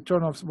speakers. Maybe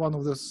turn off one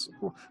of this.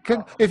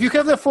 If you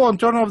have the phone,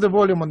 turn off the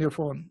volume on your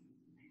phone.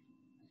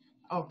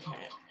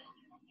 Okay.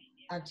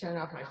 I'll turn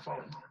off my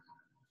phone.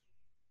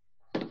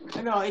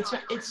 No,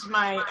 it's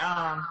my...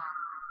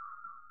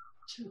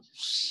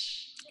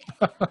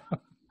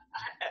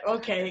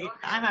 Okay,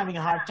 I'm having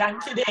a hard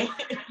time today.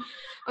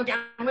 Okay,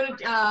 I'm going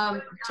to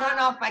turn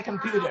off my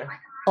computer.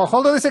 Oh,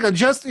 hold on a second.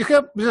 Just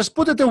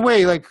put it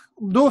away. Like,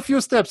 do a few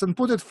steps and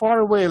put it far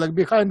away, like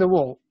behind the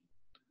wall.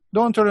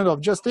 Don't turn it off.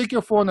 Just take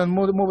your phone and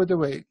move it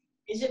away.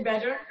 Is it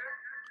better?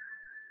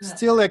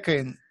 Still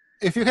echoing.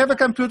 If you have a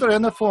computer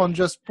and a phone,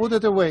 just put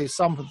it away.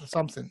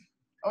 Something.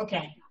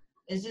 Okay.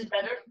 Is this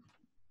better?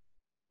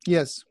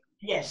 Yes.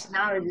 Yes.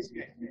 Now it is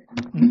good.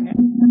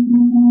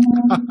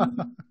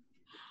 Mm-hmm.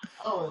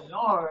 Oh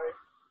Lord.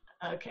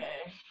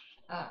 Okay.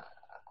 All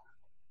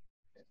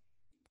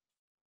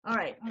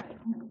right. Okay.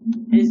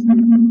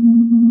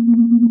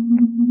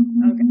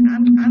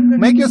 I'm gonna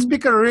make your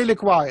speaker really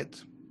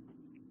quiet.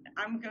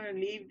 I'm gonna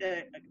leave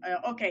the.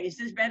 Okay. Is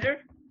this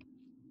better?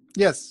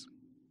 Yes.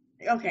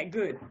 Okay.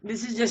 Good.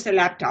 This is just a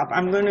laptop.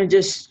 I'm gonna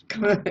just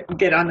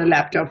get on the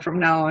laptop from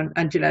now on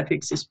until I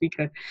fix the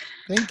speaker.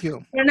 Thank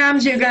you.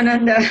 Pranams,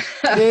 Yogananda.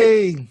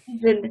 Hey.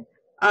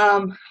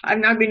 I've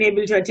not been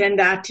able to attend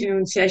the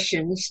afternoon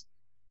sessions,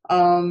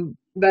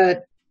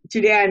 but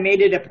today I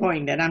made it a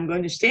point that I'm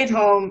going to stay at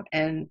home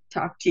and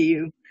talk to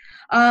you.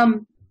 I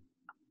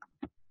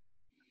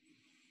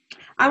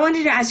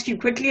wanted to ask you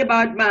quickly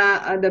about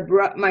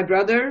my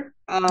brother.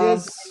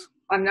 Yes.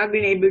 I've not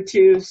been able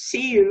to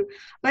see you,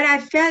 but I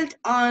felt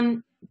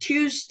on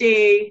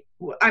Tuesday,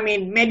 I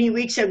mean, many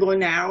weeks ago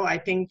now, I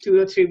think 2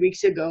 or 3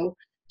 weeks ago,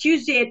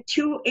 Tuesday at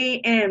 2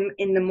 a.m.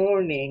 in the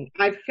morning,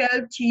 I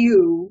felt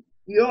you,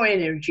 your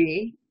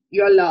energy,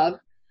 your love.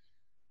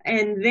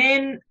 And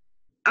then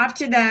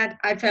after that,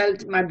 I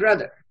felt my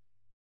brother.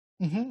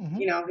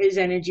 You know, his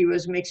energy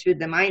was mixed with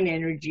the mine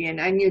energy, and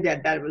I knew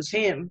that that was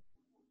him.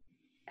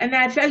 And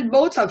I felt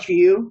both of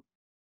you.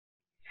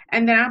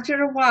 And then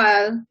after a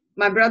while,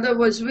 my brother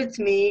was with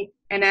me,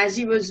 and as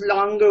he was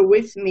longer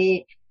with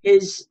me,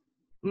 his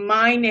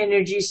mind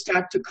energy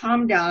started to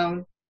calm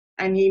down,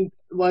 and he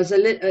was a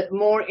little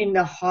more in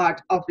the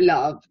heart of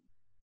love,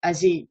 as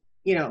he,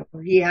 you know,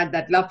 he had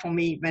that love for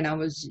me when I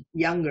was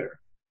younger.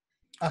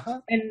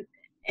 And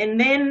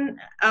then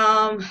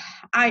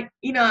I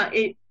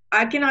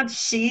cannot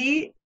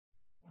see,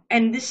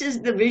 and this is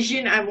the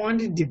vision I want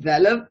to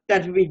develop.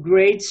 That would be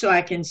great, so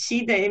I can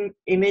see the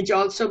image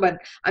also, but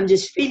I'm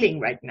just feeling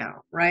right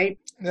now, right?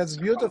 That's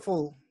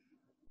beautiful.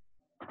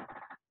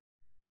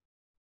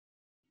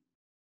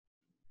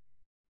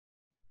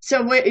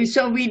 So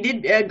we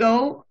did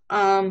go.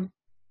 I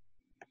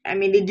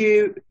mean,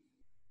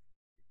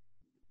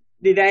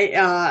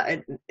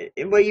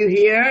 were you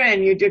here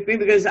and you took me?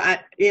 Because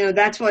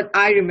that's what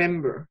I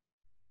remember.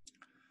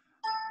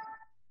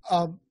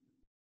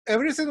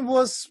 Everything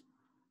was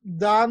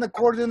done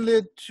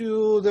accordingly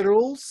to the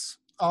rules.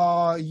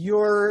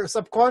 Your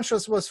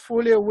subconscious was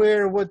fully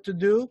aware what to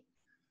do.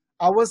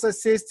 I was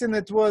assisting.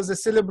 It was a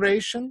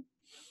celebration.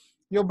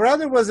 Your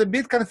brother was a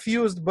bit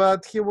confused,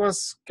 but he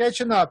was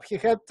catching up. He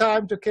had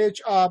time to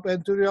catch up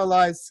and to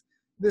realize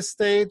the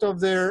state of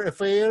their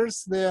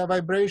affairs, their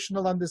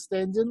vibrational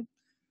understanding.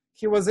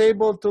 He was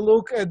able to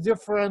look at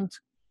different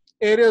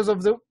areas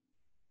of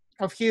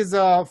his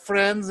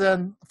friends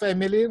and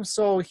family.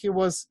 So he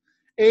was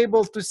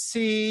able to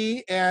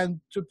see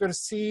and to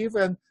perceive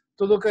and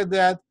to look at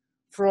that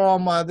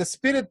from the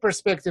spirit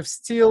perspective,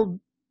 still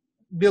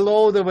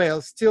below the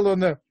veil, still on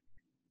the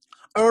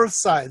earth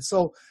side.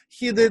 So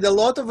he did a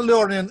lot of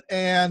learning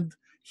and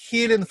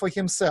healing for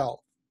himself.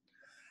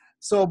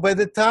 So by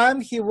the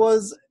time he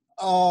was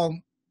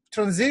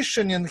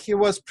transitioning, he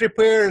was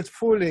prepared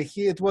fully.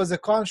 It was a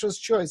conscious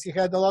choice. He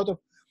had a lot of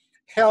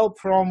help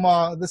from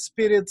the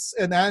spirits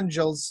and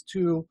angels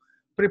to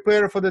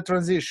prepare for the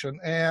transition.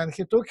 And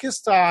he took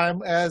his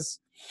time as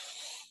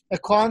a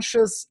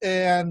conscious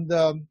and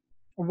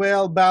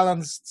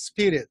well-balanced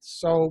spirit.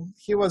 So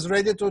he was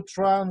ready to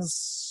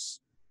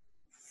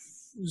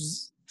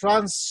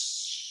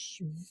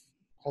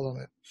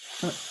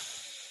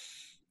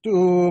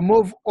to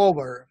move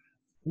over,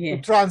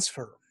 to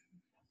transfer.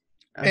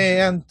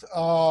 And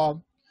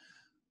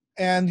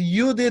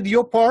you did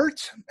your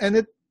part,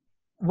 and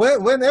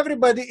when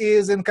everybody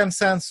is in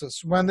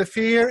consensus, when the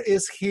fear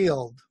is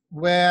healed,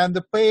 when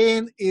the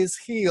pain is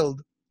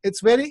healed,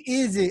 it's very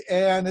easy,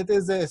 and it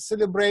is a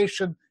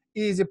celebration,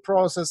 easy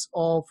process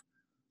of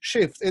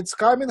shift. It's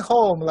coming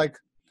home, like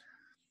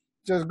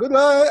just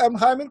goodbye, I'm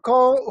coming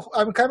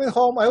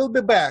home, I will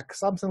be back,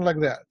 something like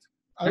that.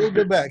 I will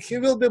be back. He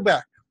will be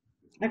back.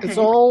 Okay. It's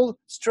all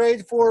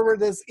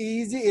straightforward, it's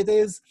easy. It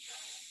is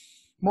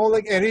more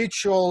like a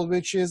ritual,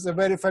 which is a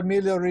very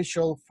familiar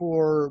ritual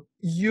for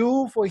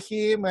you, for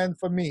him, and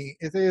for me.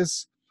 It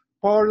is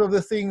part of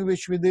the thing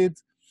which we did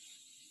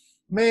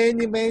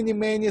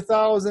many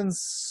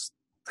thousands,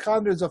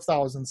 hundreds of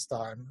thousands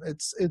times.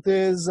 It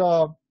is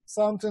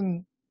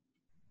something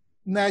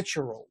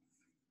natural,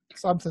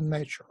 something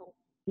natural.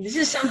 This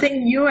is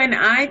something you and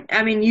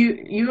I mean,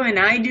 you and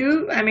I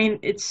do. I mean,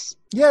 it's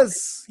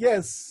yes.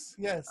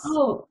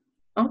 Oh,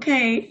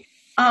 okay.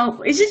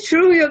 Is it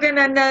true,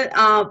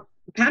 Yogananda?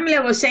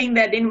 Pamela was saying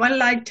that in one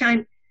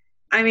lifetime,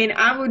 I mean,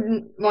 I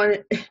wouldn't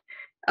want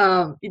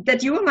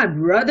that you were my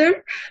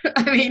brother.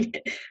 I mean,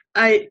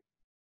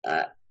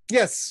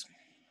 yes.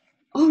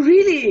 Oh,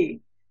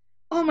 really?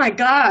 Oh my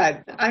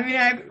God! I mean,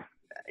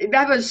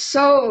 that was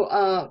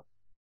so.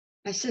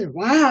 I said,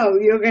 "Wow,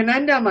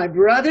 Yogananda, my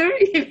brother."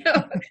 You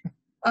know,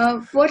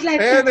 what like?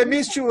 And a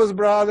mischievous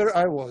brother,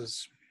 I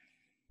was.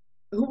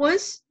 Who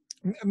was?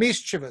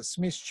 Mischievous.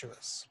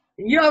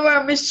 You were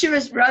a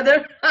mischievous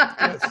brother.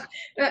 Yes.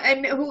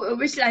 And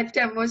which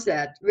lifetime was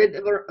that?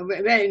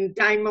 In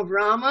time of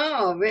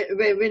Rama, or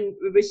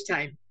which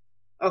time?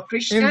 Or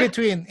Krishna?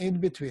 In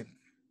between.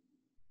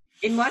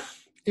 In what?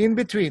 In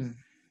between.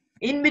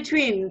 In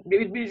between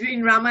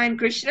Rama and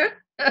Krishna?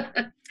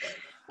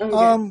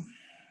 Okay.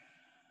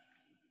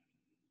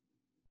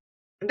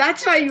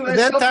 That's why you were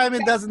that time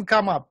it doesn't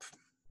come up.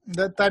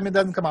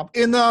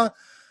 In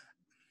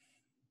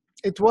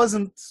it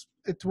wasn't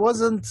it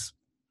was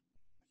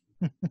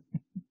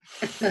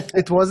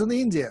in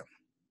India.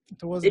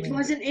 It was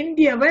in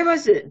India. Where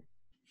was it?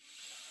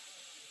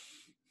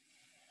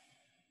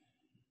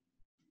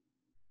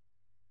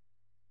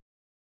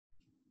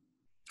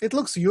 It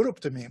looks Europe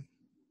to me.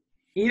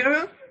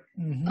 Europe?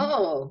 Mm-hmm.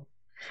 Oh.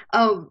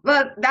 Oh,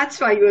 well, that's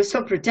why you were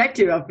so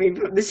protective of me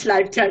for this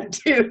lifetime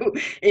too.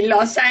 In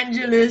Los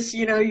Angeles,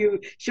 you know, you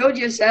showed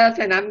yourself,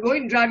 and I'm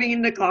going driving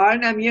in the car,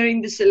 and I'm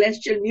hearing the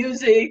celestial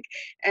music,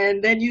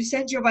 and then you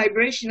sent your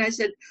vibration. I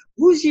said,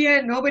 "Who's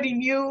here?" Nobody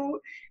knew,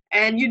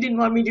 and you didn't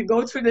want me to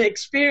go through the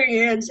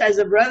experience as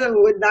a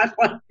brother would not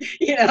want.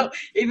 You know,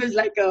 it was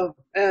like a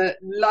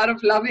lot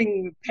of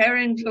loving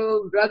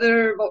parental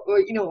brother,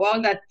 you know,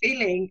 all that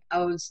feeling.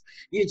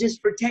 You're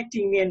just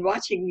protecting me and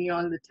watching me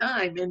all the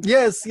time, and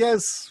Yes,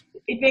 yes.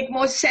 it makes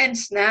more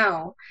sense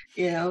now,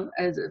 you know,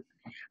 as a,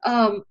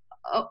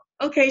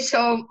 okay,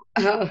 so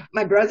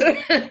my brother,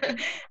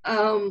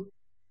 um,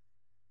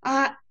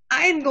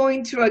 I'm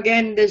going through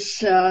again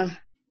this up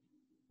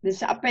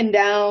and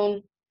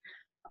down.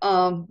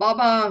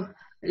 Baba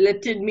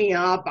lifted me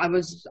up. I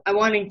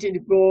wanting to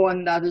go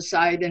on the other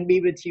side and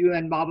be with you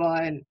and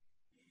Baba,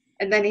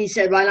 and then he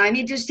said, well, I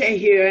need to stay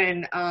here,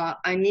 and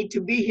I need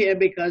to be here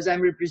because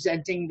I'm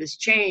representing this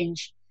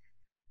change.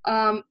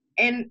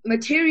 And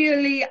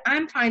materially,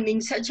 I'm finding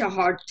such a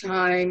hard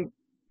time.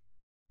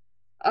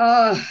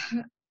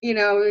 You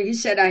know, he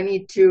said I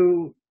need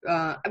to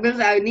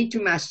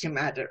master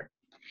matter,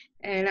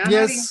 and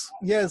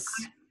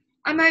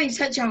I'm having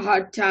such a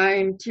hard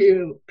time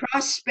to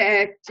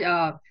prospect,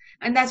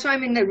 and that's why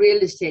I'm in the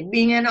real estate,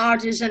 being an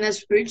artist and a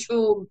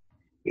spiritual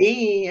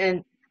being.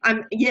 And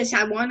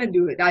I want to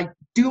do it. I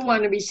do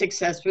want to be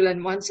successful,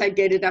 and once I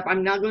get it up,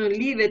 I'm not going to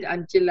leave it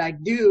until I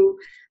do.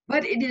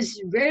 But it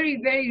is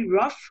very, very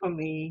rough for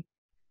me.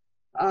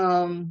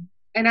 And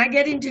I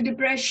get into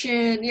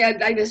depression. Yeah,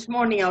 like this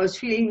morning I was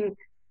feeling,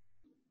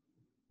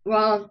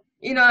 well,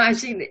 you know, I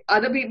see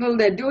other people,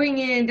 they're doing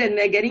it and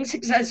they're getting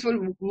successful.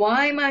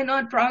 Why am I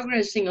not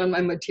progressing on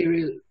my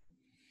material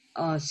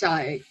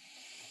side?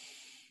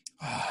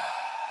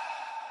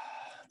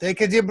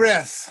 Take a deep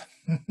breath.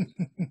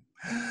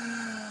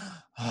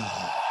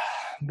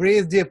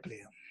 Breathe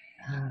deeply.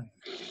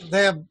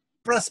 The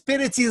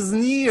prosperity is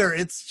near.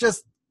 It's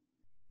just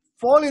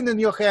falling in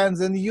your hands,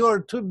 and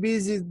you're too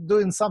busy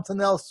doing something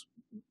else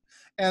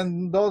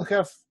and don't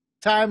have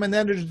time and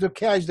energy to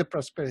catch the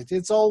prosperity.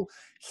 It's all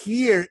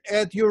here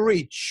at your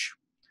reach.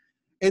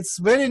 It's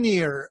very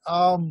near.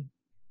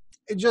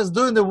 It's just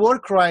doing the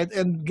work right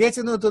and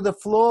getting into the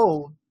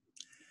flow.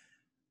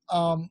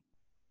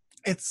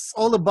 It's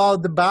all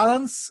about the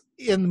balance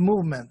and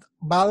movement.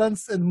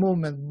 Balance and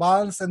movement.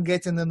 Balance and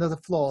getting into the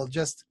flow.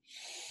 Just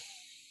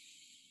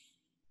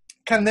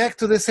connect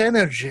to this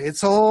energy.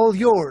 It's all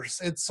yours.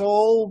 It's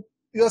all,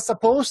 you're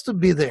supposed to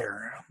be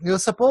there.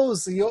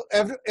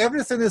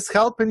 Everything is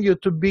helping you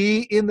to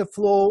be in the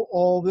flow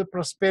of the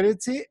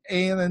prosperity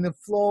and in the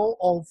flow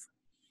of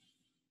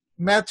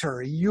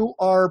matter. You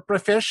are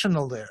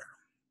professional there.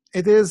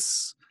 It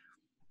is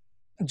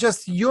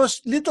just your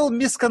little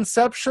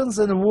misconceptions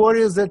and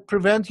worries that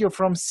prevent you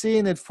from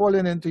seeing it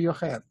falling into your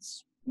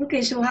hands.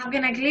 Okay, so how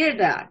can I clear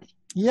that?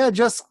 Yeah,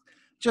 just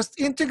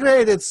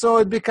integrate it so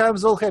it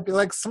becomes all happy.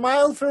 Like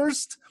smile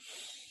first,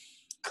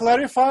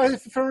 clarify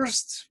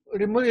first,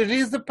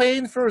 release the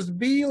pain first,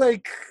 be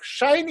like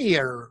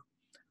shinier.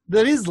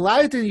 There is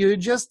light in you,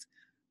 just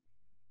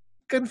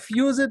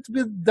confuse it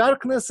with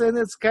darkness and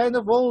it's kind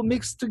of all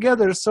mixed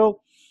together.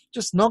 So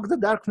just knock the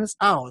darkness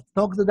out,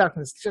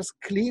 just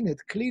clean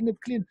it.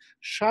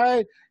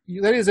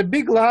 There is a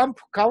big lamp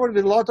covered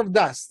with a lot of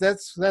dust.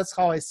 That's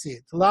how I see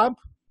it. Lamp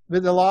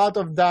with a lot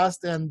of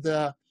dust and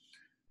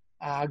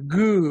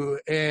goo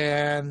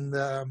and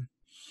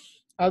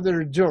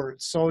other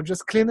dirt. So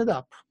just clean it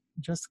up.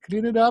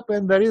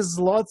 And there is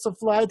lots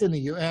of light in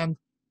you, and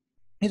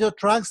it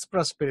attracts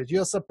prosperity.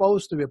 You're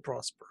supposed to be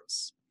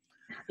prosperous.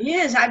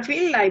 Yes, I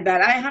feel like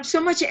that. I have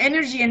so much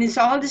energy, and it's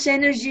all this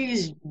energy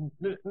is,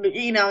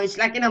 you know, it's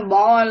like in a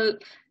ball.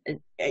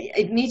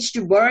 It needs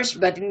to burst,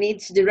 but it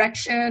needs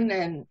direction,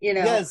 and you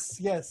know. Yes.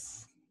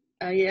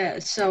 Yeah.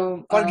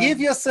 So forgive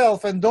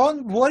yourself and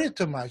don't worry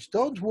too much.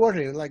 Don't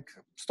worry. Like,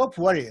 stop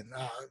worrying.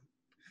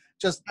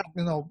 Just,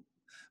 you know,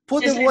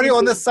 put the worry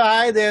on the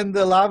side and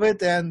love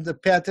it and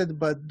pet it,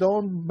 but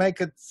don't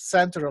make it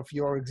center of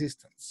your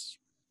existence.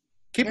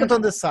 Keep it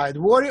on the side.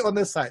 Worry on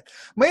the side.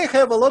 May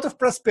have a lot of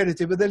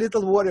prosperity with a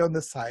little worry on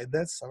the side.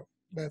 That's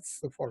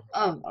the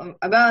formula.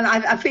 Well,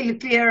 I feel a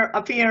fear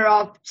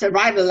of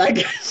survival, I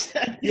guess.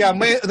 Yeah,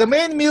 the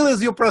main meal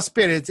is your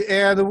prosperity,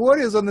 and the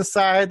worry is on the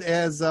side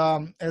as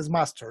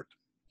mustard.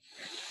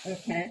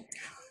 Okay.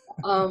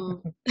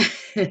 I'm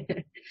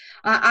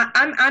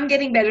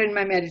getting better in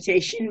my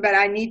meditation, but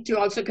I need to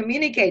also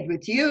communicate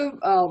with you,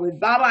 with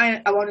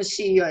Baba. I want to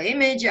see your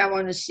image. I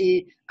want to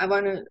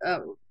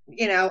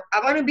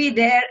be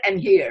there and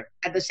here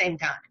at the same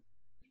time,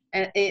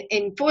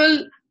 in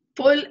full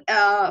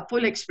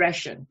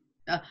expression,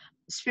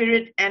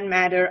 spirit and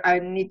matter. I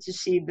need to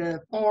see the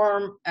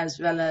form as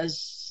well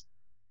as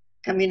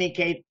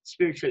communicate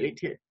spiritually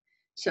too.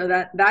 So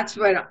that's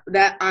what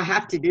I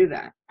have to do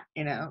that,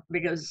 you know,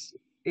 because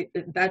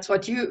that's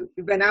what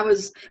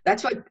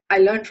I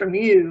learned from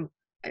you.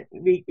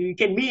 You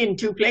can be in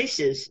two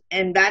places,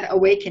 and that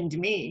awakened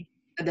me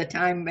at the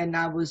time when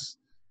I was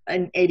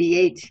in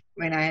 88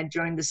 when I had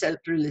joined the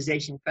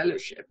Self-Realization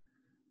Fellowship.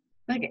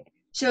 Okay,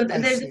 so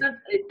there's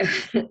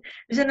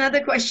there's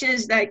another question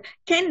is like,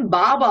 can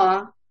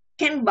Baba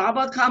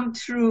come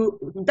through?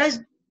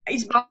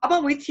 Is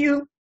Baba with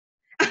you?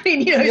 I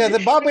mean, you know, Yeah, the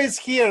Baba is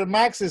here.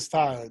 Max is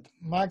tired.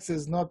 Max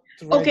is not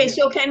ready. Okay,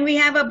 so can we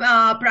have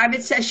a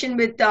private session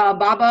with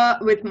Baba,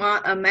 with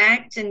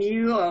Max and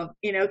you, or,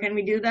 you know, can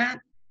we do that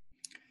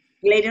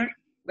later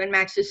when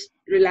Max is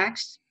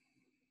relaxed?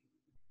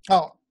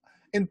 Oh,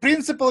 in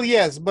principle,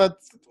 yes, but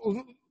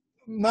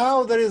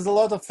now there is a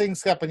lot of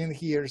things happening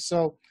here,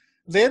 so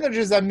the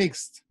energies are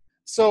mixed.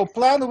 So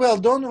plan well,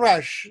 don't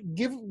rush.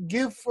 Give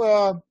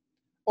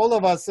all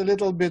of us a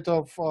little bit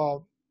of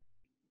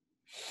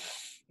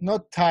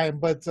not time,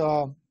 but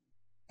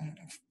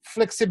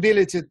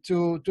flexibility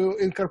to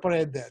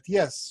incorporate that.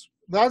 Yes,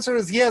 the answer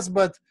is yes,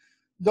 but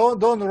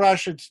don't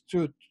rush it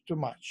too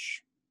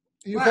much.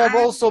 You have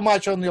also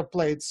much on your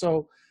plate,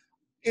 so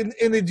in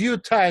a due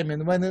time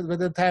and when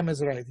the time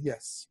is right,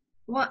 yes.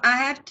 Well, I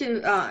have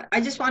to. I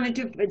just wanted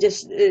to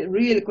just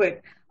real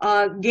quick.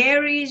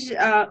 Gary's,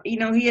 you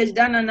know, he has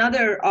done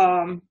another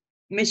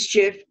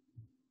mischief,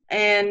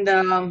 and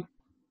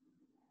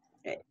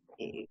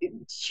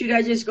should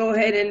I just go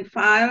ahead and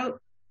file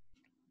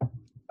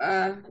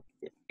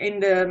in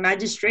the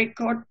magistrate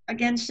court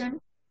against him?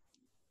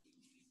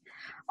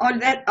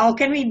 Or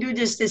can we do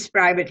this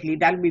privately?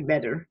 That'll be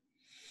better.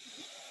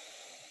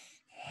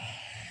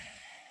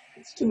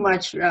 It's too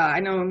much. I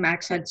know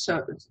Max had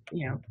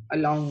a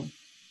long.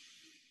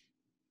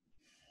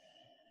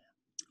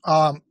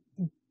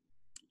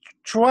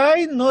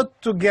 Try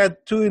not to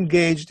get too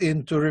engaged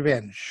into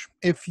revenge.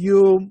 If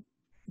you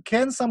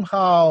can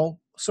somehow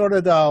sort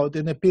it out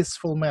in a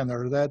peaceful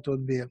manner, that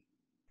would be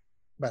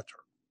better.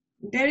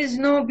 There is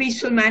no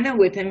peaceful manner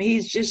with him.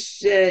 He's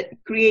just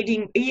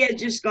creating. He has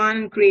just gone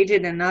and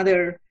created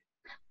another.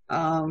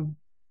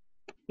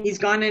 He's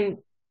gone and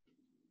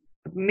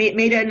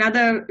made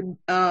another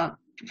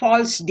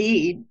false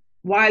deed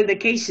while the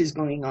case is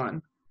going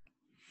on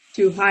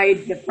to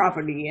hide the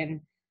property, and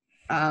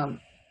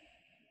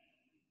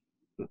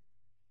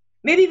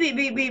maybe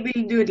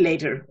we'll do it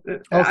later.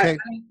 Okay.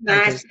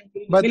 Max,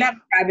 but we'll have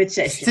a private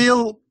session.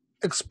 Still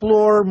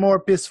explore more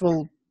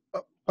peaceful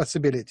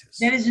possibilities.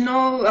 There is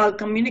no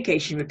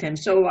communication with him,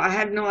 so I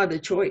have no other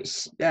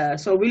choice.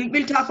 So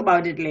we'll talk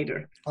about it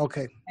later.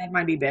 Okay. That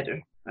might be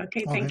better.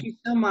 Okay. Thank you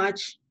so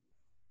much,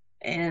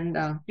 and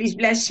please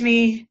bless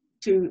me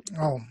to.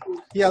 Oh,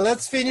 yeah.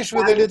 Let's finish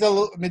with a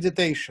little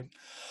meditation.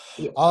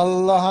 Yeah.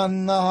 Allah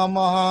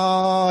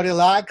Namaha.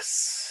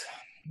 Relax.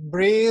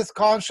 Breathe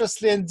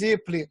consciously and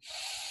deeply.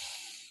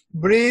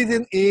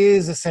 Breathing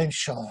is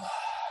essential.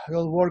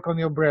 We'll work on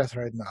your breath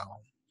right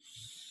now.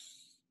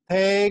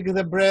 Take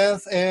the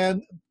breath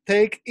and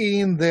take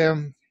in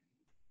the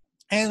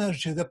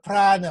energy, the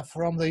prana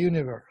from the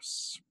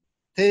universe.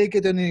 Take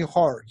it in your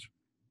heart.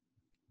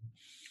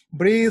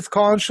 Breathe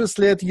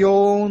consciously at your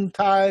own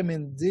time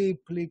and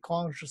deeply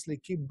consciously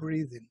keep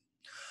breathing.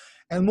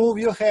 And move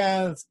your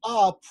hands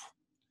up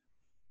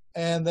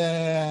and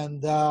then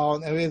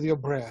down with your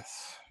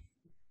breath.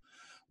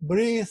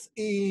 Breathe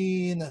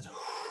in and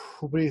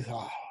breathe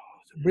out.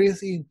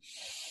 Breathe in,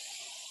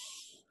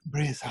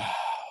 breathe out.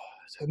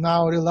 And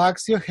now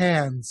relax your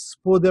hands,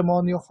 put them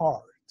on your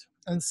heart,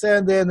 and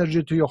send the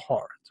energy to your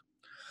heart.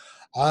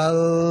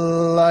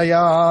 Allayam,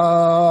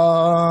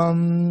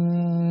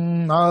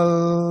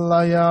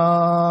 Allayam,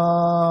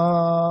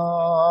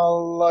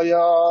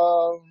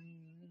 Allayam.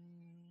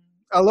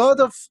 A lot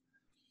of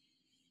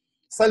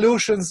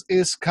solutions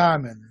is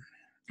coming.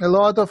 A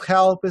lot of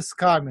help is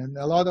coming.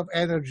 A lot of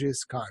energy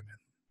is coming.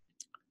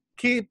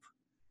 Keep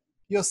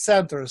your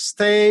center.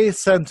 Stay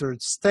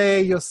centered.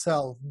 Stay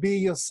yourself. Be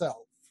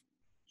yourself.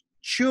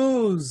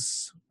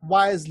 Choose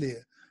wisely.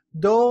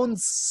 Don't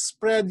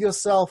spread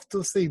yourself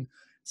too thin.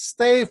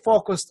 Stay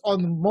focused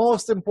on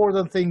most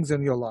important things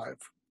in your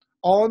life.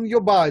 On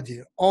your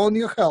body, on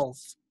your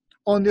health,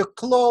 on your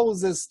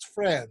closest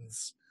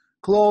friends,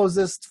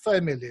 closest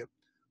family.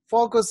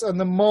 Focus on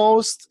the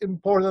most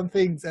important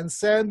things and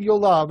send your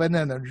love and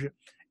energy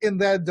in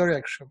that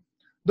direction.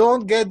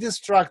 Don't get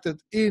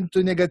distracted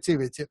into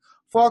negativity.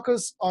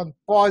 Focus on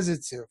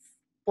positive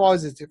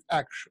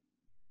action.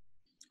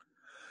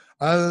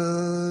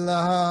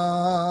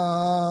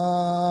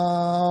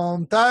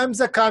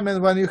 Times are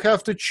coming when you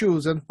have to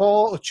choose and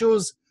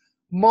choose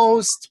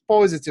most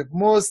positive,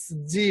 most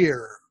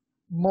dear,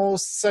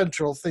 most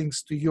central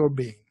things to your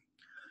being.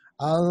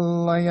 We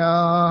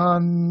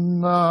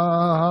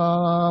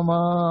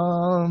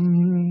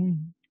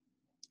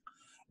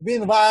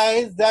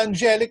invite the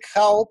angelic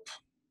help.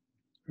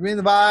 We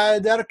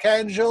invite the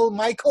Archangel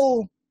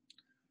Michael,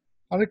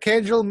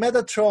 Archangel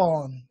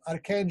Metatron,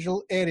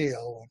 Archangel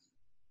Ariel,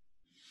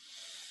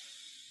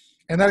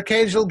 and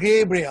Archangel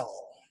Gabriel.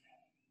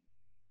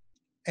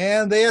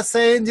 And they are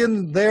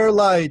sending their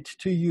light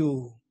to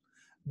you,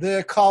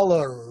 their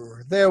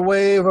color, their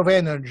wave of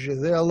energy,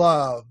 their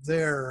love,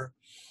 their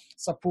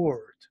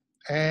support.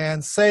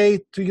 And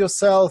say to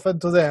yourself and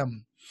to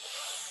them,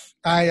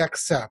 I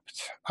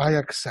accept. I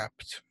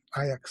accept.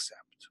 I accept.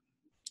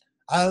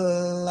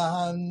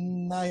 Allah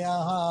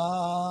Naya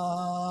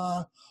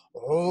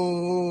Oraya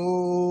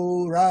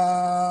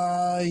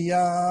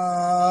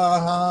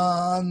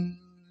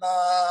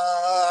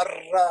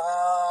Naraya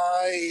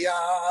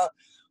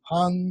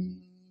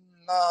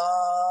Hanara.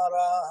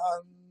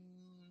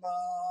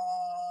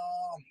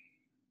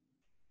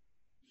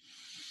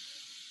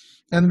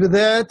 And with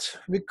that,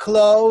 we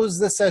close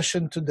the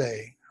session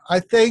today. I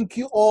thank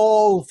you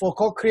all for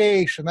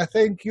co-creation. I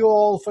thank you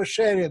all for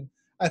sharing.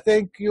 I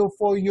thank you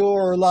for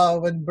your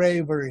love and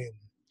bravery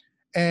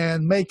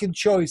and making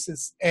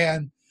choices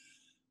and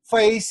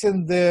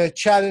facing the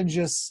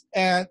challenges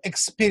and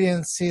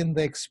experiencing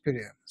the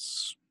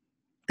experience.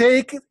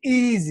 Take it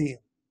easy.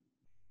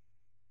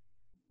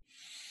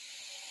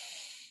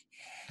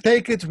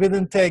 Take it with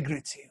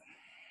integrity.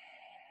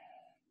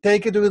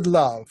 Take it with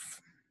love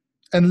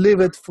and live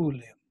it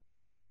fully.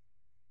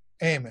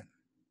 Amen.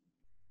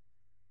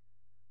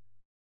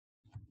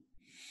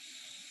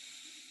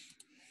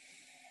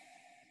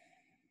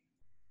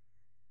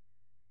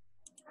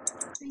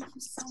 Thank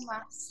you so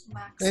much,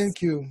 Max.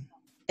 Thank you.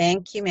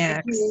 Thank you,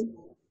 Max. Thank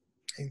you.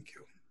 Thank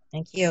you.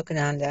 Thank you,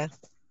 Yogananda.